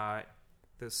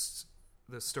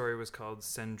 The story was called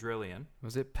Cendrillon.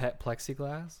 Was it pet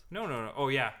plexiglass? No. Oh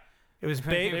yeah. It was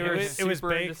baked. They were It was super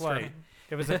baked into light.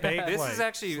 It was a baked This light. is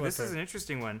actually this is slipper. an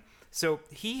interesting one. So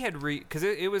he had because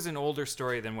it was an older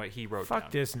story than what he wrote Fuck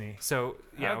down. Disney. So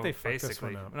yeah, How'd they fuck this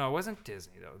basically, one up? no, it wasn't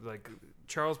Disney though. Like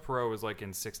Charles Perrault was like in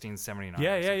 1679.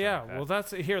 Yeah, or yeah, something yeah. like that. Well,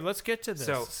 that's here. Let's get to this.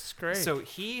 So- This is great. So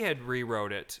he had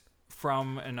rewrote it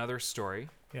from another story,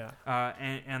 yeah,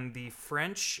 and the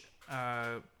French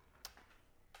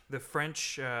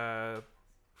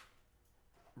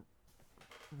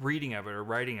reading of it or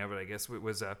writing of it, I guess, it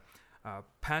was a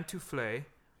pantoufle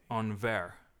en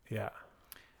verre. yeah,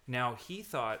 Now he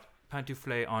thought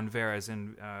pantoufle en verre, as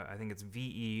in I think it's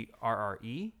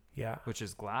VERRE, yeah, which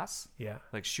is glass, yeah,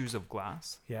 like shoes of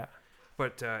glass. yeah.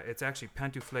 But it's actually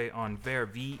pantoufle en verre,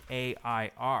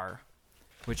 VAIR,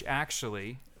 which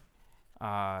actually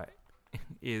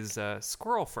is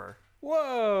squirrel fur.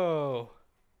 Whoa.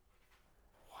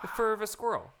 The fur of a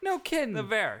squirrel. No kidding. The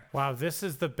verre. Wow, this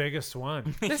is the biggest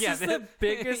one. This Yeah, is the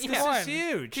biggest yeah. one. This is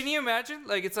huge. Can you imagine?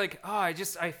 Like, it's like, oh, I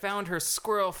found her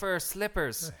squirrel fur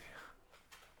slippers.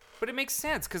 But it makes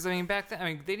sense because, I mean, back then,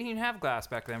 they didn't even have glass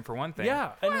back then, for one thing.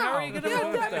 Yeah, and how are you going to Yeah,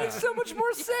 move that makes so much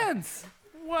more sense.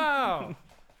 Wow.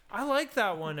 I like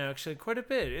that one actually quite a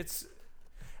bit.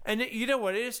 You know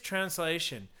what? It is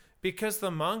translation because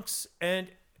the monks and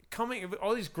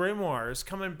all these grimoires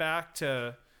coming back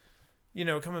to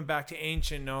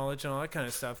ancient knowledge and all that kind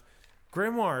of stuff.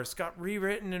 Grimoires got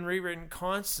rewritten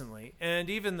constantly, and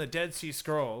even the Dead Sea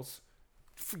Scrolls,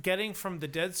 getting from the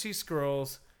Dead Sea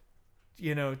Scrolls,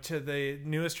 to the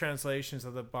newest translations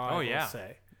of the Bible. Oh, yeah.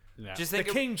 Say. Just The think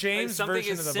King James something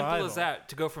version as of the simple Bible. as that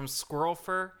to go from squirrel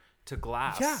fur to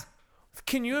glass. Yeah.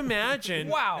 Can you imagine?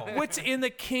 Wow. What's in the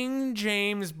King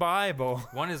James Bible?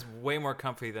 One is way more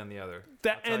comfy than the other.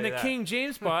 And the King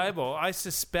James Bible, I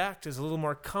suspect, is a little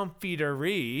more comfy to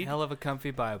read Hell of a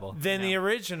comfy Bible. than the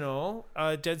original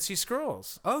Dead Sea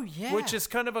Scrolls. Oh, yeah. Which is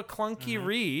kind of a clunky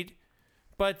read,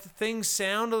 but things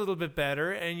sound a little bit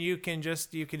better, and you can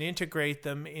integrate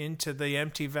them into the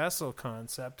empty vessel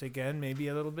concept again, maybe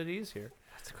a little bit easier.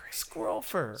 That's great. Squirrel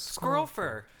fur. Squirrel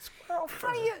fur. Squirrel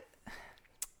fur.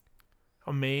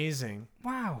 Amazing.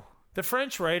 Wow. The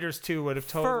French writers, too, would have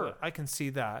told Fur. I can see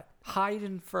that. Hide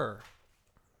and fur.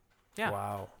 Yeah.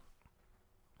 Wow.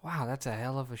 Wow, that's a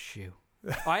hell of a shoe.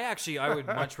 I would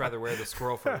much rather wear the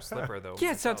squirrel fur slipper, though.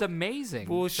 Yeah, it sounds myself. amazing.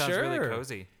 Well, Sounds sure. really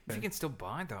cozy. If you can still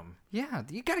buy them. Yeah,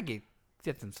 you gotta get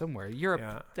them somewhere. Europe,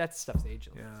 Yeah. that stuff's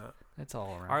ageless. Yeah. That's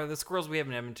all around. Are the squirrels we have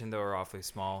in Edmonton, though, are awfully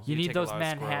small. you need take a those lot of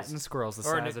Manhattan squirrels the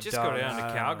Or size of just dogs. go down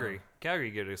to Calgary. Calgary,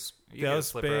 you get a Those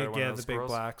slipper out big, of one of the those big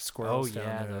squirrels. black squirrels Oh, down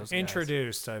yeah, there. those guys.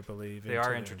 Introduced, I believe. They into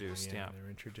are the- introduced, yeah. They're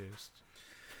introduced.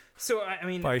 So, I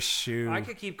mean, By shoe. I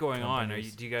could keep going on.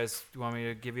 companies. Do you guys want me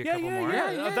to give you a Yeah, couple yeah, more?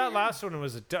 yeah. That last one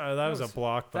was a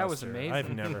blockbuster. that was amazing. I've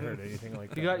never heard anything like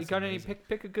that. You got It's any? amazing.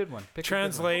 Pick a good one. Pick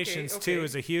Translations Okay, okay. too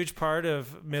is a huge part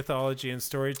of mythology and A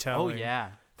good one. Oh storytelling. yeah.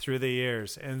 Through the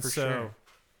years, and For so sure.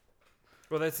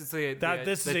 Well, this is the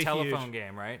This is a telephone huge-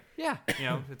 game, right? Yeah. You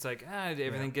know, it's like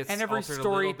everything gets And every altered a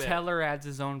little bit. storyteller adds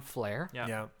his own flair. Yeah.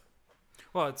 yeah.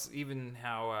 Well, it's even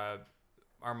how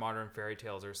our modern fairy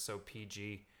tales are so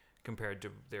PG compared to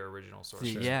their original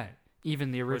sources. Yeah. Even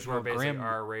the Which were original basically Grimm.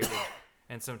 R-rated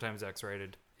and sometimes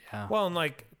X-rated. Yeah. Well, and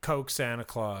like Coke Santa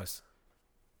Claus,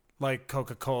 like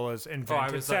Coca-Cola's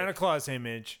invented was Santa like- Claus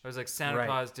image. I was like, Santa Right.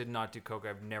 Claus did not do coke.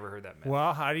 I've never heard that myth.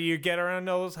 Well, how do you get around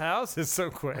those houses so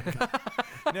quick?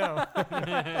 No.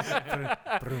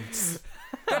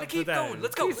 Gotta keep that going. in.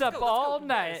 Let's go. He's let's up go, let's all go.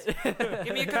 night.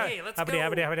 Give me a cookie. Let's Happy, go.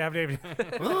 happy, happy,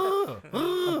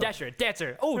 happy. Dasher,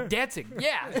 dancer. Oh, dancing.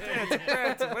 Yeah.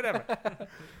 Whatever.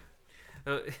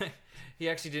 He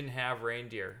actually didn't have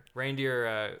reindeer.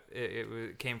 Reindeer,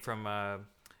 it came from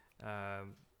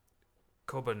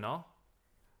Cobanal,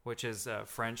 which is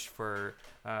French for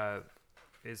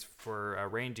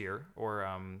reindeer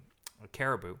or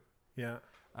caribou. Yeah.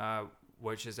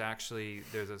 Which is actually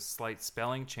there's a slight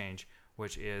spelling change,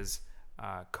 which is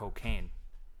cocaine,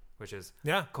 which is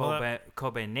Yeah.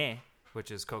 Cobané,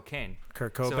 which is cocaine.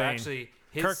 Kurt Cobain. So actually,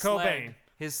 Kurt Cobain.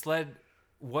 his sled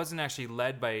wasn't actually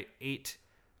led by 8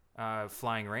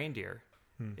 flying reindeer.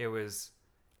 It was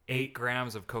 8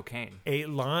 grams of cocaine. 8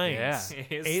 lines. Yeah.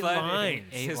 His 8 sled,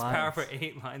 lines. His 8 power lines. for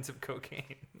 8 lines of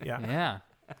cocaine. Yeah.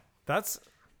 Yeah.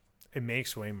 It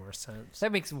makes way more sense.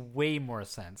 That makes way more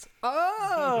sense.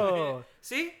 Oh.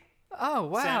 See, Oh,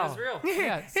 wow. Santa's real.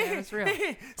 Yeah, Santa's real.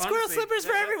 Squirrel Honestly, slippers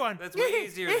for that's- everyone. That's way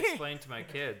easier to explain to my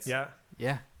kids. Yeah.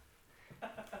 Yeah.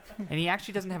 And he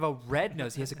actually doesn't have a red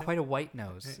nose. He has quite a white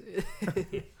nose.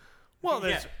 Well, Yeah,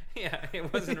 there's yeah.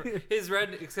 It wasn't his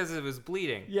red because it was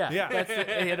bleeding. Yeah. Yeah. That's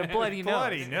he had a bloody nose.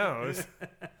 bloody nose.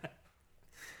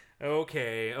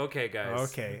 Okay, guys.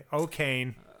 Okay.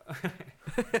 O'Kane.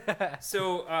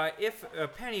 So, if a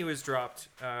penny was dropped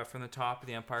from the top of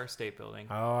the Empire State Building,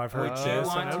 Oh, I've heard would you this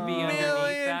want a to be underneath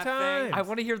million that times. thing? I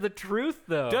want to hear the truth,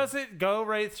 though. Does it go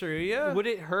right through you? Would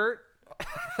it hurt?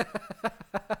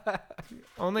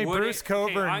 Only Would Bruce it-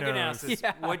 Coburn okay, I'm knows. gonna ask this.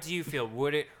 Yeah. What do you feel?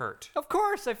 Would it hurt? Of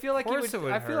course. I feel like course it it would.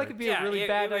 would I feel like hurt. it'd be a really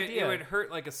bad idea. It would hurt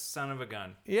like a son of a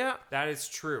gun. Yeah. That is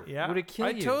true. Yeah. Would it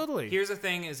kill you? Totally. Here's the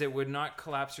thing: is it would not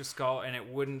collapse your skull, and it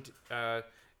wouldn't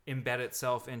embed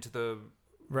itself into the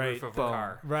Right. roof of a Bone.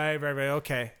 car. Right.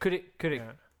 Okay. Could it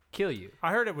Yeah. kill you?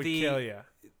 I heard it would The- kill you.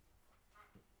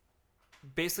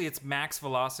 Basically, its max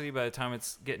velocity by the time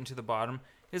it's getting to the bottom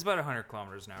is about 100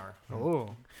 kilometers an hour.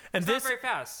 Oh. And It's this not very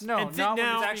fast. No, And not when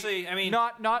now- It's it's actually, I mean,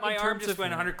 not my in arm terms just of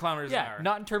went 100 kilometers an Yeah, hour.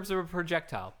 not in terms of a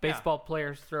projectile. Baseball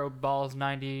players throw balls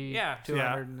 90, Yeah.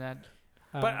 200, and that.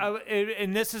 But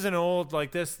and this is an old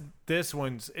like this. This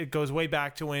one's it goes way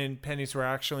back to when pennies were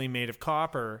actually made of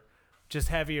copper, just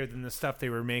heavier than the stuff they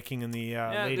were making in the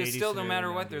Yeah, late there's 80s. still, and no early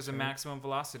matter what, 90s, there's a right? maximum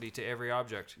velocity to every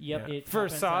object. Yep, Yeah. it For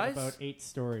happens size? at about 8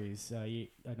 stories. An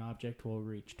object will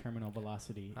reach terminal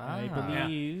velocity. I Ah. Yeah.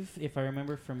 believe, if I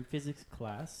remember from physics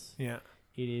class, Yeah.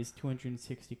 it is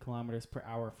 260 kilometers per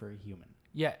hour for a human.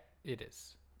 Yeah, it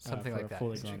is something for like a that.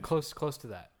 fully It's grown- close to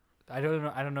that. I don't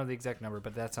know. I don't know the exact number,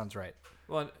 but that sounds right.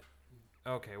 Well,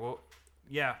 okay, well,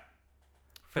 yeah.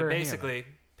 For But a basically,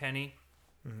 penny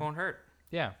Mm-hmm. won't hurt.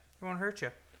 Yeah. It won't hurt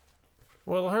you.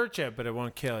 Well, it'll hurt you, but it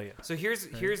won't kill you. So here's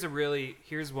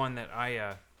one that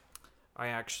I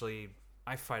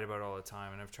fight about all the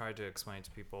time, and I've tried to explain it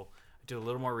to people. I did a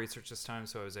little more research this time,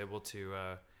 so I was able to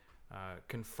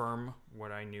confirm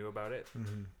what I knew about it.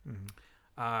 Mm-hmm.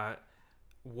 Mm-hmm.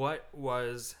 What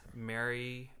was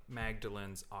Mary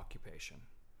Magdalene's occupation?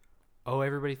 Oh,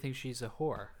 everybody thinks she's a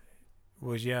whore.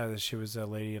 Well, yeah, she was a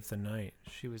lady of the night.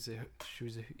 She was a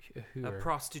A hooer.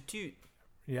 prostitute.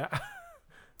 Yeah.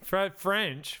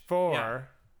 French for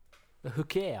A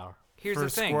hooker. Here's for the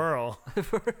thing. squirrel.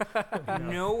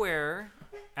 Nowhere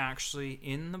actually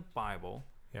in the Bible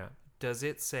Yeah. does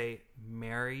it say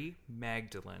Mary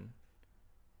Magdalene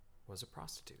was a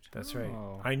prostitute. That's right.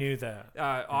 Oh. I knew that.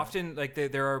 Often, like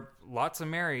there are lots of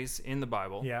Marys in the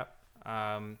Bible. Yeah.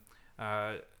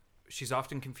 She's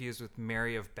often confused with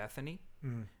Mary of Bethany.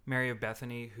 Mm. Mary of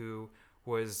Bethany, who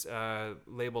was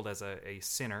labeled as a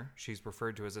sinner. She's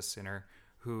referred to as a sinner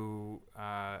who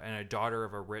and a daughter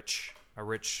of a rich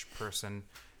person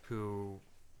who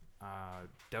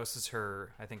douses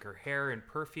her hair in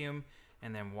perfume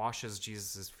and then washes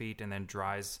Jesus' feet and then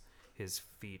dries his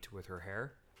feet with her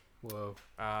hair. Whoa.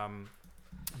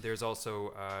 There's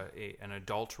also an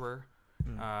adulterer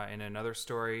in another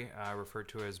story referred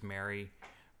to as Mary,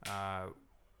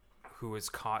 who was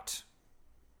caught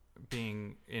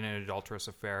being in an adulterous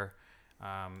affair,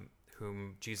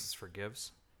 whom Jesus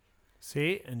forgives.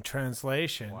 See, in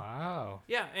translation. Wow.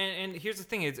 Yeah, and here's the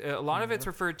thing: a lot of it's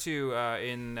referred to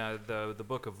in the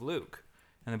book of Luke,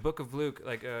 and the book of Luke,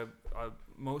 like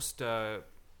most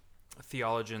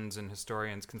theologians and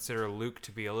historians consider Luke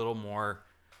to be a little more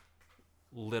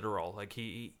literal. Like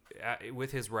he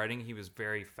with his writing, he was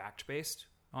very fact based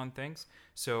on things.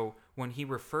 So when he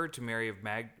referred to Mary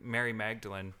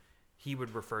Magdalene, he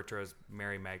would refer to her as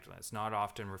Mary Magdalene. It's not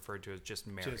often referred to as just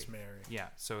Mary. Just Mary. Yeah.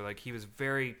 So like he was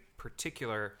very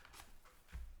particular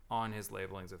on his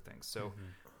labelings of things. So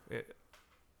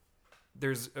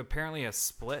there's apparently a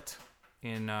split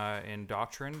in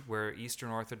doctrine where Eastern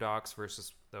Orthodox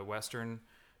versus the Western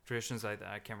traditions. I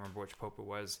can't remember which pope it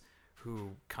was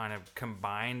who kind of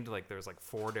combined, like there's like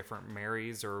 4 different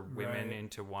Marys or women Right.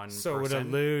 into one So it would person.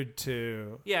 allude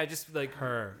to Just like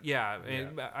her. Yeah,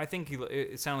 I think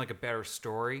it sounded like a better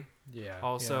story. Yeah.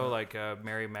 Also, Yeah. like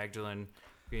Mary Magdalene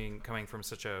coming from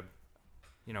such a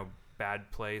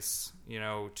bad place,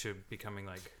 to becoming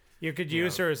like You could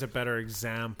use her as a better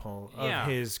example of Yeah.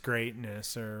 his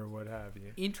greatness or what have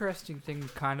you. Interesting thing,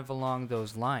 kind of along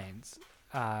those lines.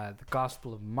 The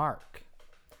Gospel of Mark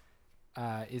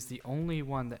is the only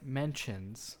one that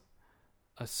mentions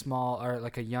a small or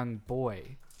like a young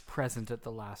boy present at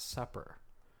the Last Supper.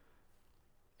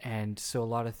 And so a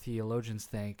lot of theologians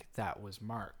think that was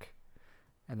Mark,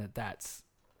 and that's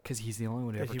because he's the only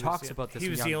one who That ever he was talks the- about this. He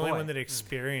was young the only boy. one that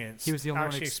experienced. He was the only one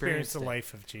who actually experienced the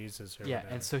experienced life of Jesus. Or Yeah,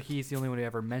 whatever. and so he's the only one who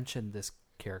ever mentioned this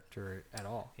character at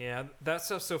all. Yeah, that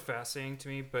stuff's so fascinating to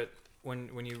me. But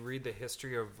when you read the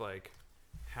history of like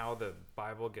how the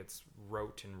Bible gets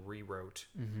wrote and rewrote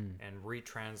and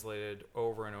retranslated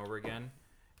over and over again,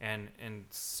 and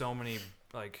so many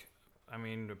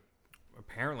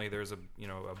apparently there's a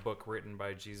book written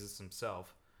by Jesus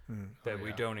himself that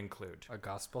we don't include A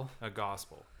gospel. a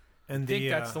gospel, and I think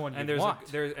that's the one and you there's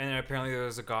want. and apparently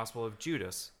there's a gospel of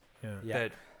Judas Yeah.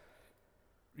 that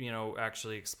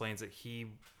actually explains that he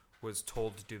was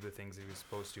told to do the things he was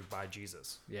supposed to by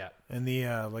Jesus. Yeah. And the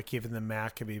like even the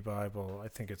Maccabee Bible, I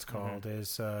think it's called,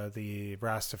 is the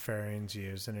Rastafarians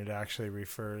use, and it actually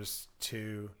refers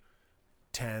to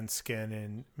tan skin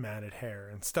and matted hair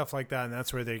and stuff like that, and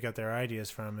that's where they got their ideas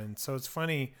from. And so it's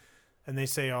funny, and they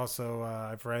say also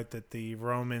I've read that the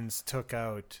Romans took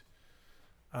out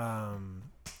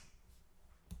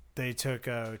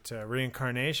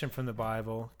reincarnation from the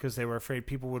Bible because they were afraid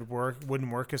people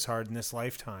wouldn't work as hard in this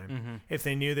lifetime if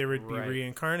they knew they would be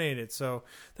reincarnated. So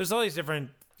there's all these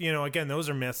different, again, those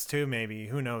are myths too. Maybe,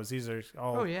 who knows? These are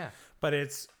all. Oh yeah. But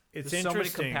it's There's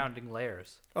interesting. so many compounding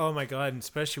layers. Oh my God! And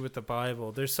especially with the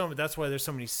Bible, that's why there's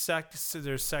so many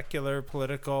there's secular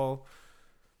political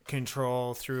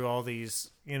control through all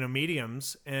these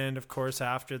mediums, and of course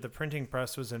after the printing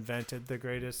press was invented, the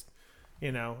greatest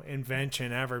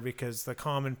invention ever, because the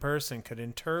common person could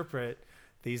interpret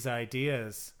these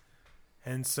ideas.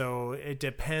 And so it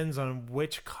depends on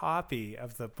which copy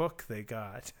of the book they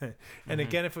got. And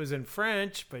again, if it was in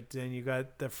French, but then you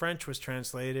got the French was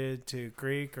translated to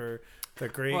Greek, or the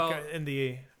Greek and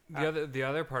the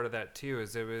other part of that too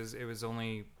is it was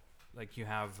only like you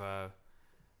have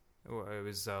it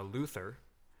was Luther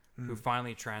who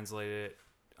finally translated it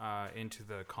into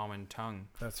the common tongue.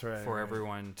 That's right, for right.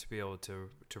 everyone to be able to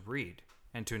read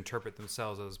and to interpret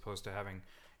themselves, as opposed to having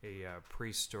a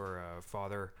priest or a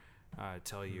father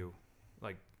tell you,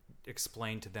 like,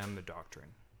 explain to them the doctrine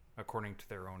according to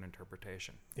their own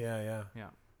interpretation. Yeah.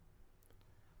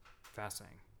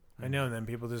 Fascinating. I know, and then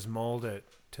people just mold it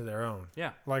to their own.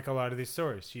 Yeah. Like a lot of these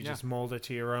stories. You just mold it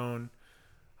to your own.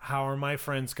 How are my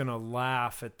friends going to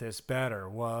laugh at this better?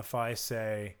 Well, if I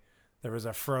say there was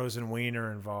a frozen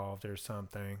wiener involved or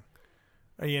something,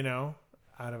 you know,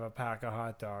 out of a pack of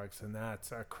hot dogs, and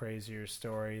that's a crazier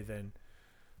story than,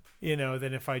 you know,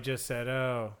 than if I just said,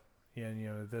 oh, yeah, you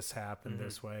know, this happened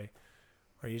this way.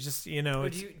 Or you just, you know.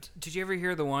 Did you ever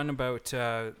hear the one about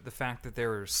the fact that there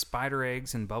were spider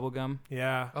eggs in bubble gum?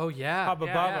 Yeah. Oh, yeah. Hubba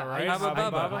Bubba, right? Hubba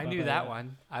Bubba. I knew that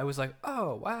one. I was like,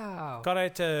 oh, wow. God, I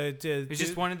had to It's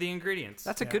just one of the ingredients.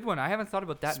 That's a good one. I haven't thought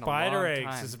about that in a long Spider time.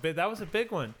 eggs is that was a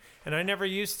big one, and I never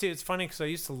used to. It's funny because I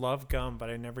used to love gum, but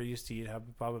I never used to eat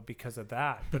Hubba Bubba because of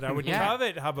that. But I would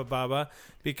covet Hubba Bubba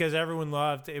because everyone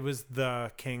loved it. Was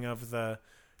the king of the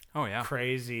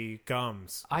crazy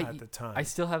gums at the time. I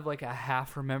still have like a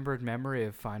half remembered memory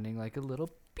of finding like a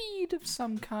little bead of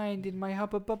some kind in my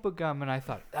Hubba Bubba gum, and I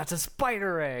thought that's a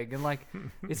spider egg, and like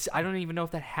it's I don't even know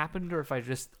if that happened or if if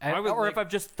I've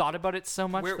just thought about it so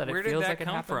much that it feels like it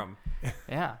happened. Where did that come from?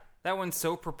 Yeah, that one's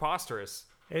so preposterous.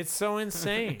 It's so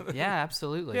insane. Yeah,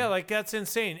 absolutely. Yeah, like that's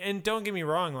insane. And don't get me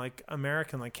wrong, like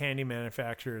American like candy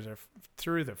manufacturers are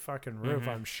through the fucking roof,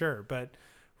 I'm sure, but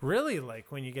really,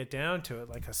 like when you get down to it,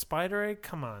 like a spider egg,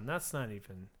 come on, that's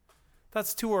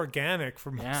too organic for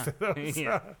most of those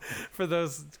for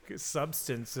those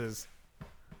substances.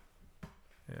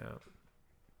 Yeah.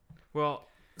 Well,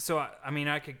 so I mean,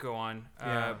 I could go on,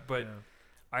 but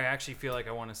I actually feel like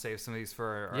I want to save some of these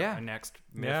for our next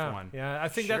myth one. Yeah, I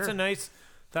think that's a nice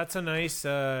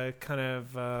kind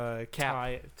of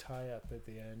tie up at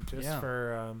the end, just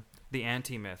for the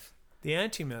anti-myth. The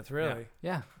anti-myth, really.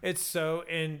 Yeah. It's so,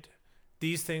 and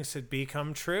these things had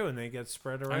become true, and they get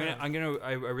spread around.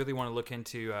 I really want to look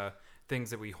into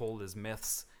things that we hold as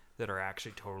myths that are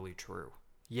actually totally true.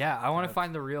 Yeah, I want to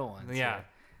find the real ones. Yeah.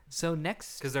 So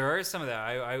next, because there are some of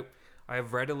that.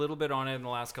 I've read a little bit on it in the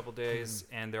last couple of days,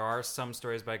 and there are some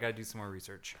stories, but I got to do some more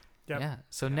research. Yep. Yeah.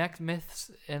 So next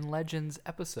myths and legends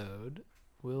episode,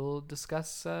 we'll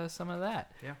discuss some of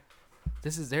that. Yeah.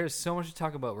 There's so much to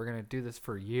talk about. We're gonna do this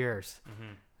for years.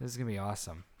 This is gonna be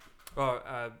awesome. Well,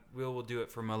 we'll do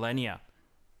it for millennia.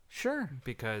 Sure.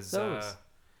 Because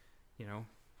you know,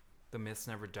 the myths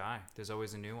never die. There's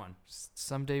always a new one.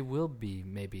 Someday will be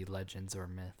maybe legends or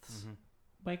myths.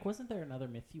 Mike, wasn't there another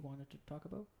myth you wanted to talk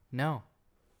about? No.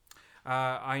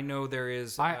 I know there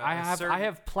is. I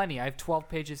have plenty. I have 12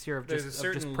 pages here of there's just a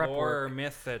certain just prep lore work. or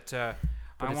myth that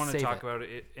I want to talk about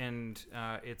it, and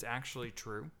it's actually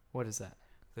true. What is that?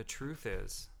 The truth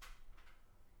is,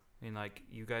 I mean, like,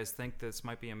 you guys think this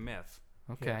might be a myth.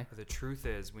 Okay. But the truth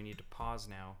is, we need to pause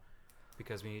now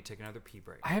because we need to take another pee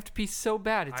break. I have to pee so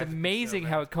bad. It's amazing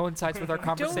how it coincides with our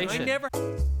conversation.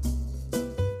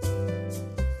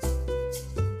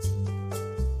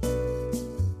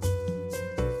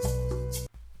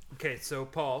 Okay, so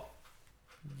Paul.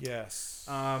 Yes.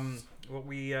 What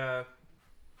we are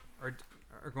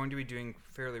going to be doing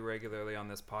fairly regularly on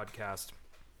this podcast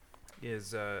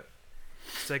is a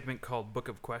segment called Book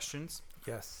of Questions.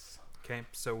 Yes. Okay,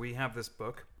 so we have this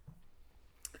book.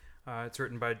 It's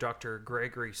written by Dr.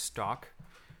 Gregory Stock.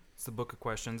 It's the Book of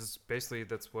Questions. Basically,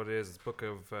 that's what it is. It's a book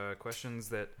of questions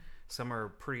that some are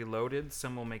pretty loaded.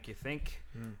 Some will make you think.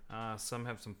 Some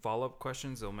have some follow-up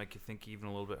questions that'll make you think even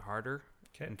a little bit harder,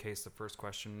 in case the first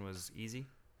question was easy.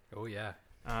 Oh, yeah.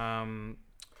 And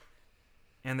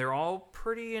they're all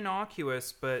pretty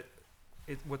innocuous, but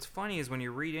what's funny is when you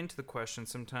read into the question,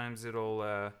 sometimes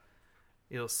it'll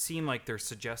seem like they're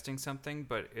suggesting something,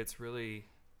 but it's really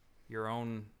your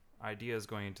own ideas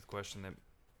going into the question that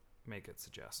make it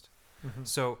suggest.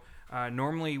 So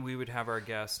normally we would have our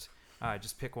guest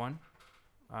just pick one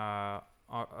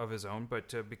of his own,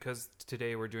 but because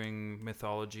today we're doing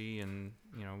mythology and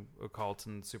occult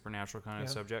and supernatural kind of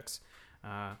subjects,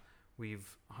 we've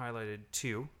highlighted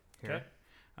two here.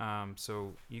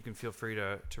 So you can feel free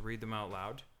to read them out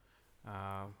loud.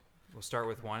 We'll start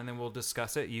with one, and then we'll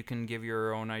discuss it. You can give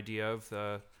your own idea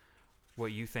of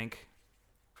what you think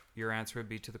your answer would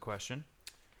be to the question.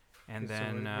 And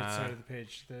then... what side of the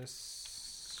page?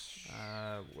 This...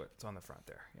 what's on the front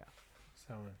there?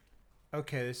 Yeah.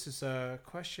 Okay, this is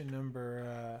question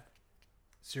number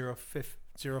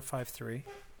 053.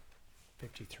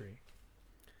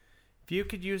 If you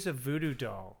could use a voodoo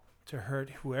doll to hurt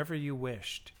whoever you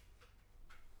wished,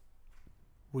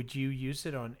 would you use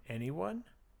it on anyone?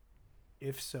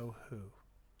 If so, who?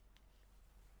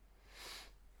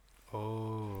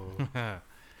 Oh.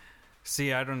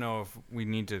 See, I don't know if we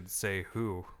need to say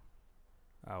who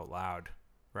out loud,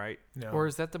 right? No. Or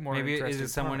is that the more maybe interesting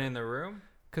is it someone part? in the room?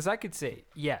 Because I could say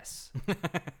yes.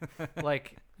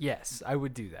 Like, yes, I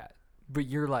would do that. But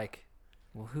you're like,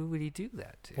 well, who would he do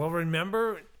that to? Well,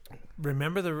 remember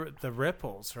the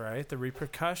ripples, right? The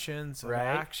repercussions of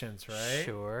actions, right?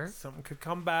 Sure. Something could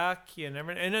come back. You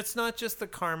never, and it's not just the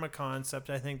karma concept.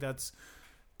 I think that's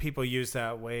people use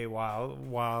that way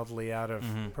wildly out of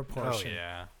proportion. Oh,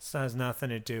 yeah. This has nothing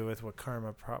to do with what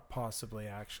karma possibly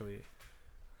actually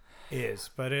is,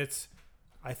 but it's.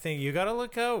 I think you got to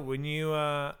look out when you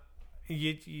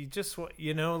just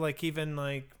like even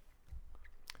like.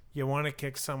 You want to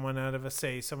kick someone out of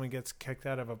someone gets kicked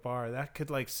out of a bar, that could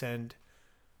like send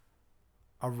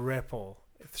a ripple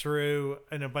through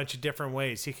in a bunch of different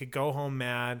ways. He could go home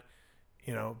mad,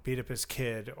 beat up his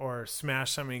kid, or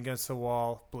smash something against the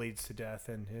wall, bleeds to death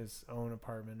in his own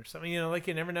apartment or something. Like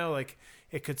you never know. Like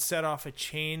it could set off a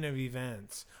chain of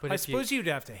events. But I suppose you'd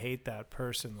have to hate that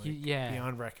person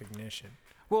beyond recognition.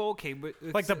 Well, okay, but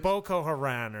like the Boko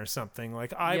Haram or something.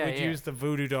 Like I would use the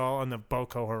voodoo doll on the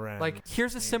Boko Haram. Like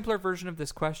here's a simpler version of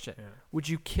this question: would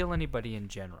you kill anybody in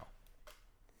general?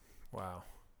 Wow.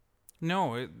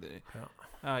 No.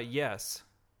 Yes.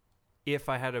 If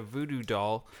I had a voodoo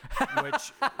doll,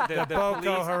 which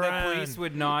the police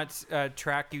would not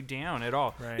track you down at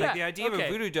all. Right. Like the idea of a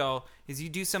voodoo doll is you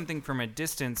do something from a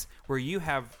distance where you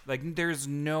have there's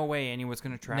no way anyone's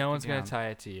going to track you down. No one's going to tie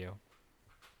it to you.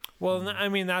 Well, I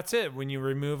mean, that's it. When you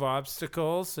remove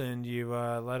obstacles and you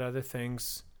let other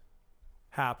things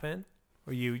happen,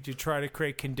 or you try to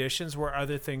create conditions where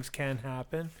other things can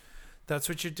happen, that's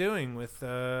what you're doing with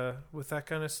that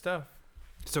kind of stuff.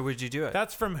 So would you do it?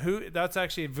 That's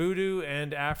actually voodoo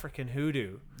and African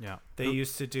hoodoo. Yeah. They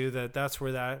used to do that. That's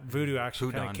where that voodoo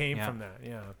actually kind of came from that.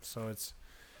 Yeah. So it's...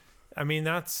 I mean,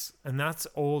 that's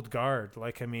old guard.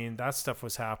 Like, I mean, that stuff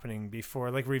was happening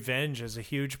before. Like, revenge is a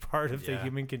huge part of the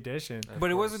human condition. But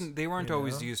it wasn't. They weren't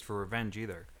always used for revenge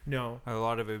either. No, a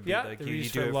lot of it would be like you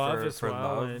do it love for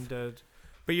well. love.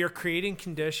 But you're creating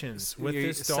conditions with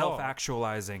this doll,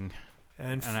 self-actualizing,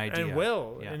 and an idea, and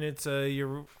will, and it's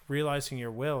you're realizing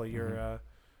your will. You're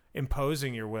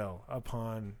imposing your will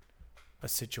upon a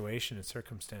situation and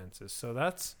circumstances. So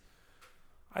that's.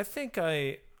 I think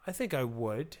I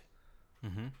would.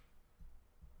 Mm-hmm.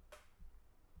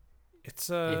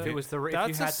 It's if it was if you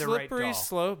had the right doll.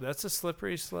 Slope. That's a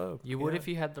slippery slope. You would if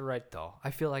you had the right doll. I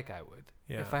feel like I would.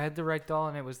 Yeah. If I had the right doll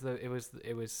and it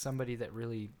was somebody that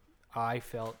really I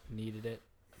felt needed it.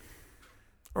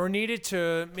 Or needed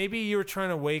to, maybe you were trying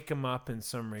to wake him up in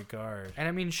some regard. And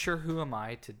I mean, sure, who am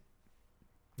I to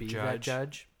be that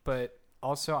judge? But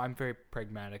also, I'm very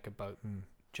pragmatic about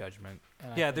judgment.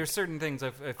 And there's certain things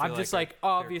I feel I'm just like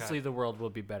obviously the world will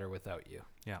be better without you.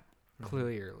 Yeah.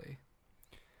 Clearly.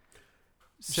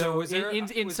 So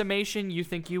in summation, you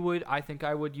think you would, I think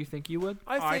I would, you think you would?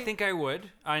 I think I would.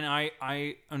 And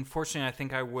I unfortunately, I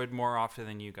think I would more often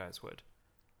than you guys would.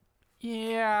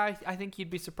 Yeah, I think you'd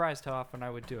be surprised how often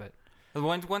I would do it.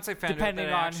 Once I found depending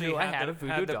out that on who I had a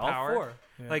voodoo doll power, for.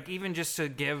 Yeah. Like even just to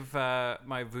give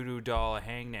my voodoo doll a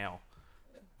hangnail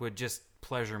would just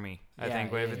pleasure me. I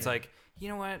think. But if it's like, you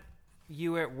know what,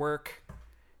 you at work,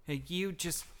 like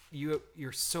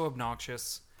you're so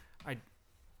obnoxious.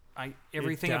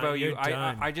 Everything about you.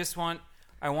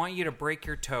 I want you to break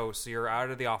your toe so you're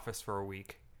out of the office for a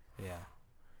week. Yeah.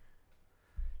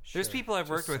 There's people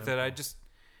I've worked with that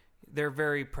they're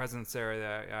very presence there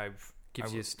that I've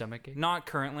gives you a stomach ache. Not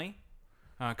currently,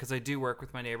 because I do work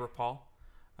with my neighbor Paul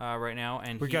right now,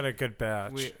 and we got a good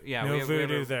batch. We have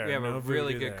a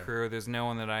really good crew. There's no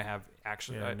one that I have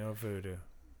actually. No voodoo.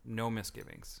 No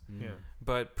mismisgivings. Yeah.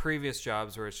 But previous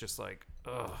jobs where it's just like,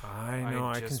 ugh. I know.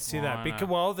 I can see that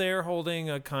because they're holding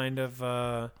a kind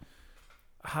of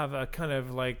have a kind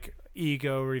of like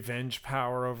ego revenge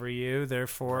power over you.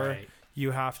 Therefore. Right.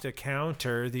 You have to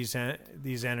counter these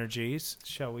energies,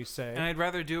 shall we say. And I'd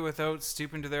rather do it without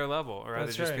stooping to their level. Or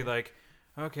rather just be like,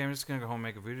 okay, I'm just going to go home and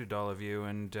make a voodoo doll of you.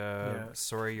 And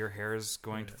sorry, your hair is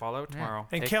going to fall out tomorrow.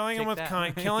 And killing him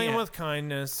with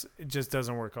kindness, it just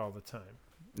doesn't work all the time.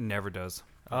 Never does.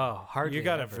 Oh, hardly You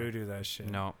got to voodoo that shit.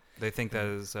 No, they think that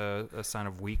is a sign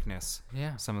of weakness.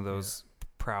 Yeah. Some of those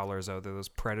prowlers out there, those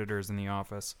predators in the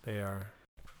office. They are.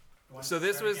 So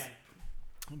this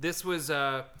was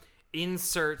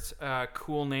insert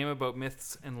cool name about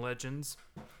myths and legends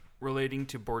relating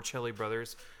to Borcelli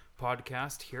Brothers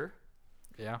podcast here.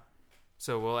 Yeah.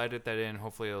 So we'll edit that in.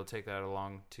 Hopefully it'll take that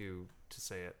along to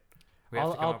say it.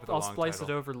 I'll splice it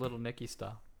over Little Nicky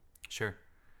style. Sure.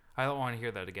 I don't want to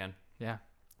hear that again. Yeah.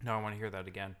 No, I want to hear that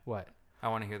again. What? I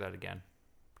want to hear that again.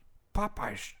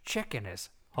 Popeye's chicken is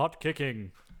hot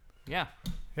kicking. Yeah.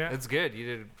 It's good. You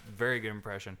did a very good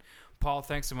impression. Paul,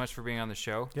 thanks so much for being on the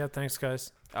show. Yeah, thanks,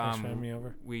 guys. Thanks for having me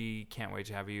over. We can't wait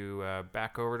to have you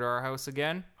back over to our house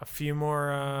again. A few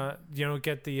more,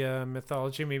 get the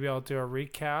mythology. Maybe I'll do a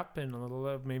recap and a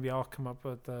little. Maybe I'll come up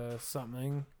with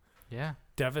something. Yeah.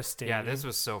 Devastating. Yeah, this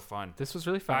was so fun. This was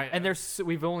really fun. And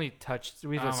we've only scratched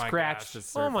the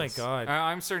surface. Oh my god!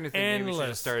 I'm starting to think maybe we should Endless.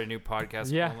 just start a new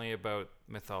podcast only about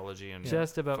mythology and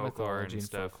Just about folklore mythology and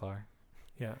stuff. folklore.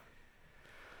 Yeah.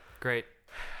 Great.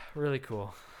 Really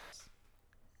cool.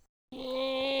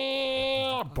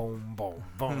 Boom,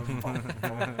 boom, boom, boom,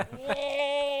 boom.